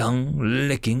long tongue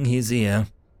licking his ear.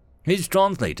 His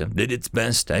translator did its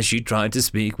best as she tried to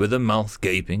speak with her mouth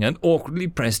gaping and awkwardly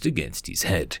pressed against his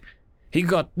head. He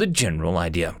got the general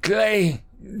idea. "Clay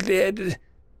did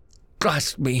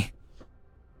trust me."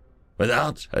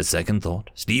 Without a second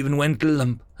thought, Stephen went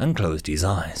limp and closed his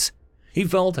eyes. He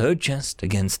felt her chest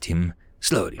against him,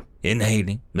 slowly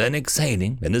inhaling, then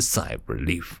exhaling in a sigh of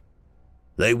relief.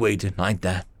 They waited like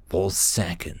that for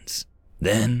seconds,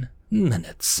 then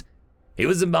minutes. He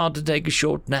was about to take a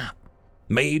short nap,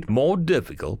 made more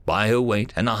difficult by her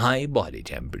weight and a high body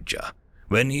temperature,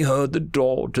 when he heard the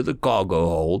door to the cargo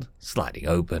hold sliding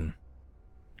open.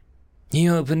 He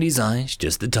opened his eyes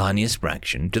just the tiniest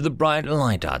fraction to the bright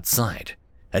light outside,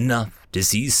 enough to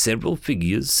see several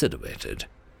figures silhouetted.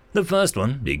 The first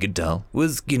one, he could tell,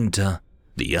 was Ginter.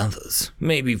 The others,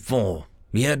 maybe 4.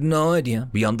 He had no idea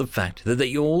beyond the fact that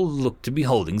they all looked to be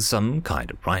holding some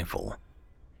kind of rifle.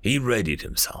 He readied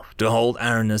himself to hold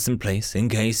Aranis in place in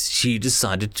case she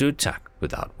decided to attack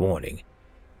without warning.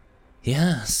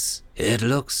 Yes, it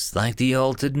looks like the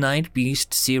altered night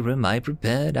beast serum I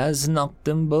prepared has knocked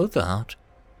them both out.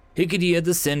 He could hear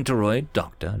the Centauroid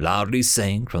doctor loudly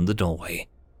saying from the doorway,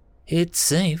 "It's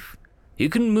safe. You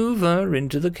can move her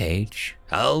into the cage.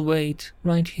 I'll wait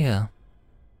right here."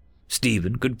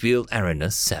 Stephen could feel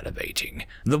Aranis salivating,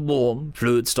 the warm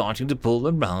fluid starting to pull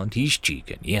around his cheek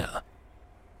and ear.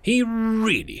 He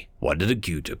really wanted a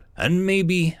Q-tip and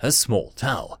maybe a small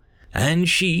towel and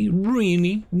she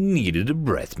really needed a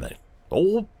breath mint,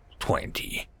 or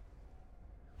 20.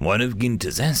 One of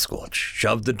Ginter's escorts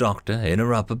shoved the doctor in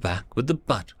her upper back with the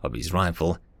butt of his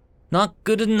rifle. "Not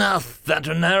good enough,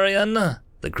 veterinarian,"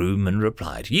 the crewman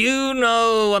replied. "You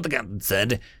know what the captain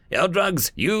said. Your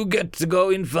drugs, you get to go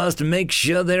in first and make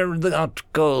sure they're out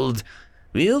cold.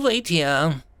 We'll wait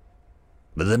here."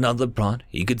 With another prod,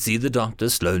 he could see the doctor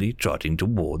slowly trotting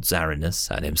towards Aranis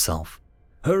and himself,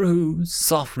 her hooves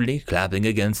softly clapping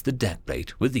against the deck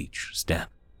plate with each step.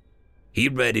 He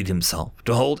readied himself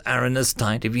to hold Aranis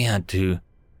tight if he had to.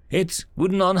 It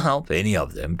would not help any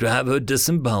of them to have her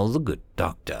disembowel the good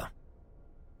doctor.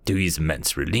 To his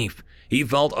immense relief, he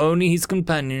felt only his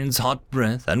companion's hot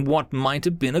breath and what might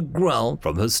have been a growl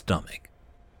from her stomach,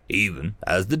 even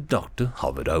as the doctor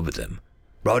hovered over them,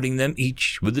 prodding them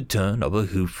each with a turn of a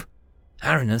hoof.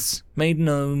 Aranis made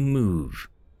no move.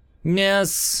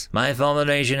 "Yes, my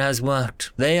formulation has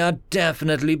worked. They are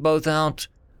definitely both out,"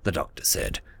 the doctor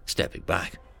said, stepping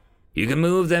back. "You can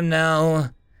move them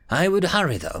now. I would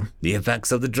hurry, though. The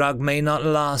effects of the drug may not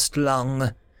last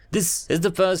long. This is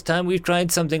the first time we've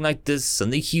tried something like this on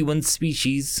the human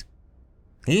species."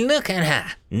 "Look at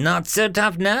her. Not so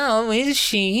tough now, is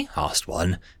she?" asked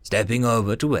one, stepping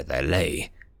over to where they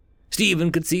lay.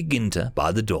 Stephen could see Ginter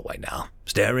by the doorway now,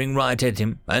 staring right at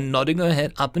him and nodding her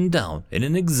head up and down in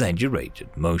an exaggerated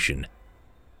motion.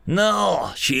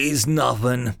 "No, she's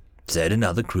nothing," said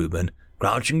another crewman,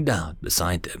 crouching down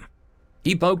beside them.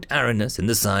 He poked Aranis in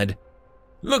the side.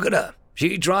 "Look at her.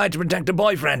 She tried to protect her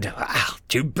boyfriend.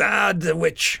 Too bad, the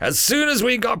witch. As soon as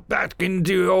we got back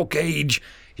into your cage,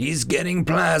 he's getting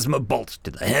plasma bolt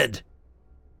to the head."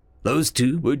 Those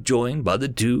two were joined by the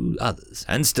two others,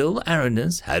 and still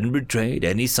Aranis hadn't betrayed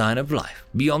any sign of life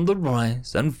beyond the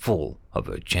rise and fall of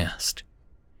her chest.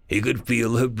 He could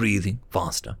feel her breathing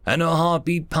faster and her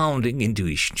heartbeat pounding into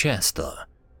his chest, though.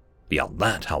 Beyond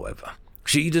that, however,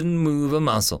 she didn't move a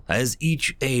muscle as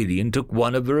each alien took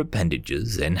one of her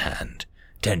appendages in hand,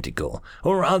 tentacle,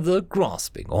 or other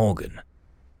grasping organ.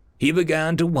 He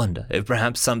began to wonder if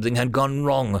perhaps something had gone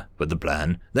wrong with the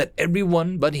plan that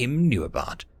everyone but him knew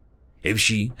about, if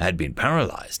she had been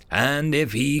paralyzed, and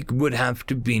if he would have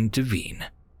to intervene.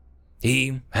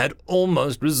 He had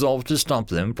almost resolved to stop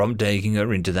them from taking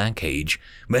her into that cage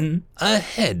when a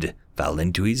head fell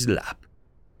into his lap.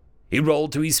 He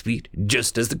rolled to his feet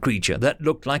just as the creature that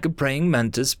looked like a praying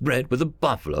mantis bred with a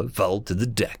buffalo fell to the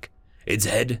deck, its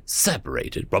head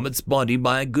separated from its body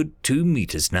by a good 2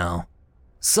 meters now.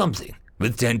 Something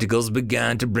with tentacles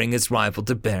began to bring its rifle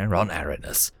to bear on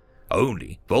Aranis,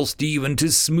 only for Stephen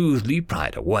to smoothly pry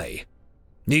it away.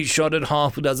 He shot it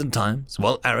half a dozen times,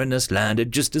 while Aranis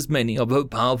landed just as many of her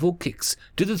powerful kicks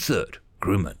to the third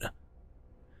crewman.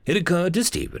 It occurred to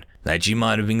Stephen that she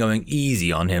might have been going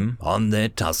easy on him on their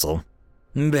tussle.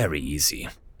 Very easy.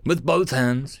 With both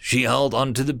hands, she held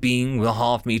onto the being a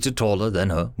half-meter taller than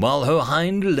her, while her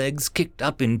hind legs kicked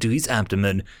up into his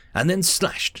abdomen and then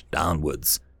slashed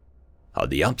downwards. On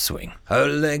the upswing, her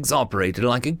legs operated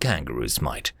like a kangaroo's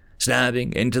might,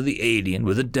 stabbing into the alien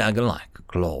with a dagger-like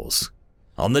claws.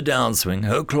 On the downswing,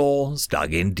 her claws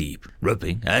dug in deep,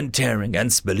 ripping and tearing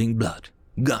and spilling blood,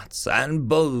 guts and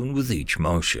bone with each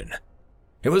motion.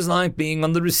 It was like being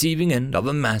on the receiving end of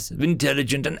a massive,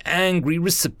 intelligent and angry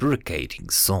reciprocating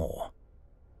saw.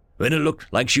 When it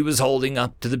looked like she was holding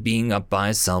up to the being up by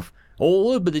herself,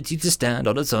 all ability to stand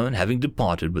on its own having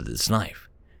departed with its life,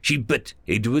 she bit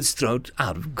into its throat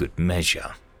out of good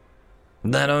measure.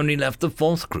 That only left the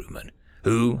fourth crewman,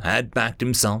 who had backed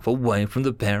himself away from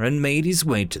the pair and made his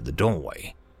way to the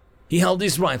doorway. He held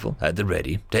his rifle at the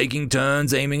ready, taking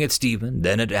turns aiming at Stephen,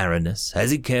 then at Aranis,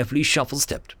 as he carefully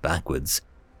shuffle-stepped backwards.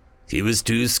 He was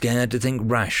too scared to think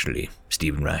rationally,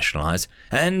 Stephen rationalized,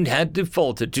 and had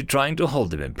defaulted to trying to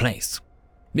hold him in place.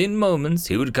 In moments,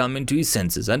 he would come into his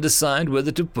senses and decide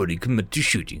whether to fully commit to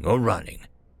shooting or running.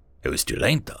 It was too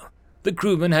late, though. The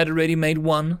crewman had already made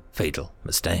one fatal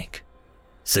mistake.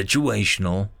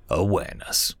 Situational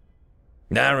awareness.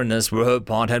 Aranis, for her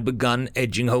part, had begun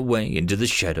edging her way into the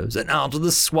shadows and out of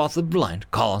the swath of light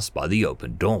cast by the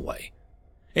open doorway.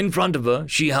 In front of her,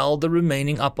 she held the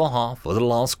remaining upper half of the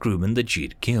last crewman that she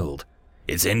had killed,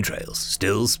 its entrails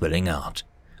still spilling out,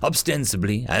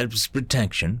 ostensibly as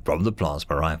protection from the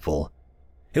plasma rifle.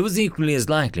 It was equally as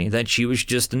likely that she was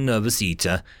just a nervous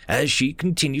eater, as she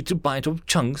continued to bite off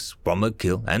chunks from her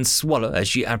kill and swallow as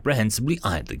she apprehensively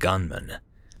eyed the gunman.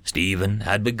 Stephen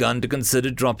had begun to consider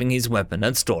dropping his weapon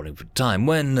and stalling for time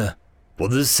when, for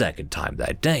the second time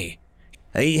that day,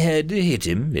 a head hit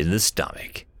him in the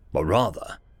stomach, or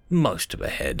rather, most of a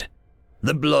head.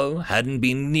 The blow hadn't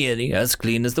been nearly as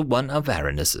clean as the one of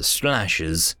Aranis'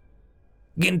 slashes.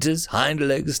 Ginter's hind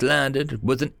legs landed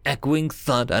with an echoing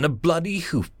thud and a bloody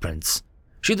hoof prints.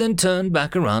 She then turned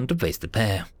back around to face the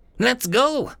pair. "Let's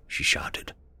go!" she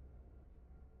shouted.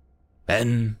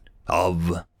 End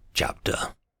of chapter.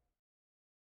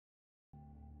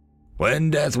 When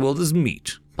Death Will Us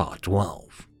Meet, Part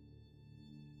 12.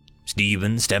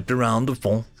 Stephen stepped around the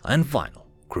fourth and final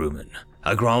crewman,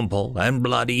 a crumpled and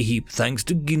bloody heap thanks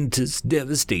to Ginter's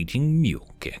devastating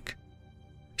mule kick.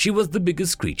 She was the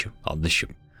biggest creature on the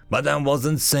ship, but that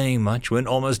wasn't saying much when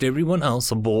almost everyone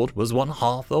else aboard was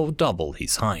 1/2 or double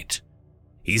his height.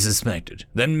 He suspected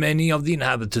that many of the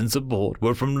inhabitants aboard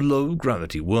were from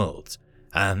low-gravity worlds,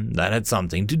 and that had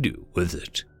something to do with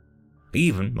it.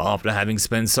 Even after having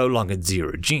spent so long at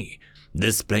 0G,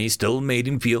 this place still made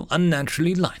him feel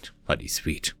unnaturally light at his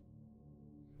feet.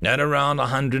 At around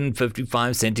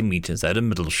 155 centimeters at her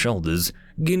middle shoulders,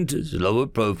 Ginter's lower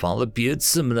profile appeared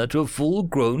similar to a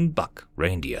full-grown buck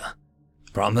reindeer.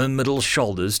 From her middle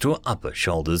shoulders to her upper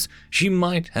shoulders, she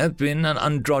might have been an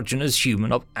androgynous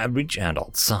human of average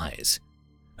adult size.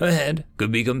 Her head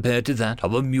could be compared to that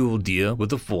of a mule deer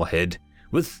with a forehead,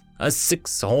 with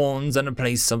 6 horns and a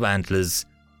place of antlers.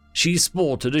 She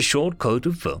sported a short coat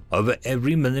of fur over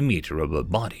every millimeter of her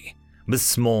body, with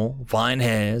small, fine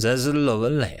hairs as a lower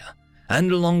layer,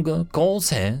 and longer,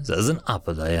 coarse hairs as an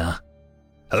upper layer.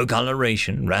 Her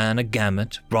coloration ran a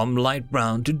gamut from light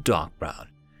brown to dark brown,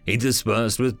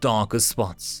 interspersed with darker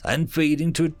spots and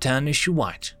fading to a tannish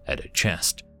white at her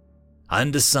chest,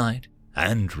 underside,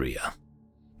 and rear.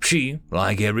 She,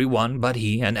 like everyone but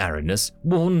he and Aranus,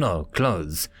 wore no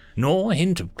clothes, nor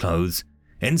hint of clothes.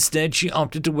 Instead, she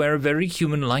opted to wear a very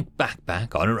human-like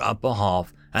backpack on her upper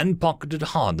half and pocketed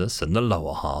harness in the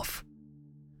lower half.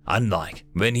 Unlike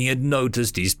when he had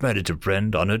noticed his predator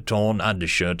friend on her torn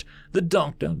undershirt, the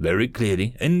doctor very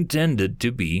clearly intended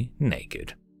to be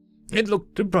naked. It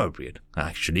looked appropriate,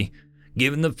 actually,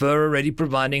 given the fur already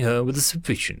providing her with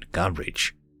sufficient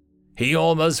coverage. He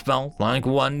almost felt like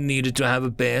one needed to have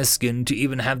a bare skin to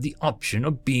even have the option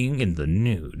of being in the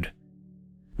nude.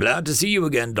 "Glad to see you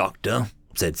again, Doctor,"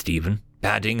 said Stephen,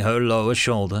 patting her lower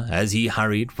shoulder as he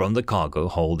hurried from the cargo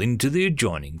hold into the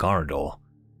adjoining corridor.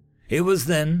 It was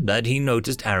then that he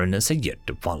noticed Aranus had yet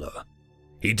to follow.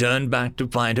 He turned back to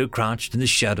find her crouched in the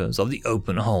shadows of the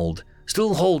open hold,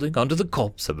 still holding onto the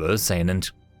corpse of her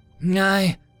assailant.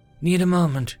 "I need a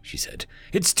moment," she said.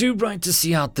 "It's too bright to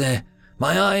see out there.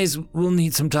 My eyes will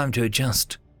need some time to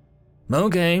adjust."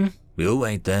 "Okay, we'll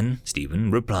wait then,"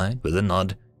 Stephen replied with a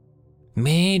nod.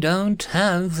 "We don't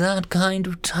have that kind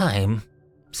of time,"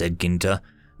 said Ginter.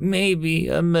 "Maybe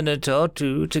a minute or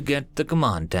two to get the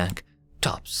command deck.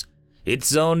 Tops.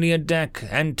 It's only a deck,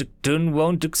 and Tuktun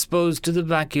won't expose to the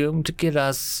vacuum to kill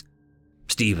us."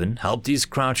 Stephen helped his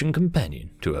crouching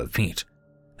companion to her feet.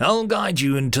 "I'll guide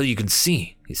you until you can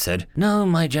see," he said. "No,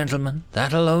 my gentleman,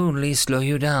 that'll only slow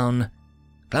you down."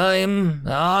 "Climb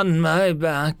on my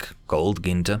back," called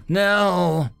Ginter.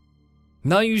 "Now."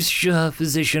 "Are you sure,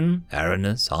 physician?"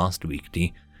 Aranus asked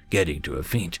weakly, getting to her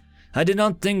feet. "I did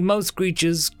not think most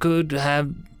creatures could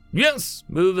have—" "Yes,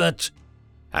 move it."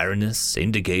 Aranus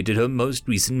indicated her most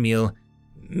recent meal.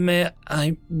 "May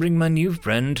I bring my new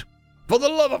friend?" "For the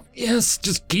love of— Yes,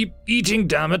 just keep eating,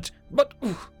 damn it. But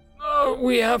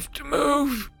we have to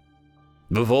move."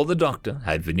 Before the doctor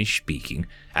had finished speaking,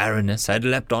 Aranus had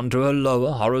leapt onto her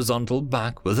lower horizontal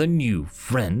back with her new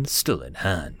friend still in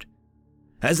hand.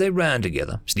 As they ran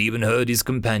together, Stephen heard his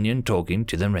companion talking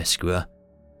to the rescuer.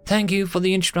 "Thank you for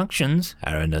the instructions,"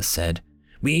 Aranus said.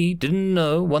 "We didn't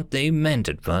know what they meant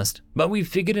at first, but we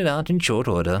figured it out in short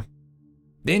order."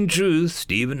 In truth,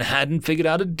 Stephen hadn't figured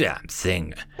out a damn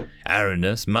thing.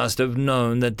 Aranus must have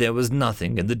known that there was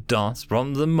nothing in the darts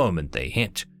from the moment they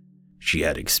hit. She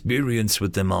had experience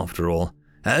with them after all.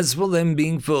 As for them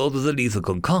being filled with a lethal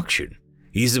concoction,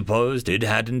 he supposed it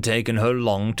hadn't taken her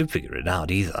long to figure it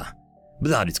out either.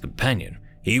 Without his companion,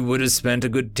 he would have spent a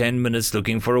good 10 minutes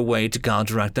looking for a way to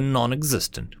counteract the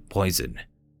non-existent poison.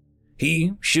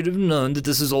 He should have known that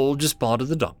this was all just part of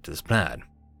the doctor's plan.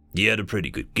 He had a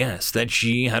pretty good guess that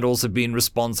she had also been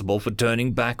responsible for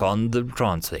turning back on the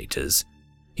translators.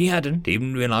 He hadn't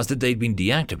even realized that they'd been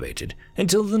deactivated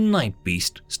until the night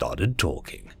beast started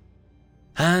talking.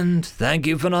 "And thank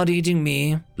you for not eating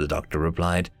me," the doctor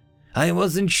replied. "I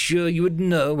wasn't sure you would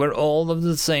know we're all of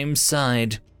the same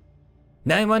side."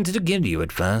 "I wanted to kill you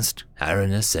at first,"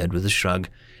 Aranus said with a shrug,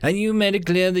 "and you made it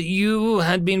clear that you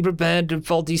had been prepared to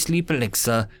faulty sleep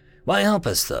elixir. Why help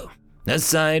us, though?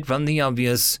 Aside from the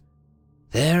obvious."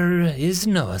 "There is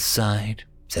no aside,"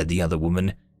 said the other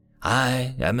woman.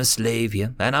 "I am a slave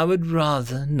here, and I would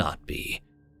rather not be.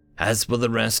 As for the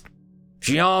rest,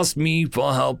 She asked me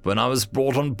for help when I was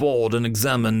brought on board and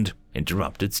examined,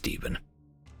 interrupted Stephen.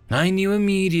 I knew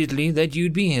immediately that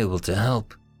you'd be able to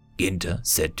help, Ginter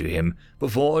said to him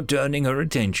before turning her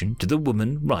attention to the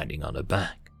woman riding on her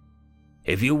back.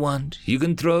 If you want, you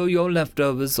can throw your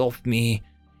leftovers off me.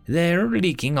 They're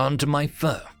leaking onto my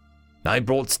fur. I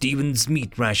brought Stephen's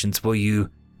meat rations for you.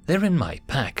 They're in my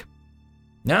pack.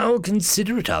 How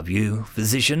considerate of you,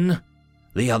 physician,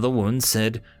 the other woman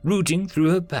said, rooting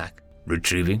through her pack,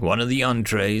 retrieving one of the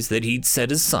entrees that he'd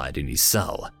set aside in his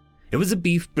cell. It was a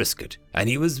beef brisket, and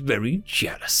he was very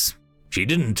jealous. She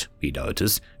didn't, he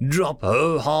noticed, drop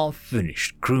her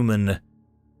half-finished crewman.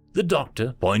 The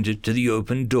doctor pointed to the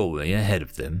open doorway ahead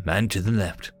of them and to the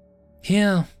left.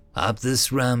 Here, up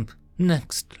this ramp,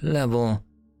 next level.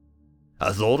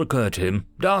 A thought occurred to him.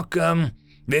 Doc,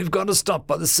 we've got to stop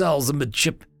by the cells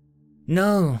amidship.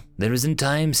 No, there isn't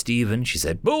time, Stephen, she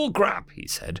said. Bull crap, he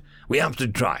said. We have to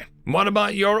try. What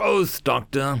about your oath,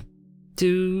 Doctor?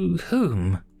 To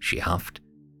whom? She huffed.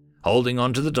 Holding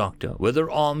on to the doctor with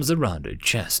her arms around her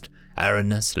chest,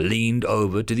 Aranus leaned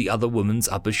over to the other woman's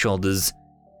upper shoulders.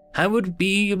 I would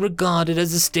be regarded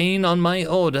as a stain on my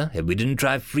order if we didn't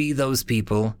try to free those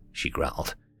people, she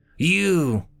growled.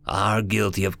 You are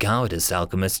guilty of cowardice,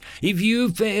 alchemist, if you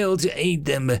fail to aid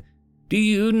them. Do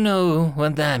you know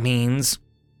what that means?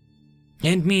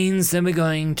 It means that we're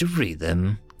going to free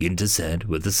them, Ginter said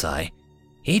with a sigh.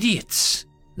 Idiots,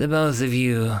 the both of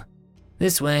you.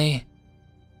 This way.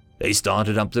 They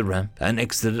started up the ramp and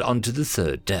exited onto the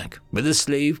third deck, where the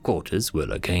slave quarters were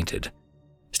located.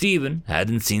 Stephen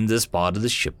hadn't seen this part of the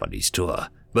ship on his tour,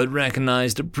 but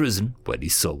recognized a prison when he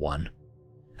saw one.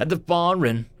 At the far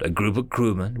end, a group of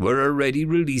crewmen were already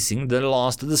releasing the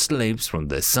last of the slaves from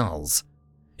their cells.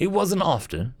 It wasn't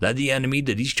often that the enemy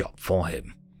did his job for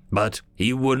him, but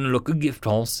he wouldn't look a gift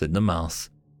horse in the mouth.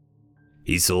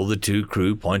 He saw the two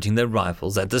crew pointing their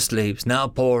rifles at the slaves now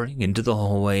pouring into the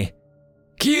hallway.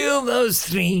 Kill those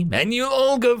three, and you'll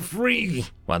all go free,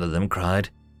 one of them cried.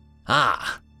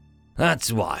 Ah,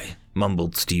 that's why,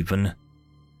 mumbled Stephen.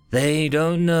 They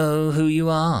don't know who you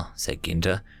are, said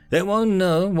Ginter. They won't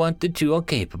know what the two are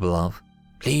capable of.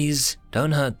 Please,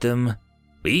 don't hurt them.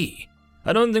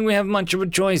 I don't think we have much of a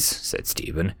choice, said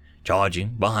Stephen, charging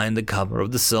behind the cover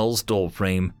of the cell's door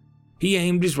frame. He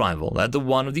aimed his rifle at the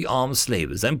one of the armed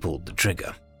slavers and pulled the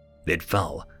trigger. It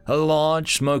fell, a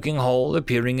large smoking hole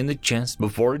appearing in the chest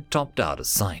before it topped out of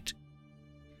sight.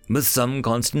 With some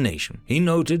consternation, he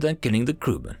noted that killing the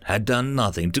crewman had done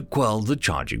nothing to quell the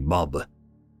charging mob.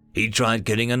 He tried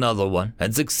killing another one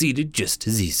and succeeded just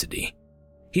as easily.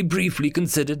 He briefly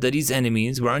considered that his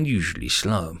enemies were unusually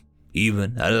slow,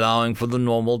 even allowing for the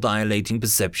normal dilating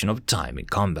perception of time in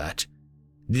combat.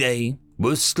 They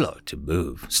were slow to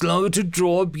move, slow to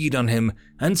draw a bead on him,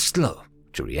 and slow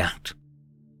to react.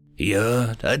 He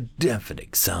heard a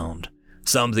deafening sound,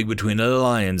 something between a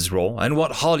lion's roar and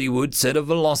what Hollywood said a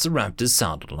velociraptor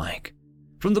sounded like.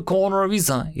 From the corner of his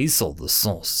eye, he saw the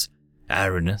source.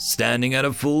 Aranus standing at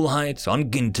a full height on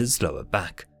Ginter's lower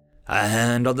back, a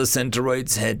hand on the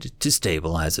centaroid's head to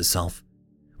stabilize herself.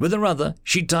 With her other,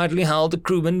 she tightly held the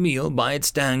crewman meal by its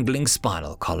dangling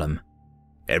spinal column.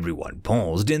 Everyone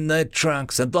paused in their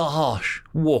tracks at the harsh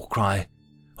war cry.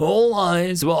 All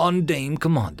eyes were on Dame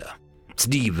Commander.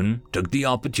 Stephen took the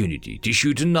opportunity to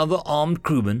shoot another armed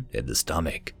crewman in the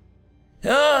stomach.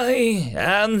 I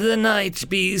am the night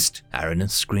beast,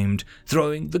 Aranus screamed,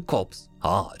 throwing the corpse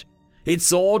hard. It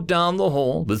soared down the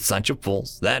hall with such a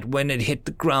force that when it hit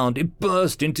the ground it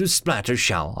burst into a splatter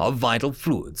shower of vital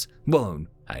fluids, bone,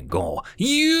 and gore.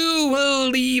 You will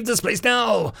leave this place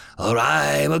now, or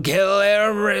I will kill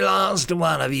every last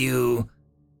one of you.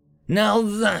 Now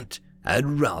that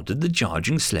had routed the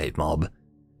charging slave mob.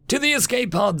 To the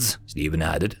escape pods, Stephen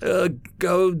added.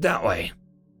 Go that way.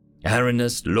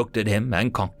 Aranus looked at him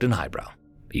and cocked an eyebrow.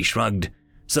 He shrugged.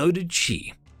 So did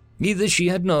she. Either she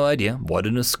had no idea what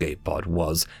an escape pod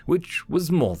was, which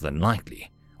was more than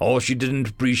likely, or she didn't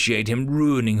appreciate him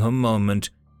ruining her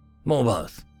moment, or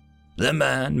both. The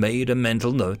man made a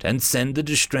mental note and sent the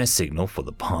distress signal for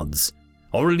the pods,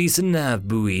 or release a nav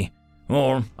buoy,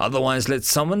 or otherwise let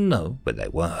someone know where they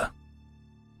were.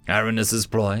 Aranus's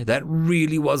ploy, that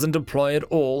really wasn't a ploy at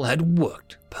all, had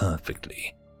worked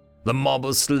perfectly. The mob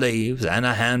of slaves and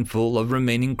a handful of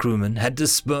remaining crewmen had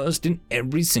dispersed in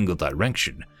every single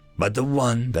direction, but the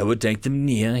one that would take them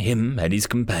near him and his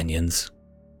companions.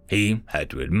 He had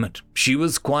to admit she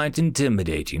was quite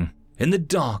intimidating. In the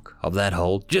dark of that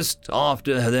hole, just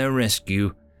after their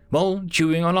rescue, while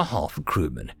chewing on a half a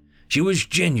crewman, she was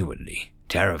genuinely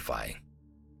terrifying.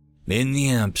 In the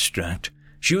abstract,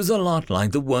 She was a lot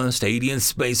like the worst alien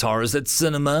space horrors that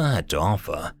cinema had to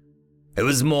offer. It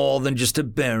was more than just a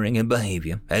bearing and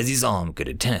behavior, as his arm could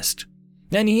attest.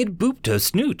 And he had booped her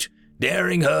snoot,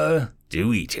 daring her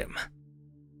to eat him.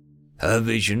 Her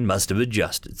vision must have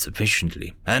adjusted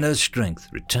sufficiently, and her strength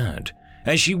returned,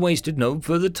 as she wasted no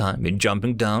further time in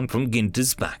jumping down from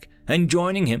Ginter's back and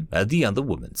joining him at the other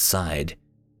woman's side.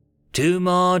 2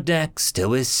 more decks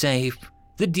till we're safe,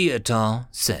 the Deotar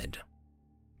said.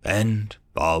 End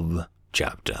of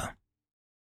chapter.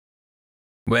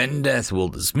 When Death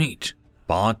Will Us Meet,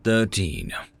 Part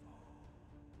 13.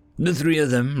 The 3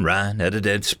 of them ran at a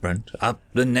dead sprint up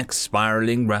the next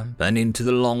spiraling ramp and into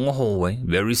the long hallway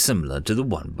very similar to the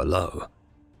one below.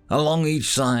 Along each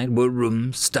side were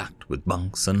rooms stacked with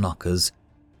bunks and lockers.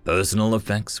 Personal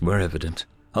effects were evident,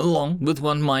 along with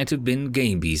what might have been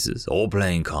game pieces or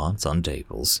playing cards on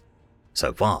tables.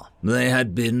 So far, they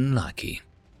had been lucky.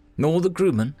 All the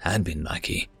crewmen had been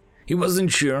lucky. He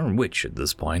wasn't sure which at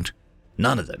this point.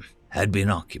 None of them had been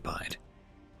occupied.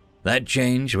 That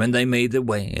changed when they made their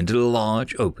way into the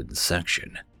large open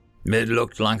section. It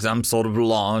looked like some sort of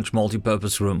large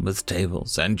multi-purpose room with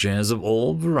tables and chairs of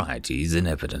all varieties in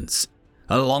evidence,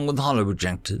 along with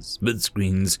holoprojectors, bid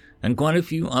screens, and quite a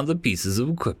few other pieces of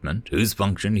equipment whose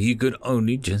function he could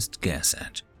only just guess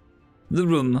at. The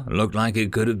room looked like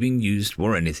it could have been used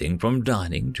for anything from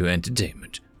dining to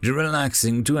entertainment, to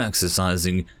relaxing to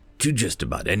exercising, to just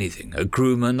about anything a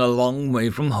crewman a long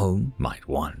way from home might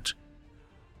want.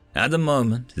 At the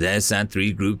moment, there sat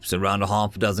 3 groups, around a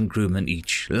half dozen crewmen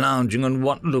each, lounging on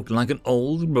what looked like an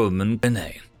old Roman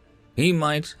canapé. He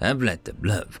might have let them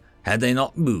live, had they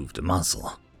not moved a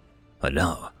muscle. But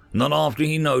no, not after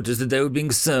he noticed that they were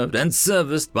being served and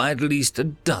serviced by at least a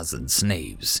dozen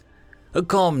slaves. A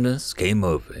calmness came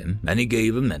over him, and he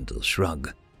gave a mental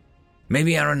shrug.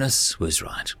 Maybe Aranis was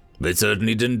right, but it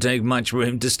certainly didn't take much for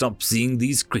him to stop seeing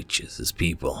these creatures as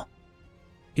people.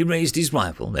 He raised his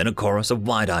rifle in a chorus of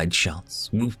wide-eyed shouts,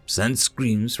 whoops, and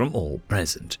screams from all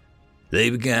present. They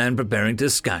began preparing to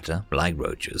scatter like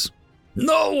roaches.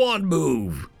 "No one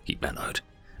move!" he bellowed,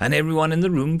 and everyone in the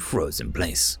room froze in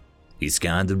place. He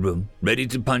scanned the room, ready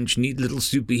to punch neat little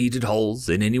superheated holes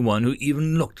in anyone who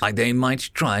even looked like they might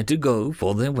try to go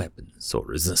for their weapons or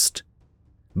resist.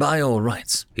 By all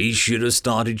rights, he should have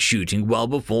started shooting well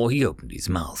before he opened his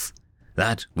mouth.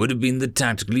 That would have been the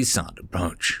tactically sound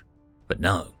approach. But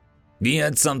no, he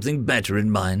had something better in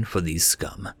mind for these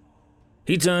scum.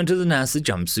 He turned to the NASA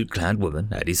jumpsuit-clad woman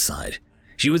at his side.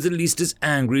 She was at least as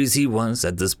angry as he was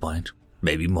at this point,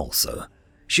 maybe more so.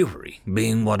 Chivalry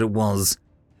being what it was.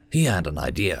 He had an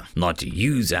idea not to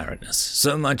use Aranis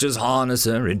so much as harness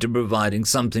her into providing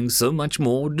something so much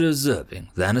more deserving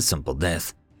than a simple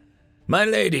death. "My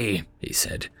lady," he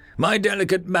said, "my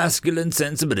delicate masculine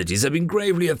sensibilities have been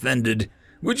gravely offended.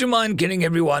 Would you mind killing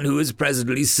everyone who is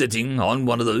presently sitting on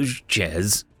one of those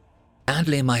chairs?"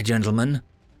 "Gladly, my gentleman,"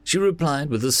 she replied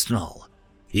with a snarl.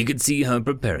 He could see her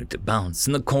preparing to bounce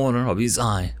in the corner of his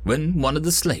eye when one of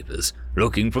the slavers,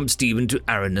 looking from Stephen to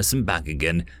Aranis and back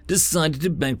again, decided to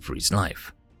beg for his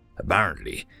life.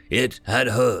 Apparently, it had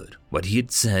heard what he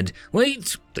had said.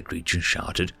 "Wait!" the creature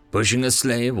shouted, pushing a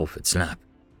slave off its lap.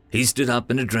 He stood up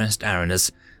and addressed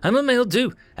Aranis. "I'm a male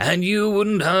too, and you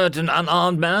wouldn't hurt an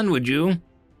unarmed man, would you?"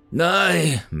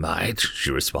 "I might,"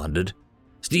 she responded.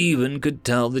 Stephen could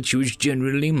tell that she was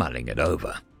genuinely mulling it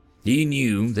over. He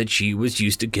knew that she was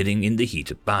used to killing in the heat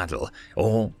of battle,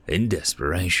 or in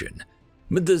desperation.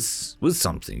 But this was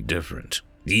something different,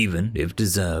 even if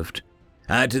deserved.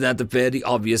 Add to that the fairly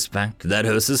obvious fact that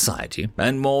her society,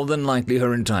 and more than likely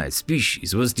her entire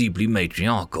species, was deeply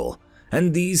matriarchal,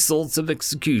 and these sorts of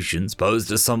executions posed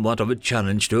as somewhat of a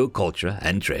challenge to her culture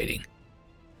and training.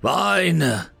 "Fine,"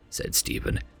 said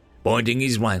Stephen, pointing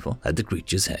his rifle at the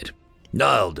creature's head.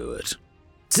 "I'll do it."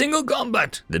 "Single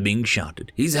combat," the being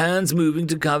shouted, his hands moving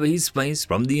to cover his face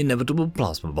from the inevitable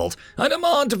plasma bolt. "I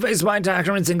demand to face my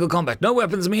attacker in single combat. No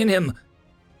weapons, me and him."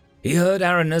 He heard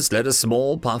Aranis let a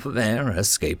small puff of air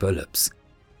escape her lips.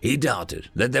 He doubted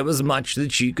that there was much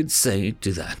that she could say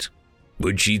to that.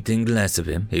 Would she think less of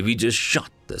him if he just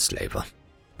shot the slaver?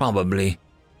 Probably.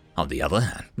 On the other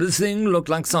hand, the thing looked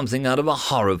like something out of a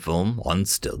horror film on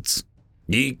stilts.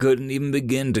 He couldn't even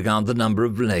begin to count the number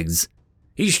of legs.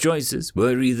 His choices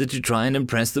were either to try and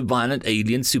impress the violent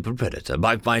alien super predator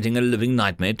by fighting a living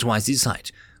nightmare twice his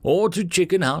height, or to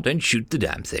chicken out and shoot the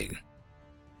damn thing.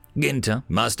 Ginter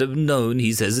must have known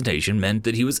his hesitation meant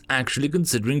that he was actually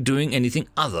considering doing anything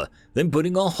other than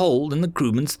putting a hole in the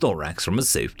crewman's thorax from a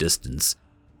safe distance.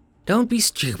 "Don't be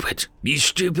stupid. Be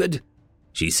stupid,"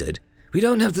 she said. "We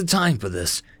don't have the time for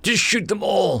this. Just shoot them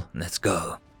all. Let's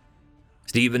go."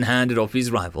 Stephen handed off his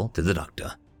rifle to the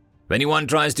doctor. If anyone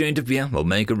tries to interfere or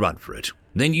make a run for it,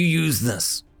 then you use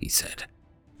this, he said.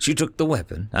 She took the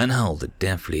weapon and held it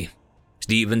deftly.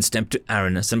 Stephen stepped to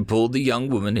Aranis and pulled the young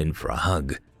woman in for a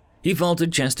hug. He felt her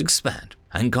chest expand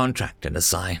and contract in a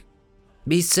sigh.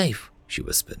 Be safe, she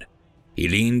whispered. He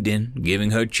leaned in,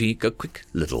 giving her cheek a quick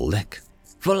little lick.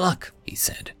 For luck, he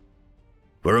said.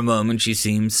 For a moment she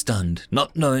seemed stunned,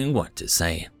 not knowing what to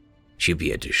say. She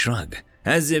appeared to shrug.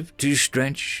 As if to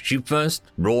stretch, she first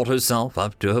brought herself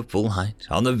up to her full height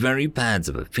on the very pads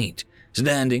of her feet,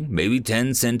 standing maybe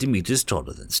 10 centimeters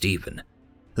taller than Stephen,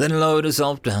 then lowered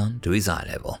herself down to his eye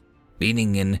level.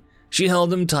 Leaning in, she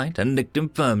held him tight and licked him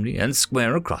firmly and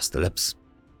square across the lips.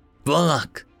 For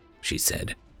luck, she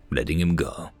said, letting him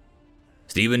go.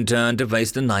 Stephen turned to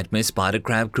face the nightmare spider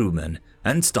crab crewman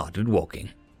and started walking.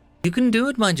 You can do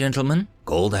it, my gentleman,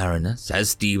 called Aranis as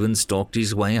Stephen stalked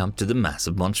his way up to the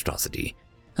massive monstrosity.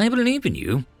 I believe in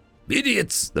you.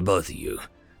 Idiots, the both of you.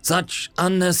 Such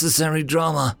unnecessary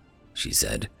drama, she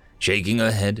said, shaking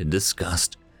her head in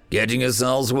disgust. Getting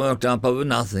yourselves worked up over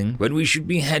nothing when we should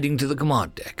be heading to the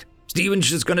command deck. Stephen's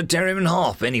just going to tear him in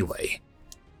half anyway.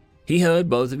 He heard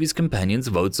both of his companions'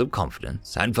 votes of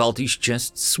confidence and felt his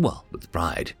chest swell with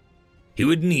pride. He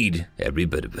would need every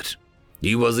bit of it.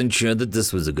 He wasn't sure that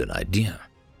this was a good idea.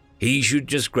 He should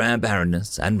just grab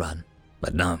Aranis and run.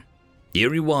 But no.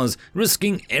 Here he was,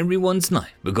 risking everyone's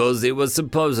knife because it was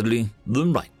supposedly the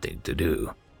right thing to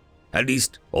do. At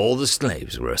least all the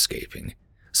slaves were escaping.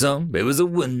 So it was a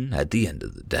win at the end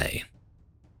of the day.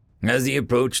 As he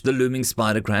approached the looming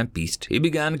spider crab beast, he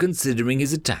began considering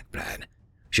his attack plan.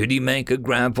 Should he make a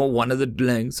grab for one of the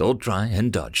legs or try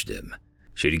and dodge them?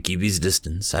 Should he keep his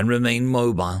distance and remain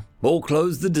mobile, or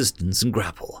close the distance and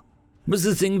grapple? Was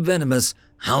the thing venomous?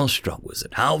 How strong was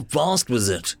it? How fast was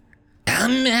it?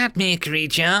 Come at me,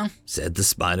 creature, said the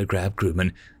spider crab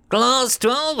crewman. Class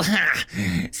 12? Ha!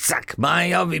 Suck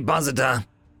my ovipositor.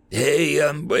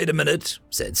 Hey, wait a minute,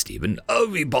 said Stephen.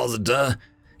 Ovipositor?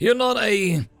 You're not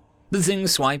a... The thing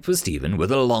swiped for Stephen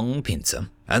with a long pincer,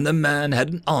 and the man had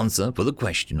an answer for the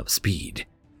question of speed.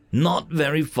 Not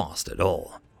very fast at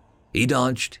all. He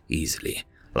dodged easily,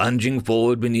 lunging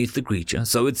forward beneath the creature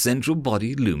so its central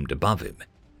body loomed above him.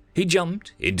 He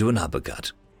jumped into an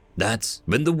uppercut. That's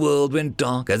when the world went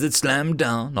dark as it slammed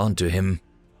down onto him.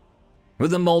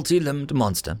 With the multi-limbed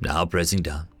monster now pressing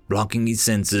down, blocking his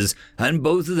senses, and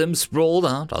both of them sprawled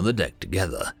out on the deck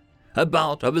together, a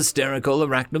bout of hysterical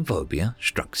arachnophobia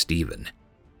struck Stephen.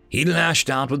 He lashed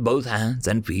out with both hands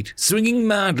and feet, swinging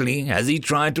madly as he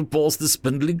tried to force the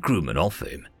spindly crewman off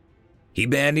him. He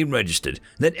barely registered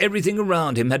that everything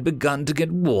around him had begun to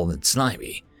get warm and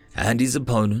slimy, and his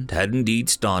opponent had indeed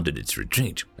started its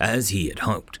retreat, as he had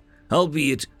hoped,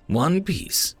 albeit one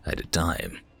piece at a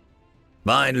time.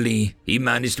 Finally, he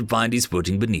managed to find his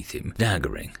footing beneath him,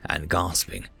 staggering and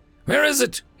gasping. "Where is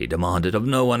it?" he demanded of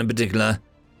no one in particular.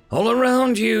 "All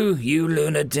around you, you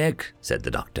lunatic," said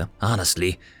the doctor.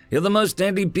 "Honestly, you're the most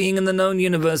deadly being in the known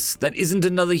universe that isn't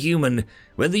another human,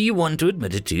 whether you want to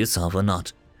admit it to yourself or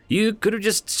not. You could have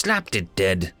just slapped it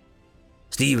dead."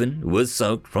 Stephen was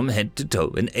soaked from head to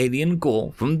toe in alien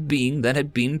gore from the being that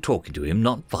had been talking to him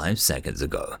not 5 seconds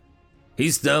ago.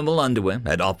 His thermal underwear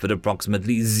had offered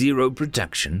approximately zero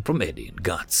protection from alien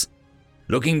guts.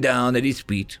 Looking down at his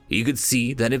feet, he could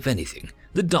see that if anything,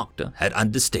 the doctor had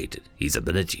understated his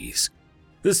abilities.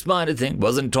 The spider thing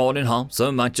wasn't torn in half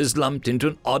so much as lumped into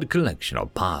an odd collection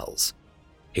of piles.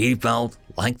 He felt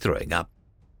like throwing up.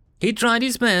 "He tried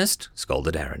his best,"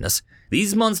 scolded Aranis.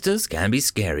 "These monsters can be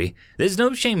scary. There's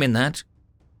no shame in that."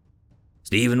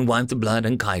 Stephen wiped the blood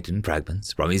and chitin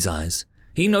fragments from his eyes.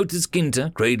 He noticed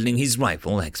Ginter cradling his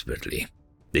rifle expertly.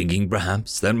 Thinking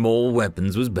perhaps that more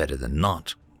weapons was better than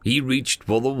not, he reached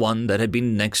for the one that had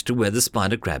been next to where the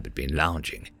spider crab had been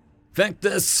lounging. "Feck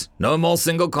this! No more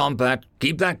single combat!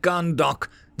 Keep that gun, Doc!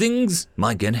 Things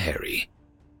might get hairy."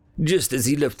 Just as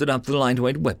he lifted up the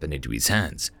lightweight weapon into his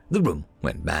hands, the room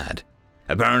went mad.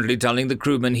 Apparently telling the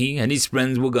crewmen he and his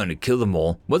friends were going to kill them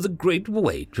all was a great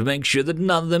way to make sure that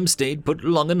none of them stayed put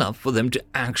long enough for them to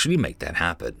actually make that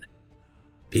happen.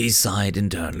 He sighed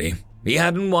internally. He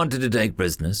hadn't wanted to take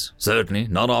prisoners, certainly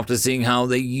not after seeing how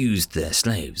they used their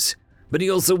slaves. But he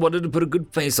also wanted to put a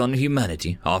good face on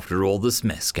humanity after all this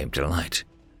mess came to light.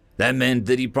 That meant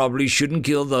that he probably shouldn't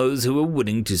kill those who were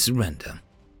willing to surrender.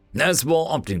 As for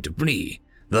opting to flee,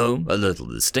 though a little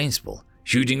distasteful,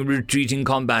 shooting a retreating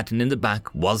combatant in the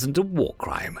back wasn't a war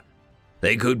crime.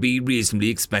 They could be reasonably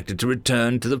expected to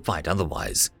return to the fight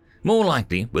otherwise, more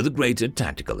likely with a greater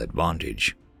tactical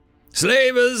advantage.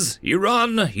 "Slavers, you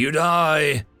run, you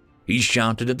die," he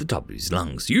shouted at the top of his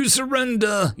lungs, "You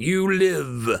surrender, you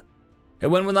live!" It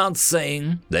went without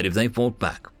saying that if they fought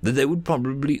back, that they would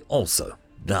probably also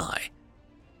die.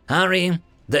 "Harry,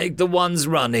 take the ones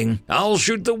running. I'll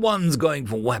shoot the ones going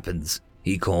for weapons,"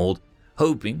 he called,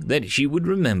 hoping that she would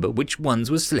remember which ones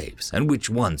were slaves and which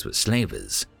ones were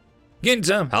slavers.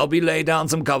 "Ginter, help me lay down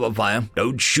some cover fire.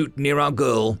 Don't shoot near our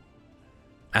girl."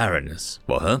 Aranis,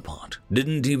 for her part,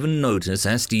 didn't even notice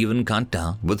as Stephen cut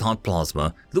down with hot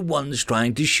plasma the ones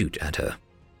trying to shoot at her.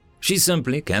 She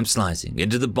simply kept slicing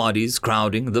into the bodies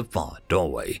crowding the far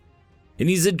doorway. In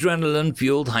his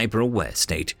adrenaline-fueled hyper-aware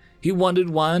state, he wondered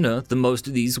why on earth the most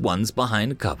of these ones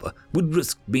behind cover would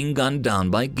risk being gunned down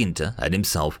by Ginter and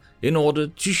himself in order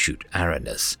to shoot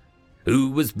Aranis,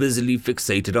 who was busily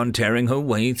fixated on tearing her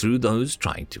way through those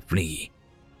trying to flee.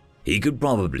 He could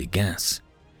probably guess.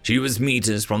 She was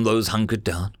meters from those hunkered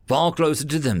down, far closer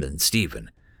to them than Stephen,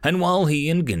 and while he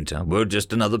and Ginter were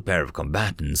just another pair of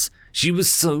combatants, she was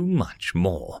so much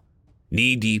more.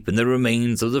 Knee-deep in the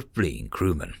remains of the fleeing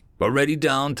crewmen, already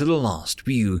down to the last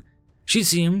few, she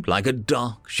seemed like a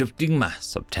dark, shifting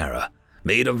mass of terror,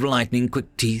 made of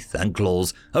lightning-quick teeth and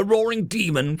claws, a roaring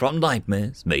demon from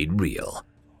nightmares made real.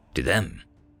 To them,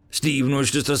 Stephen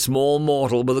was just a small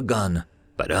mortal with a gun,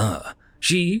 but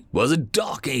she was a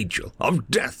dark angel of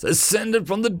death ascended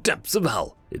from the depths of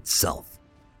hell itself.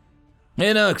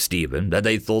 It irked Stephen that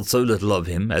they thought so little of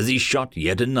him as he shot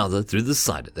yet another through the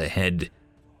side of their head.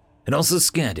 It also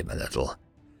scared him a little.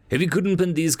 If he couldn't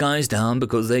pin these guys down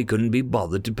because they couldn't be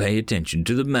bothered to pay attention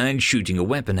to the man shooting a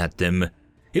weapon at them,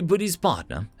 it put his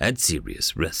partner at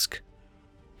serious risk.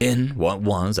 In what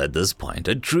was at this point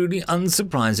a truly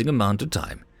unsurprising amount of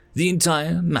time, the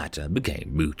entire matter became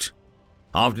moot.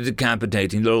 After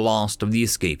decapitating the last of the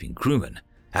escaping crewmen,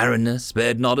 Aranis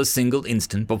spared not a single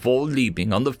instant before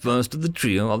leaping on the first of the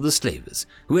trio of the slavers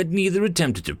who had neither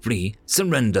attempted to flee,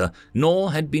 surrender,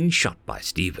 nor had been shot by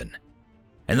Stephen.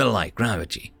 In the light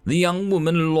gravity, the young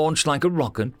woman launched like a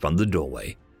rocket from the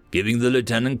doorway, giving the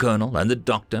lieutenant colonel and the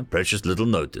doctor precious little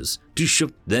notice to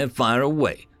shift their fire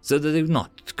away so that they would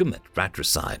not commit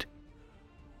fratricide.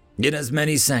 In as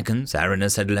many seconds,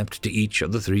 Aranis had leapt to each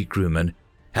of the three crewmen,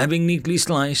 having neatly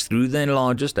sliced through their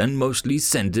largest and mostly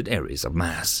centered areas of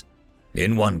mass.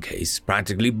 In one case,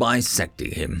 practically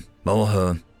bisecting him, or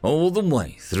her, all the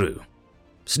way through.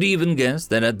 Stephen guessed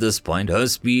that at this point her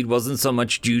speed wasn't so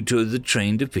much due to the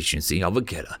trained efficiency of a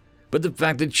killer, but the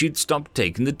fact that she'd stopped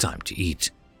taking the time to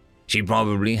eat. She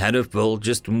probably had her fill,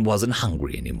 just wasn't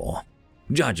hungry anymore,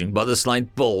 judging by the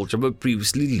slight bulge of her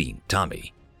previously lean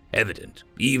tummy, evident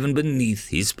even beneath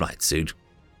his flight suit.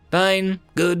 "Fine,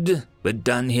 good, we're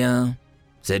done here,"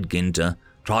 said Ginter,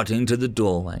 trotting to the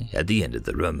doorway at the end of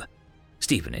the room,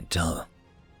 Stephen in tow.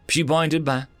 She pointed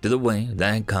back to the way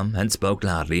they had come and spoke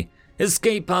loudly.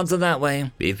 "Escape pods are that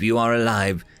way. If you are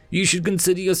alive, you should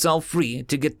consider yourself free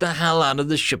to get the hell out of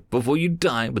the ship before you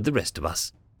die with the rest of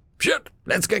us." "Shit,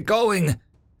 let's get going."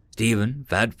 Stephen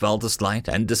had felt a slight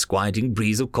and disquieting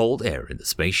breeze of cold air in the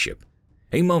spaceship.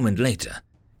 A moment later,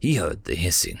 he heard the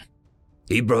hissing.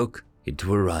 He broke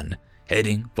into a run,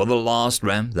 heading for the last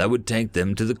ramp that would take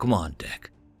them to the command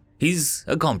deck, his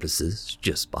accomplices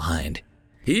just behind.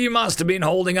 "He must have been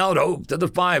holding out hope that the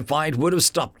firefight would have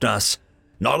stopped us.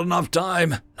 Not enough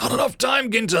time,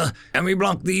 Ginter. Can we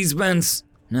block these vents?"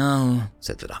 "No,"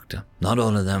 said the doctor, "not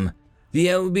all of them. The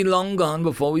air will be long gone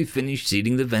before we finish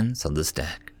sealing the vents on this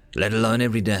deck, let alone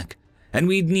every deck. And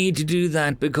we'd need to do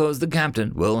that because the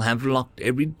captain will have locked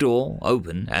every door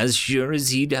open as sure as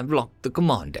he'd have locked the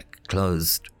command deck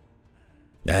closed."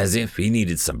 As if he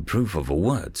needed some proof of her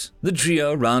words, the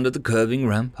trio rounded the curving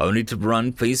ramp only to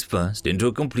run face first into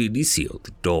a completely sealed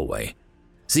doorway.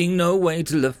 Seeing no way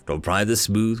to lift or pry the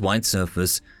smooth white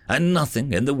surface, and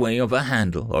nothing in the way of a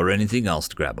handle or anything else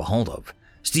to grab a hold of,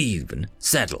 Stephen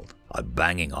settled by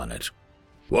banging on it.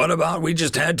 "What about we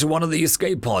just head to one of the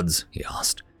escape pods?" he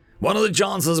asked. "What are the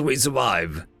chances we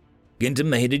survive?" Ginter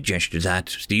made a gesture that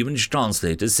Stephen's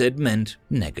translator said meant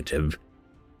negative.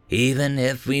 "Even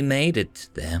if we made it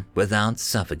there without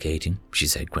suffocating," she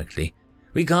said quickly,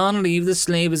 "we can't leave the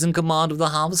slavers in command of the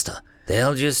harvester.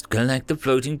 They'll just collect the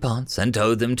floating parts and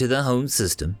tow them to their home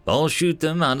system, or shoot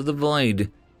them out of the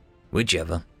void.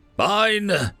 Whichever."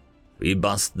 "Fine!" We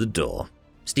bust the door.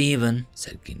 "Stephen,"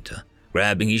 said Ginter,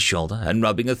 grabbing his shoulder and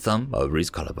rubbing a thumb over his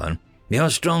collarbone, "you're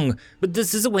strong, but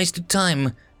this is a waste of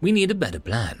time. We need a better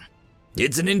plan."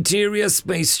 "It's an interior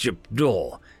spaceship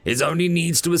door. It only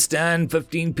needs to withstand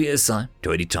 15 psi,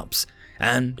 20 tops.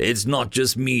 And it's not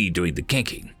just me doing the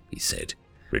kicking," he said,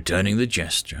 returning the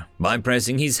gesture by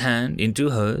pressing his hand into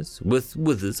hers with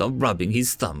withers of rubbing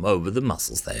his thumb over the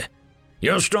muscles there.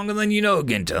 You're stronger than you know,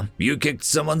 Ginter. You kicked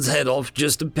someone's head off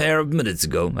just a pair of minutes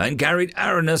ago and carried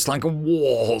Aranis like a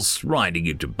war horse riding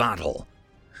into battle.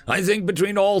 I think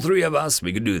between all three of us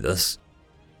we could do this."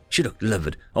 She looked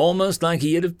livid, almost like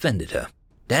he had offended her.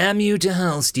 "Damn you to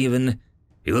hell, Stephen.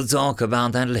 We will talk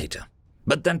about that later.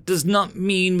 But that does not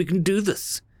mean we can do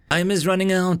this. Time is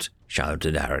running out,"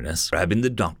 shouted Aranis, grabbing the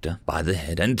doctor by the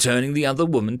head and turning the other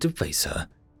woman to face her.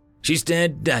 She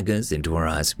stared daggers into her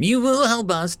eyes. "You will help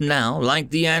us now,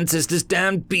 like the ancestor's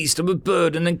damned beast of a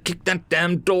burden, and kick that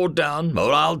damned door down,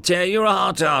 or I'll tear your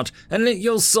heart out and let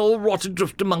your soul rot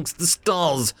adrift amongst the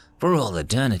stars for all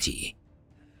eternity."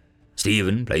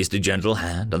 Stephen placed a gentle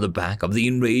hand on the back of the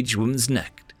enraged woman's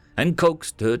neck and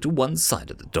coaxed her to one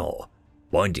side of the door,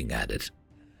 pointing at it.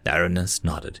 Aranis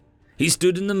nodded. He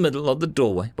stood in the middle of the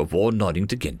doorway before nodding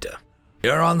to Ginter.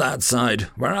 "You're on that side,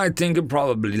 where I think it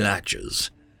probably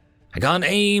latches." "I can't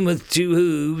aim with two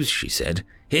hooves," she said.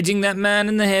 "Hitting that man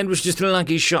in the head was just a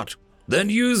lucky shot." "Then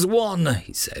use one,"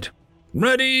 he said.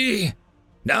 "Ready?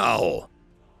 Now!"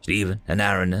 Stephen and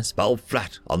Aranis fell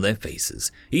flat on their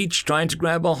faces, each trying to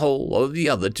grab a hold of the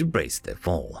other to brace their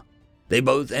fall. They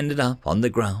both ended up on the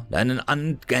ground and an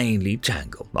ungainly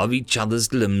tangle of each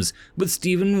other's limbs, with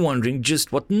Stephen wondering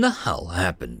just what in the hell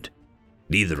happened.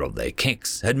 Neither of their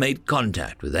kicks had made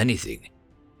contact with anything.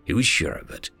 He was sure of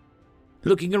it.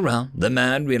 Looking around, the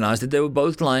man realized that they were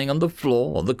both lying on the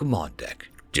floor of the command deck,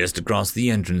 just across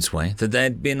the entranceway that they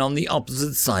had been on the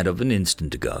opposite side of an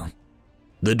instant ago.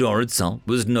 The door itself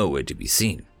was nowhere to be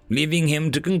seen, leaving him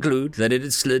to conclude that it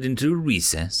had slid into a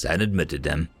recess and admitted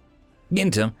them.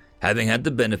 Ginter, having had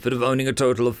the benefit of owning a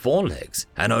total of 4 legs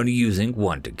and only using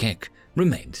one to kick,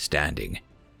 remained standing.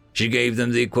 She gave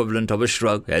them the equivalent of a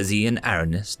shrug as he and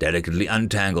Aranis delicately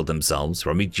untangled themselves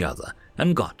from each other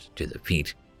and got to their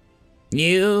feet.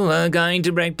 "You were going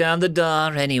to break down the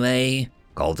door anyway,"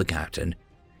 called the captain.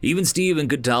 Even Stephen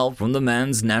could tell from the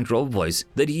man's natural voice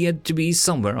that he had to be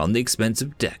somewhere on the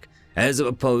expensive deck, as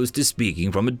opposed to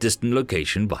speaking from a distant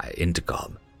location via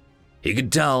intercom. He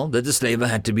could tell that the slaver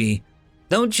had to be.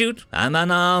 "Don't shoot, I'm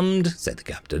unarmed," said the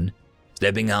captain,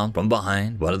 stepping out from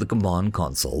behind one of the command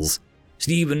consoles.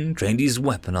 Stephen trained his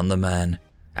weapon on the man,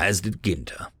 as did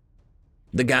Ginter.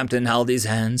 The captain held his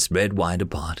hands spread wide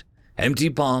apart,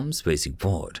 empty palms facing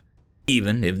forward.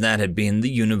 Even if that had been the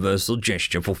universal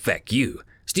gesture for "feck you,"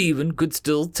 Stephen could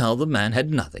still tell the man had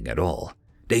nothing at all,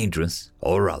 dangerous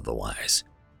or otherwise.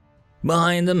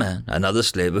 Behind the man, another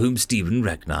slaver whom Stephen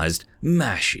recognized,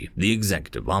 Mashi, the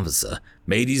executive officer,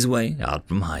 made his way out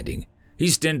from hiding,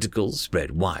 his tentacles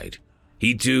spread wide.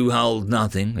 He too held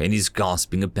nothing in his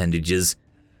gasping appendages.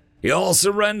 "You're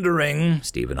surrendering?"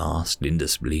 Stephen asked in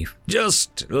disbelief.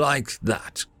 "Just like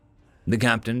that?" The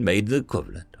captain made the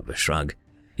equivalent of a shrug.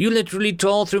 "You literally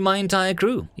tore through my entire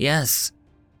crew, yes."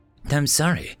 "I'm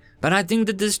sorry, but I think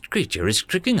that this creature is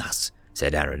tricking us,"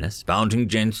 said Aranis, bounding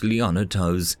gently on her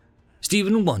toes.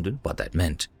 Stephen wondered what that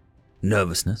meant.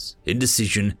 Nervousness,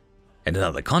 indecision, in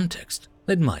another context,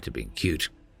 that might have been cute.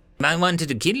 "I wanted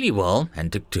to kill you all,"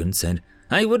 Antuktun said.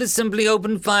 "I would have simply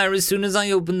opened fire as soon as I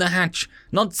opened the hatch,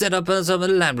 not set up some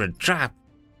elaborate trap."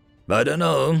 "I don't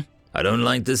know. I don't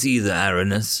like this either,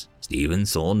 Aranis." Stephen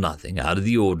saw nothing out of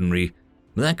the ordinary.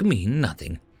 That could mean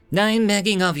nothing. "I'm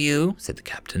begging of you," said the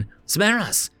captain. "Spare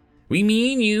us. We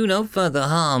mean you no further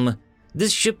harm.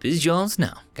 This ship is yours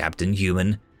now, Captain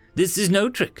Human. This is no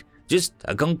trick, just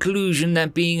a conclusion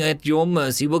that being at your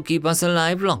mercy will keep us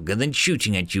alive longer than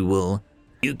shooting at you will.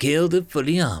 You killed a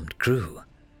fully armed crew.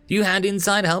 You had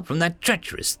inside help from that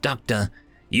treacherous doctor.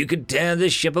 You could tear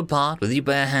this ship apart with your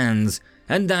bare hands,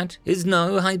 and that is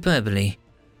no hyperbole.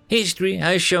 History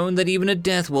has shown that even a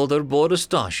Death Walker aboard a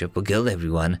starship will kill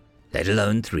everyone, let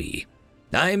alone 3.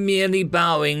 I'm merely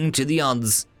bowing to the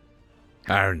odds."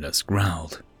 Aranis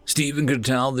growled. Stephen could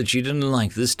tell that she didn't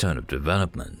like this turn of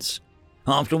developments.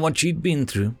 After what she'd been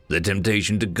through, the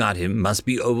temptation to gut him must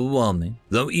be overwhelming,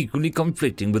 though equally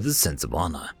conflicting with his sense of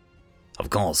honor. Of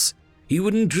course, he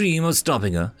wouldn't dream of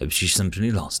stopping her if she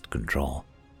simply lost control.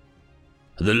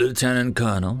 The lieutenant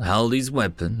colonel held his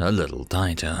weapon a little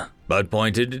tighter, but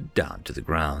pointed it down to the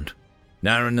ground.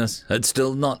 Aranis had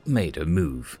still not made a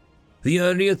move, the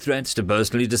earlier threats to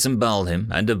personally disembowel him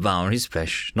and devour his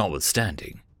flesh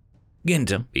notwithstanding.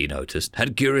 Ginter, he noticed,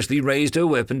 had curiously raised her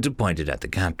weapon to point it at the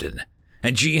captain,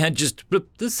 and she had just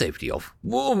ripped the safety off.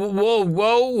 "Whoa, whoa,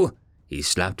 whoa!" He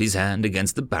slapped his hand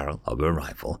against the barrel of her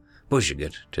rifle, pushing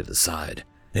it to the side.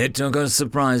 It took a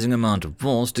surprising amount of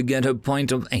force to get her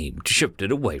point of aim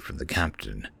shifted away from the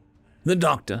captain. The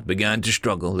doctor began to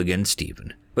struggle against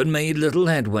Stephen, but made little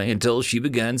headway until she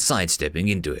began sidestepping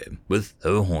into him with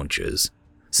her haunches,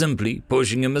 simply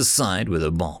pushing him aside with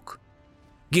her bulk.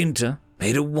 Ginter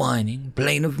made a whining,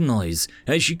 plaintive noise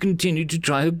as she continued to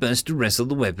try her best to wrestle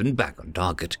the weapon back on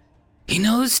target. "He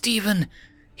knows, Stephen.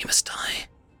 He must die."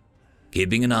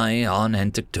 Keeping an eye on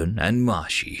Enticton and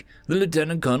Marshy, the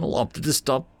lieutenant colonel opted to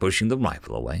stop pushing the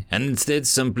rifle away and instead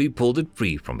simply pulled it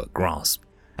free from her grasp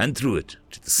and threw it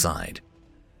to the side.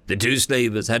 The two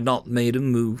slavers had not made a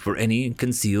move for any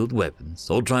concealed weapons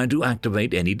or tried to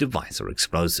activate any device or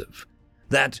explosive.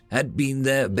 That had been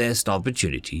their best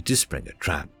opportunity to spring a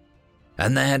trap,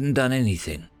 and they hadn't done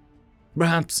anything.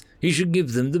 Perhaps he should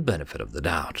give them the benefit of the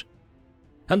doubt.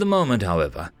 At the moment,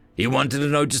 however, he wanted to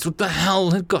know just what the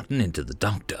hell had gotten into the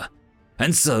doctor,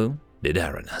 and so did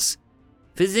Aranis.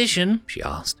 "Physician," she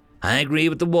asked, "I agree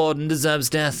with the warden deserves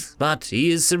death, but he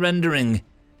is surrendering.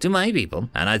 To my people,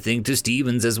 and I think to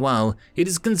Stevens as well, it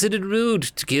is considered rude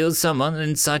to kill someone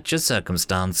in such a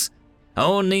circumstance.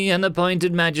 Only an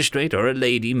appointed magistrate or a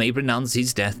lady may pronounce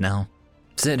his death now,"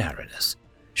 said Aranis.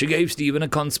 She gave Stephen a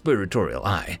conspiratorial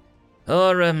eye.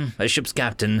 "Or a ship's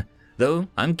captain, though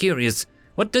I'm curious.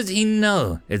 What does he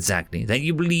know, exactly, that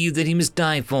you believe that he must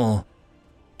die for?"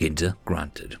 Ginter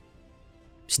grunted.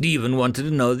 Stephen wanted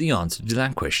to know the answer to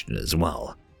that question as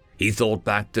well. He thought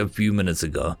back to a few minutes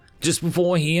ago, just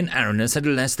before he and Aranis had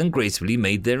less than gracefully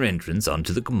made their entrance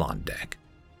onto the command deck.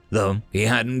 Though he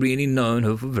hadn't really known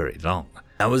her for very long,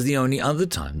 that was the only other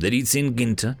time that he'd seen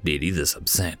Ginter nearly this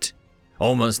upset.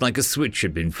 Almost like a switch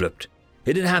had been flipped.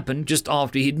 It had happened just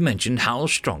after he'd mentioned how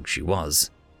strong she was.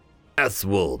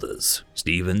 "Deathwielders,"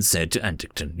 Stephen said to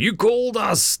Enticton. "You called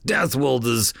us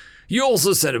Deathwielders. You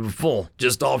also said it before,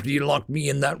 just after you locked me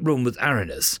in that room with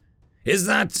Aranis. Is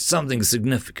that something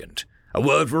significant? A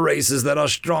word for races that are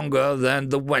stronger than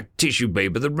the wet tissue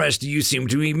paper the rest of you seem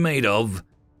to be made of?"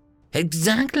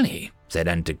 "Exactly," said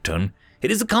Enticton.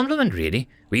 "It is a compliment, really.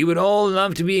 We would all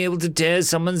love to be able to tear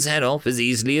someone's head off as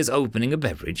easily as opening a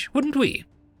beverage, wouldn't we?"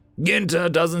 "Ginter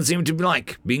doesn't seem to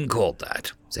like being called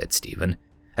that," said Stephen.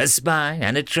 "A spy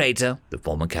and a traitor," the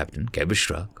former captain gave a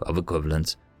shrug of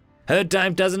equivalence. "Her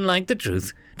type doesn't like the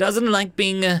truth, doesn't like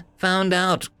being found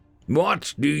out."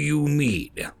 "What do you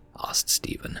mean?" asked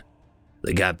Stephen.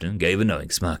 The captain gave a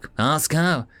knowing smirk. "Ask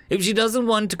her. If she doesn't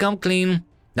want to come clean—"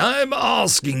 "I'm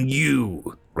asking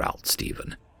you," growled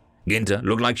Stephen. Ginter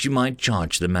looked like she might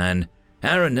charge the man.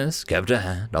 Aranis kept her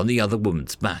hand on the other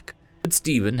woman's back, but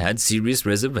Stephen had serious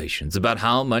reservations about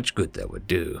how much good that would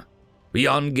do,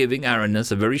 beyond giving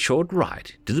Aranis a very short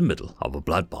ride to the middle of a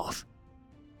bloodbath.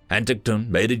 Enticton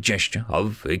made a gesture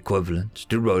of equivalent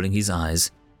to rolling his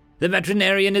eyes. "The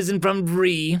veterinarian isn't from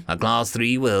Vree, a Class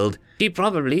 3 world. She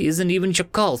probably isn't even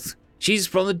Shakolth. She's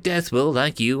from the Death World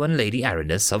like you and Lady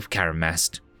Aranis of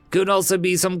Karamast. Could also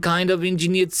be some kind of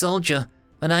engineered soldier,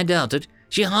 but I doubt it.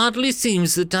 She hardly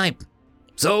seems the type."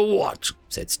 "So what?"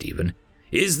 said Stephen.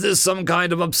 "Is this some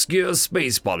kind of obscure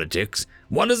space politics?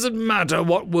 What does it matter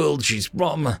what world she's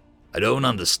from? I don't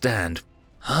understand."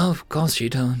 "Of course you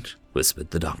don't,"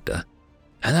 whispered the doctor.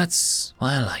 "And that's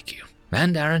why I like you,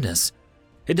 and Aranis.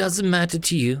 It doesn't matter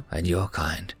to you and your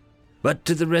kind, but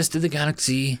to the rest of the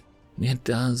galaxy, it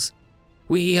does.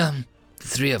 We, the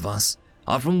three of us,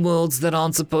 are from worlds that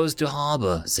aren't supposed to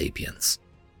harbor sapiens.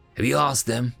 If you ask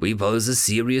them, we pose a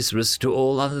serious risk to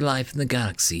all other life in the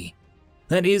galaxy.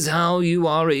 That is how you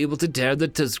are able to tear the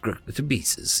Tuskar to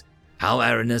pieces, how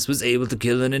Aranis was able to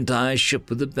kill an entire ship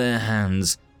with her bare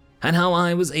hands, and how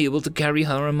I was able to carry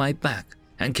her on my back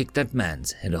and kick that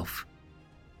man's head off.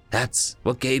 That's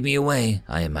what gave me away,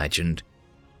 I imagined."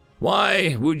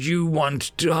 "Why would you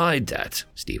want to hide that?"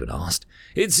 Stephen asked.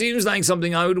 "It seems like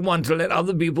something I would want to let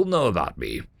other people know about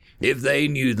me. If they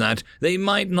knew that, they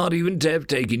might not even have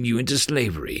taken you into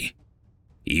slavery."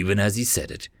 Even as he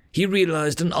said it, he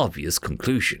realized an obvious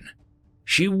conclusion.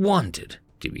 She wanted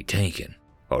to be taken,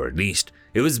 or at least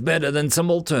it was better than some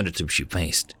alternative she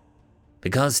faced.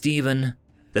 Because, Stephen,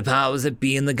 the powers that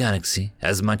be in the galaxy,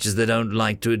 as much as they don't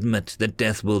like to admit that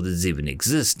Deathwielders even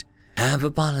exist, have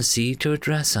a policy to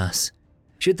address us,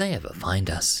 should they ever find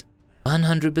us.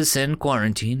 100%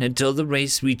 quarantine until the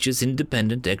race reaches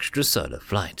independent extrasolar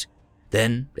flight.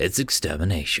 Then it's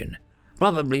extermination,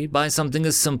 probably by something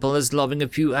as simple as lobbing a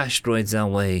few asteroids our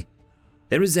way.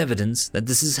 There is evidence that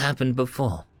this has happened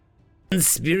before."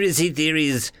 "Conspiracy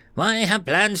theories. Why have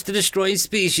plans to destroy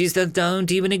species that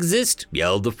don't even exist?"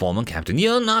 yelled the former captain.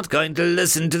 "You're not going to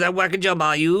listen to that whack-a-job,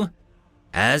 are you?"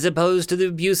 "As opposed to the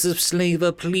abusive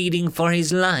slaver pleading for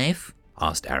his life?"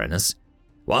 asked Aranis.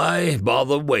 "Why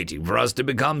bother waiting for us to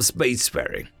become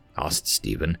spacefaring?" asked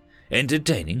Stephen,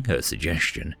 entertaining her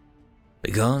suggestion.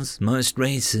 "Because most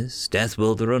races,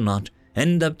 Deathwielder or not,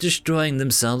 end up destroying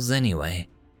themselves anyway.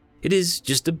 It is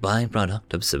just a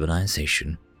byproduct of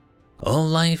civilization. All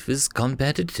life is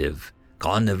competitive,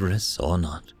 carnivorous or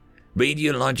not.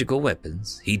 Radiological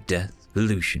weapons, heat death,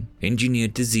 pollution,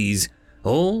 engineered disease,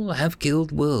 all have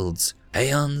killed worlds.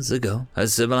 Aeons ago, a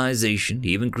civilization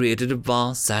even created a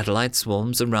vast satellite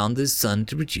swarms around the sun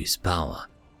to reduce power,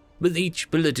 with each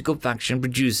political faction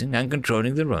producing and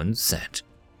controlling their own set.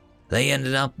 They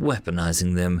ended up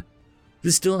weaponizing them.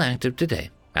 They're still active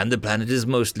today, and the planet is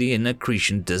mostly in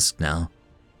accretion disk now.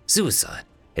 Suicide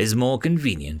is more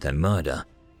convenient than murder,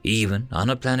 even on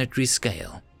a planetary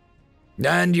scale.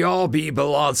 And your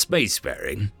people are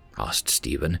spacefaring? Asked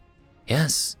Stephen.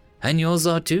 Yes, and yours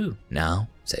are too, now,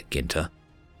 said Ginter.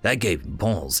 That gave him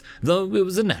pause, though it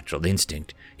was a natural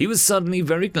instinct. He was suddenly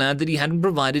very glad that he hadn't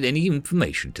provided any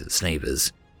information to the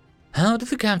slavers. How did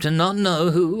the captain not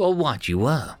know who or what you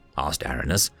were? Asked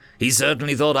Aranus. He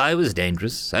certainly thought I was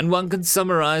dangerous, and one could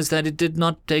summarize that it did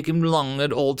not take him long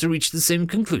at all to reach the same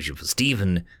conclusion for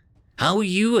Stephen. How were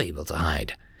you able to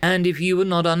hide? And if you were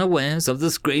not unawares of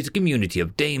this great community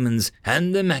of daemons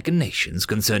and their machinations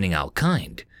concerning our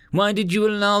kind, why did you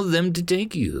allow them to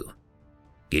take you?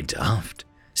 Ginter huffed.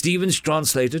 Stephen's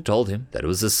translator told him that it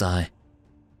was a sigh.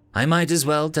 I might as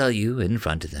well tell you in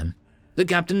front of them. The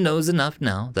captain knows enough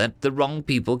now that the wrong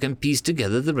people can piece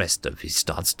together the rest of his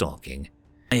start stalking.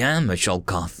 I am a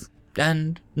Sholkoth,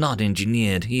 and not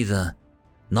engineered either.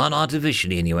 Not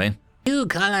artificially, anyway. You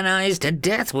colonized a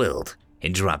death world,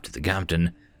 interrupted the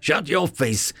captain. Shut your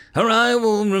face, or I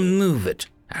will remove it,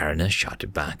 Aranus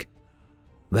shouted back.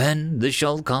 When the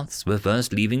Sholkoths were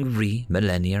first leaving Vree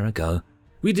millennia ago,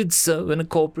 we did so in a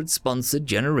corporate-sponsored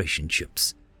generation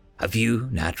ships. A few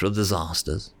natural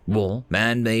disasters, war,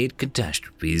 man-made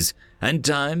catastrophes, and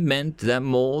time meant that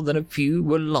more than a few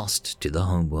were lost to the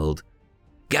homeworld.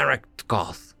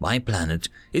 Garroth, my planet,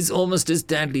 is almost as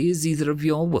deadly as either of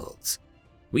your worlds.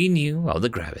 We knew of the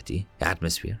gravity,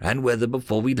 atmosphere, and weather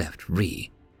before we left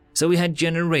Vree, so we had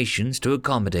generations to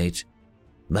accommodate.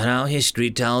 But our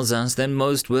history tells us that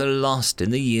most were lost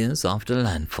in the years after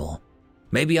landfall,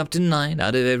 maybe up to 9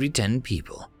 out of every 10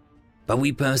 people. But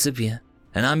we persevere,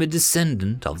 and I'm a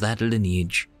descendant of that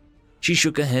lineage. She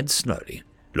shook her head slowly,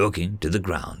 looking to the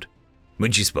ground.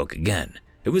 When she spoke again,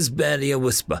 it was barely a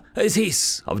whisper, a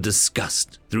hiss of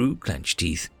disgust through clenched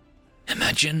teeth.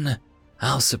 Imagine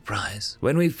our surprise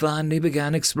when we finally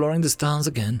began exploring the stars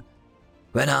again.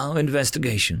 When our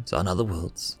investigations on other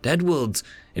worlds, dead worlds,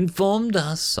 informed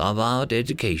us of our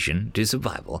dedication to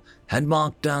survival had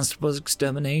marked us for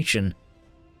extermination.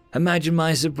 Imagine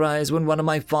my surprise when one of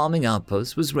my farming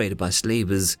outposts was raided by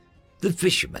slavers, the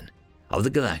fishermen of the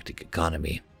galactic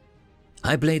economy.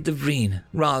 I played the Vreen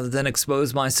rather than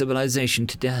expose my civilization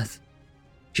to death.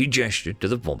 She gestured to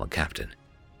the former captain.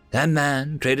 That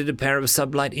man traded a pair of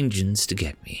sublight engines to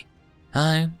get me.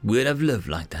 I would have lived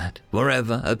like that,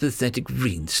 forever a pathetic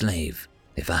Vreen slave,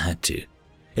 if I had to,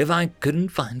 if I couldn't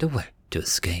find a way to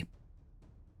escape.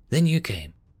 Then you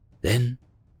came. Then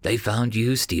they found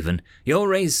you, Stephen. Your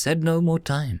race had no more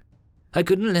time. I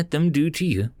couldn't let them do to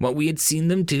you what we had seen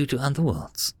them do to other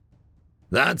worlds.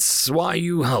 That's why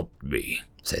you helped me,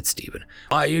 said Stephen.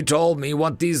 Why you told me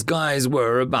what these guys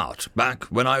were about back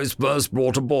when I was first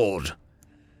brought aboard.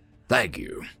 Thank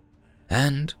you.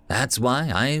 And that's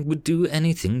why I would do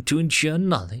anything to ensure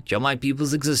knowledge of my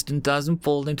people's existence doesn't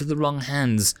fall into the wrong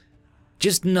hands.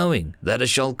 Just knowing that a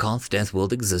Sholkoth death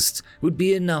world exists would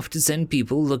be enough to send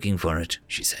people looking for it,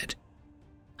 she said.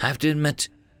 I have to admit,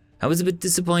 I was a bit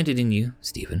disappointed in you,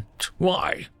 Stephen.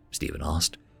 Why? Stephen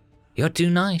asked. You're too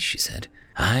nice, she said.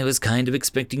 I was kind of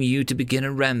expecting you to begin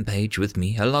a rampage with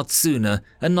me a lot sooner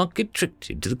and not get tricked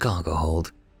into the cargo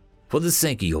hold. For the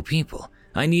sake of your people,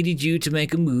 I needed you to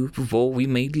make a move before we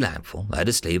made landfall at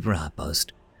a slaver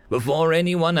outpost, before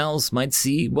anyone else might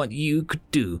see what you could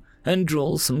do and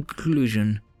draw some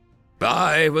conclusion.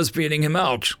 I was feeling him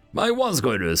out. I was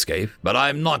going to escape, but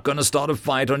I'm not going to start a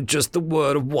fight on just the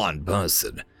word of one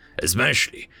person,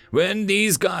 especially when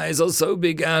these guys are so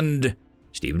big and...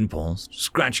 Stephen paused,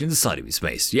 scratching the side of his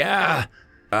face. Yeah,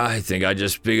 I think I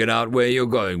just figured out where you're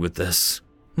going with this.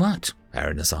 What?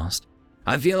 Aranus asked.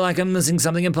 I feel like I'm missing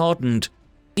something important.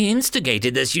 He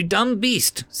instigated this, you dumb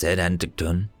beast, said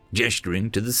Anticton,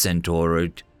 gesturing to the centaur.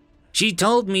 She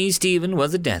told me Stephen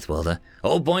was a death welder,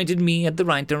 or pointed me at the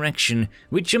right direction,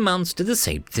 which amounts to the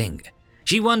same thing.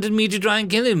 She wanted me to try and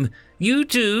kill him. You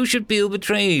too should feel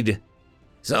betrayed.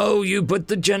 So you put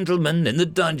the gentleman in the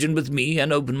dungeon with me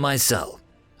and opened my cell.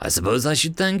 I suppose I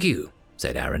should thank you,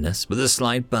 said Aranus with a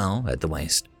slight bow at the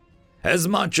waist. As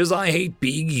much as I hate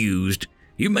being used,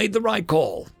 you made the right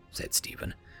call, said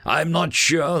Stephen. I'm not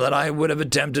sure that I would have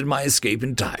attempted my escape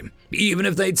in time, even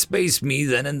if they'd spaced me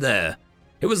then and there.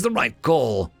 It was the right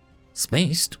call.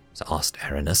 Spaced? asked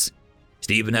Aranis.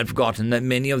 Stephen had forgotten that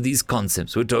many of these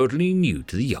concepts were totally new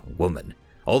to the young woman,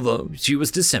 although she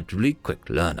was a deceptively quick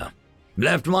learner.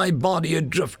 Left my body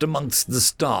adrift amongst the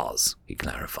stars, he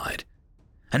clarified.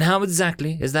 And how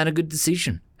exactly is that a good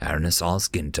decision? Aranis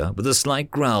asked Ginter with a slight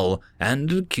growl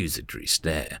and an accusatory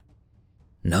stare.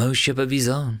 No ship of his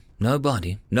own, no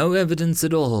body, no evidence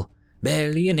at all,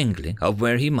 barely an inkling of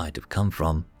where he might have come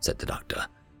from, said the doctor.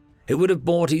 It would have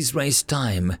bought his race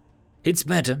time. It's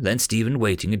better than Stephen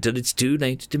waiting until it's too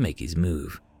late to make his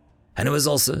move. And it was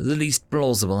also the least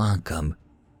plausible outcome.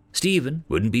 Stephen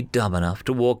wouldn't be dumb enough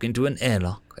to walk into an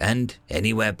airlock, and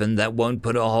any weapon that won't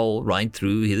put a hole right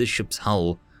through the ship's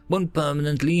hull won't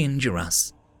permanently injure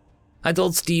us. I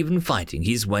thought Stephen fighting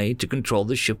his way to control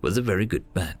the ship was a very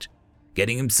good bet.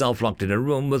 Getting himself locked in a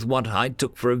room with what I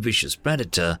took for a vicious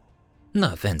predator.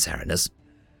 No offense, Aranis.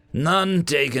 None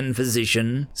taken,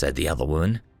 physician, said the other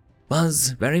woman.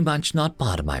 Was very much not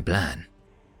part of my plan.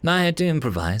 I had to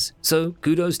improvise, so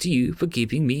kudos to you for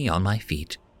keeping me on my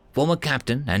feet. Former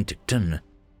Captain Anticton.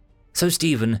 So,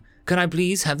 Stephen, could I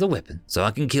please have the weapon so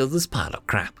I can kill this pile of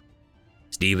crap?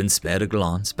 Stephen spared a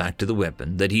glance back to the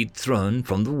weapon that he'd thrown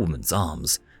from the woman's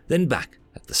arms, then back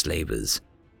at the slavers.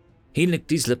 He licked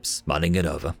his lips, mulling it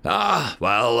over.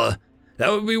 That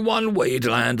would be one way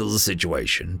to handle the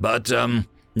situation, but,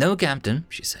 No, Captain,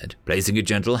 she said, placing a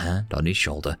gentle hand on his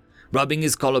shoulder, rubbing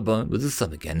his collarbone with a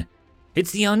thumb again.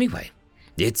 It's the only way.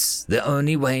 It's the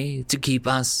only way to keep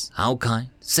us, our kind,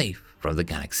 safe from the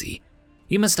galaxy.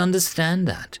 You must understand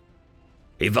that.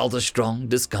 He felt a strong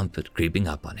discomfort creeping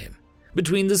up on him.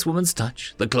 Between this woman's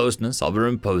touch, the closeness of her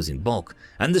imposing bulk,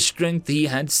 and the strength he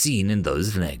had seen in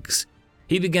those legs,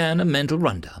 he began a mental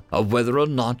rundown of whether or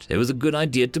not it was a good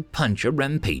idea to punch a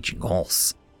rampaging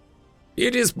horse.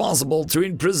 It is possible to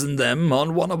imprison them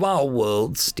on one of our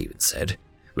worlds, Stephen said.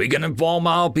 We can inform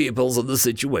our peoples of the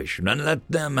situation and let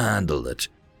them handle it.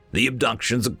 The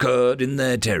abductions occurred in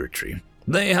their territory.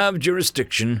 They have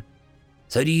jurisdiction.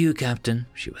 So do you, Captain,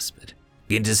 she whispered,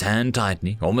 Ginter's hand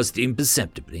tightening almost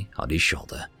imperceptibly on his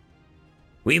shoulder.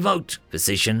 We vote,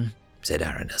 physician, said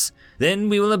Aranis. Then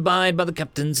we will abide by the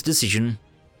captain's decision.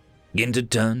 Ginter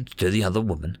turned to the other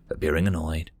woman, appearing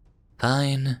annoyed.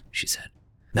 Fine, she said.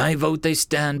 I vote they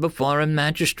stand before a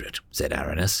magistrate, said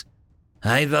Aranis.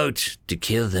 I vote to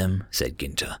kill them, said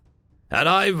Ginter. And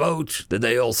I vote that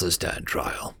they also stand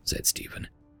trial, said Stephen.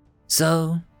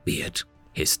 So be it,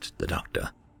 hissed the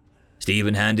doctor.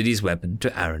 Stephen handed his weapon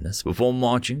to Aranis before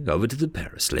marching over to the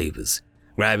pair of slavers.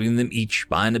 Grabbing them each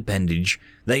by an appendage,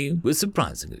 they were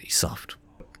surprisingly soft.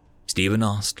 Stephen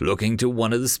asked, looking to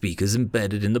one of the speakers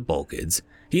embedded in the bulkheads.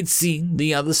 He had seen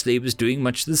the other slavers doing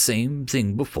much the same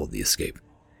thing before the escape.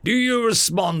 Do you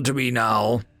respond to me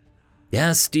now?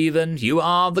 Yes, Stephen, you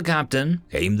are the captain,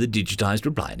 came the digitized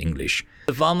reply in English.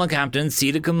 The former captain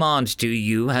ceded command to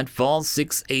you at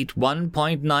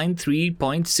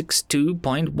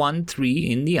 4681.93.62.13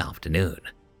 in the afternoon.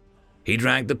 He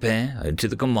dragged the pair into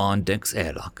the command deck's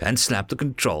airlock and slapped the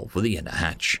control for the inner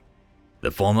hatch.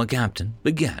 The former captain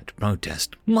began to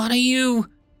protest. What are you?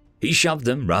 He shoved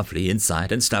them roughly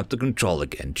inside and slapped the control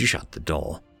again to shut the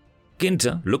door.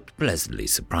 Ginter looked pleasantly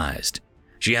surprised.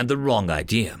 She had the wrong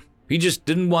idea. He just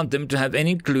didn't want them to have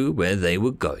any clue where they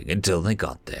were going until they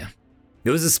got there. It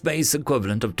was a space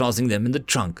equivalent of tossing them in the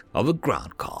trunk of a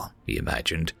ground car, he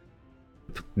imagined.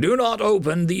 Do not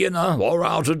open the inner or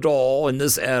outer door in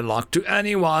this airlock to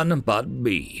anyone but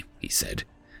me, he said.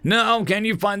 Now, can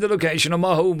you find the location of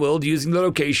my homeworld using the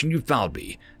location you found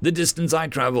me, the distance I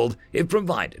traveled, if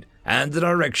provided, and the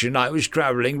direction I was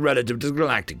traveling relative to the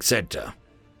galactic center?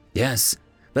 Yes,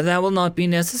 but that will not be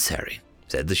necessary,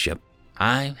 said the ship.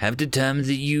 I have determined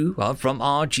that you are from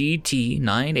RGT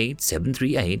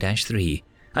 98738-3,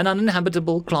 an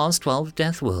uninhabitable Class 12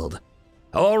 death world.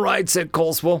 All right, said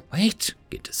Corswell. Wait,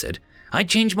 Ginter said. I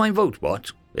changed my vote.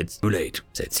 What? It's too late,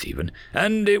 said Stephen.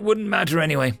 And it wouldn't matter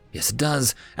anyway. Yes, it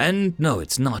does. And no,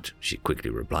 it's not, she quickly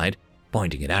replied,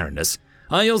 pointing at Aranis.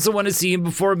 I also want to see him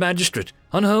before a magistrate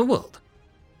on her world.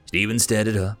 Stephen stared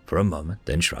at her for a moment,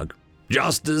 then shrugged.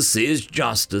 Justice is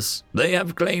justice. They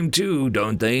have claim too,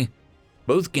 don't they?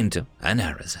 Both Ginter and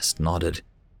Aranis nodded.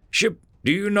 Ship,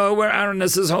 do you know where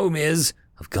Aranis's home is?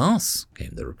 Of course,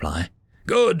 came the reply.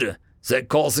 Good. Set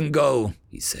course and go,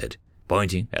 he said,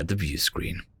 pointing at the view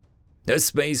screen. As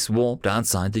space warped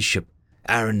outside the ship,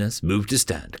 Aranis moved to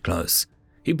stand close.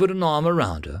 He put an arm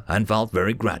around her and felt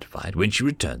very gratified when she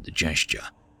returned the gesture,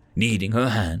 kneading her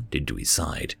hand into his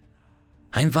side.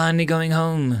 I'm finally going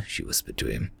home, she whispered to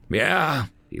him. Yeah,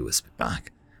 he whispered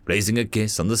back, placing a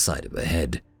kiss on the side of her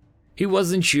head. He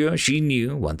wasn't sure she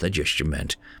knew what the gesture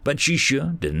meant, but she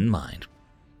sure didn't mind.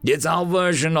 It's our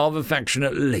version of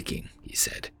affectionate licking, he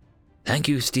said. Thank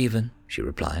you, Stephen, she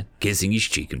replied, kissing his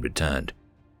cheek in return.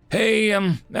 Hey,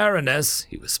 Baroness,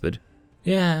 he whispered.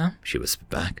 Yeah, she whispered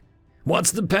back.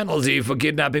 What's the penalty for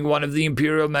kidnapping one of the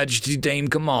Imperial Majesty's Dane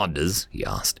commanders? He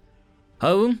asked.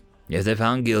 Oh, if they're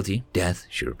found guilty, death,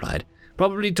 she replied.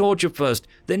 Probably torture first,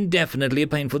 then definitely a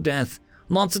painful death.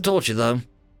 Lots of torture, though.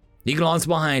 He glanced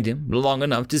behind him long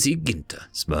enough to see Ginter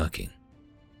smirking.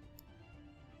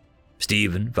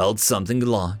 Stephen felt something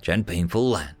large and painful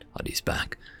land on his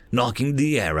back, knocking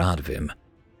the air out of him.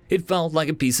 It felt like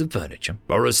a piece of furniture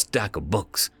or a stack of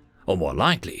books, or more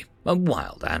likely, a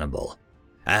wild animal.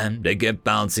 And they kept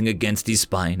bouncing against his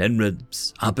spine and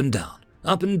ribs, up and down,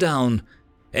 up and down.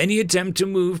 Any attempt to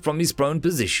move from his prone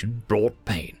position brought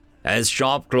pain, as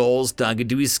sharp claws dug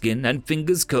into his skin and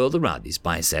fingers curled around his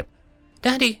bicep.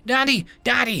 Daddy, Daddy,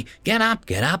 Daddy, get up,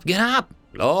 get up, get up.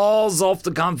 Laws off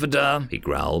the comforter, he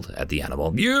growled at the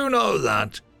animal. You know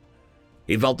that.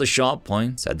 He felt the sharp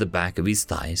points at the back of his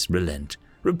thighs relent,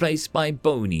 replaced by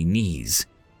bony knees.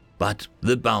 But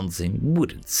the bouncing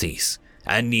wouldn't cease,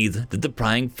 and neither did the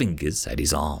prying fingers at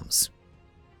his arms.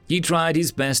 He tried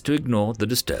his best to ignore the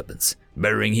disturbance,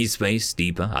 burying his face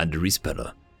deeper under his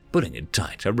pillow, putting it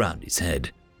tight around his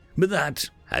head. But that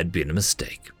had been a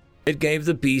mistake. It gave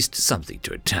the beast something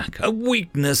to attack, a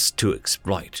weakness to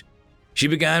exploit. She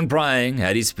began prying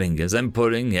at his fingers and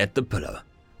pulling at the pillow,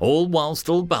 all while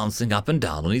still bouncing up and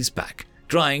down on his back,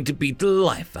 trying to beat the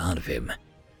life out of him.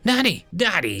 Daddy,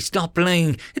 Daddy, stop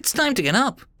playing. It's time to get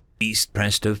up. Beast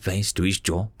pressed her face to his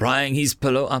jaw, prying his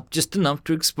pillow up just enough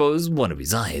to expose one of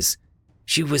his eyes.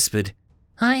 She whispered,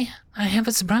 I have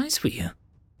a surprise for you.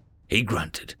 He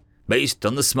grunted. Based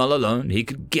on the smell alone, he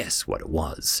could guess what it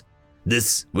was.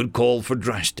 This would call for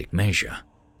drastic measure.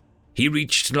 He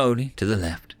reached slowly to the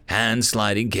left, hand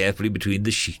sliding carefully between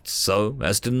the sheets so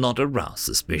as to not arouse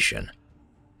suspicion.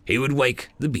 He would wake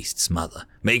the beast's mother,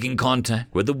 making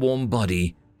contact with the warm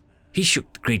body. He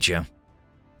shook the creature.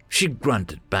 She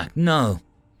grunted back, no.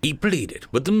 He pleaded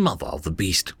with the mother of the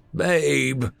beast.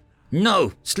 Babe.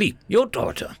 No, sleep, your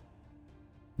daughter.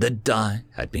 The die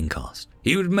had been cast.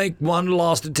 He would make one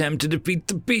last attempt to defeat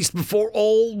the beast before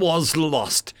all was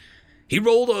lost. He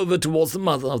rolled over towards the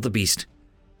mother of the beast.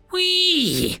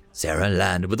 Whee! Sarah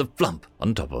landed with a flump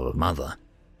on top of her mother.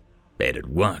 It had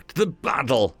worked. The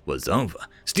battle was over.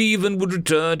 Stephen would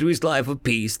return to his life of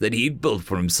peace that he'd built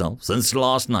for himself since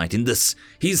last night in this,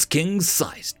 his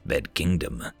king-sized bed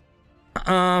kingdom.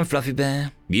 Fluffy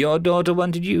Bear, your daughter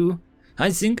wanted you. I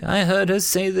think I heard her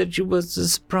say that it was a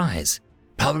surprise.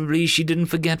 Probably she didn't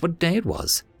forget what day it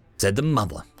was, said the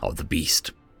mother of the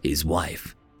beast, his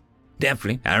wife.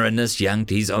 Deftly, Aranis yanked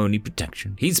his only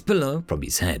protection, his pillow, from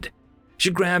his head.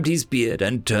 She grabbed his beard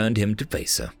and turned him to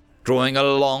face her, drawing a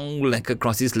long lick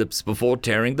across his lips before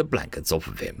tearing the blankets off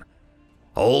of him.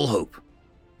 All hope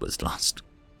was lost.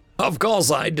 Of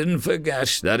course I didn't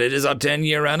forget that it is our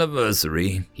 10-year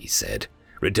anniversary, he said,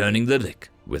 returning the lick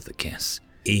with a kiss.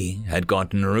 He had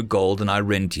gotten her a gold and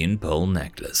Irentian pearl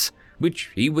necklace,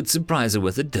 which he would surprise her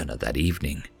with at dinner that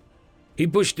evening. He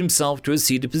pushed himself to a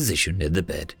seated position in the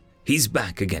bed, his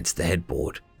back against the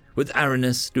headboard, with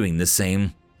Aranis doing the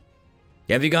same.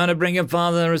 Have you gone to bring your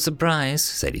father a surprise?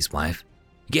 Said his wife.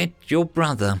 Get your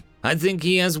brother. I think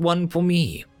he has one for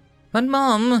me. But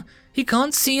Mom, he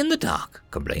can't see in the dark,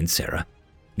 complained Sarah.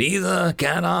 Neither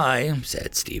can I,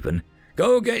 said Stephen.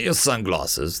 Go get your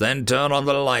sunglasses, then turn on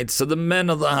the lights so the men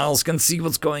of the house can see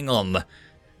what's going on.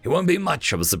 It won't be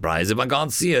much of a surprise if I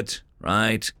can't see it,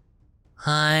 right?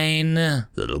 Fine, the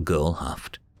little girl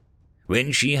huffed.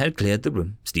 When she had cleared the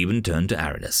room, Stephen turned to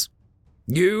Aranis.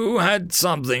 You had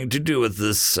something to do with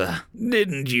this,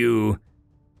 didn't you?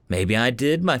 Maybe I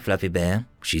did, my fluffy bear,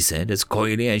 she said as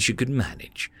coyly as she could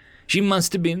manage. She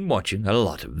must have been watching a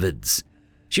lot of vids.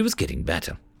 She was getting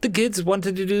better. The kids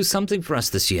wanted to do something for us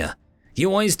this year.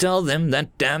 You always tell them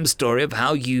that damn story of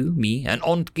how you, me, and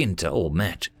Aunt Ginter all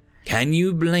met. Can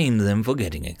you blame them for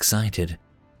getting excited?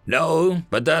 No,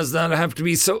 but does that have to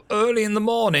be so early in the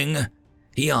morning?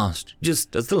 He asked,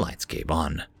 just as the lights came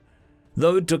on.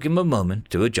 Though it took him a moment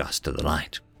to adjust to the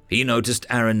light, he noticed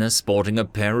Aranis sporting a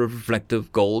pair of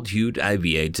reflective gold-hued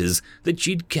aviators that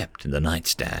she'd kept in the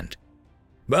nightstand.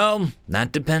 Well,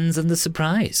 that depends on the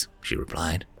surprise, she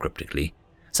replied cryptically.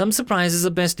 Some surprises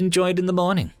are best enjoyed in the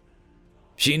morning.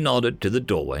 She nodded to the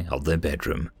doorway of their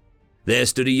bedroom. There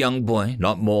stood a young boy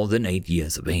not more than 8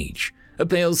 years of age, a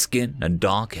pale skin and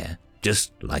dark hair,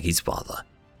 just like his father.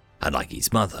 And like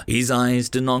his mother, his eyes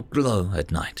did not glow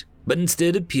at night, but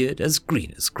instead appeared as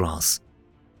green as grass.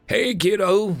 Hey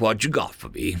kiddo, what you got for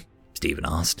me? Stephen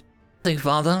asked. Hey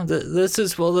father, this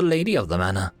is for the lady of the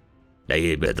manor.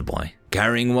 They led the boy,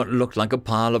 carrying what looked like a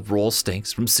pile of raw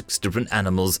steaks from 6 different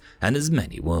animals and as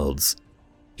many worlds.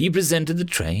 He presented the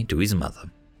tray to his mother.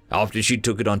 After she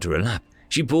took it onto her lap,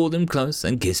 she pulled him close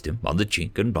and kissed him on the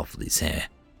cheek and ruffled his hair.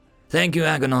 "Thank you,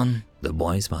 Aganon," the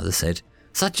boy's mother said.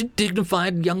 "Such a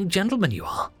dignified young gentleman you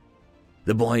are."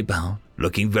 The boy bowed,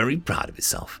 looking very proud of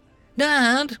himself.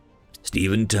 "Dad!"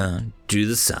 Stephen turned to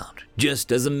the sound,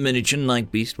 just as a miniature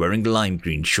night beast wearing lime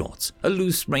green shorts, a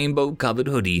loose rainbow-covered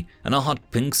hoodie, and a hot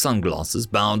pink sunglasses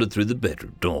bounded through the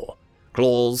bedroom door,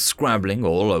 claws scrabbling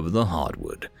all over the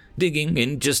hardwood, digging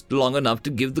in just long enough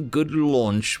to give the good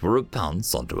launch for a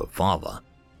pounce onto her father.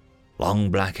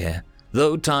 Long black hair,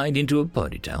 though tied into a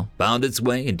ponytail, bound its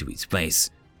way into his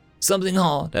face. Something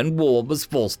hard and warm was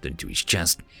forced into his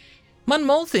chest. "One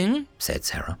more thing," said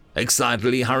Sarah,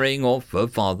 excitedly hurrying off her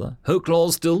father, her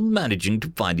claws still managing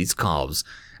to find his calves,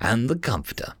 and the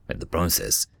comforter in the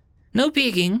process. "No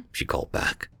peeking," she called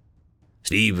back.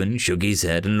 Stephen shook his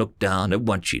head and looked down at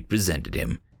what she'd presented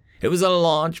him. It was a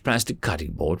large plastic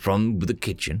cutting board from the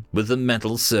kitchen, with a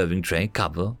metal serving tray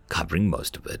covering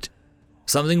most of it.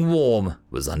 Something warm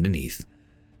was underneath.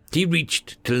 He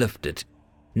reached to lift it.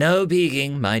 "No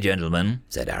peeking, my gentleman,"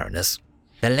 said Aranis.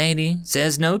 "The lady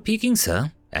says no peeking,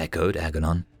 sir," echoed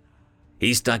Aganon.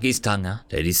 He stuck his tongue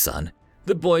out at his son.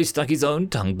 The boy stuck his own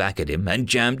tongue back at him and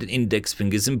jammed index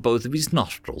fingers in both of his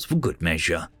nostrils for good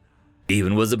measure.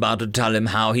 Stephen was about to tell him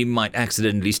how he might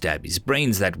accidentally stab his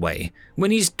brains that way,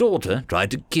 when his daughter tried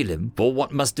to kill him for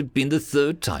what must have been the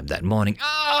 3rd time that morning.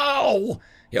 "Ow!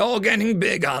 You're getting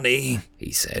big, honey,"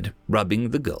 he said,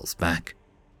 rubbing the girl's back.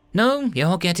 "No,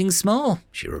 you're getting small,"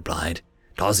 she replied,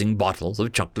 tossing bottles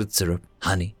of chocolate syrup,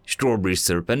 honey, strawberry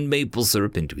syrup, and maple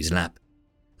syrup into his lap.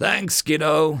 "Thanks,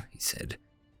 kiddo," he said.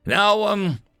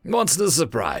 "Now, what's the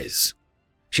surprise?"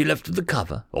 She lifted the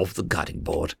cover off the cutting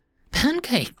board.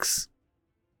 "Pancakes."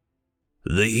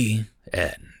 The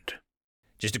end.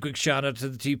 Just a quick shout out to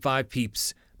the T5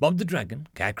 peeps. Bob the Dragon,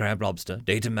 Cat Crab Lobster,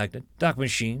 Data Magnet, Dark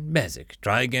Machine, Bezic,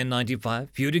 Try Again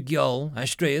 95, Pudic Yol,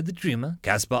 Astrea the Dreamer,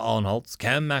 Caspar Arnholtz,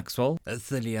 Cam Maxwell,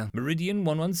 Athelia, Meridian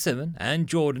 117, and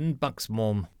Jordan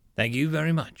Bucksmorm. Thank you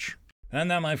very much. And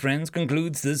that, my friends,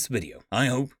 concludes this video. I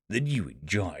hope that you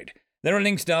enjoyed. There are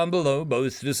links down below,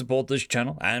 both to support this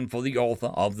channel and for the author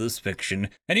of this fiction.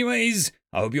 Anyways,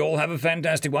 I hope you all have a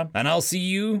fantastic one, and I'll see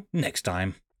you next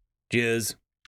time. Cheers.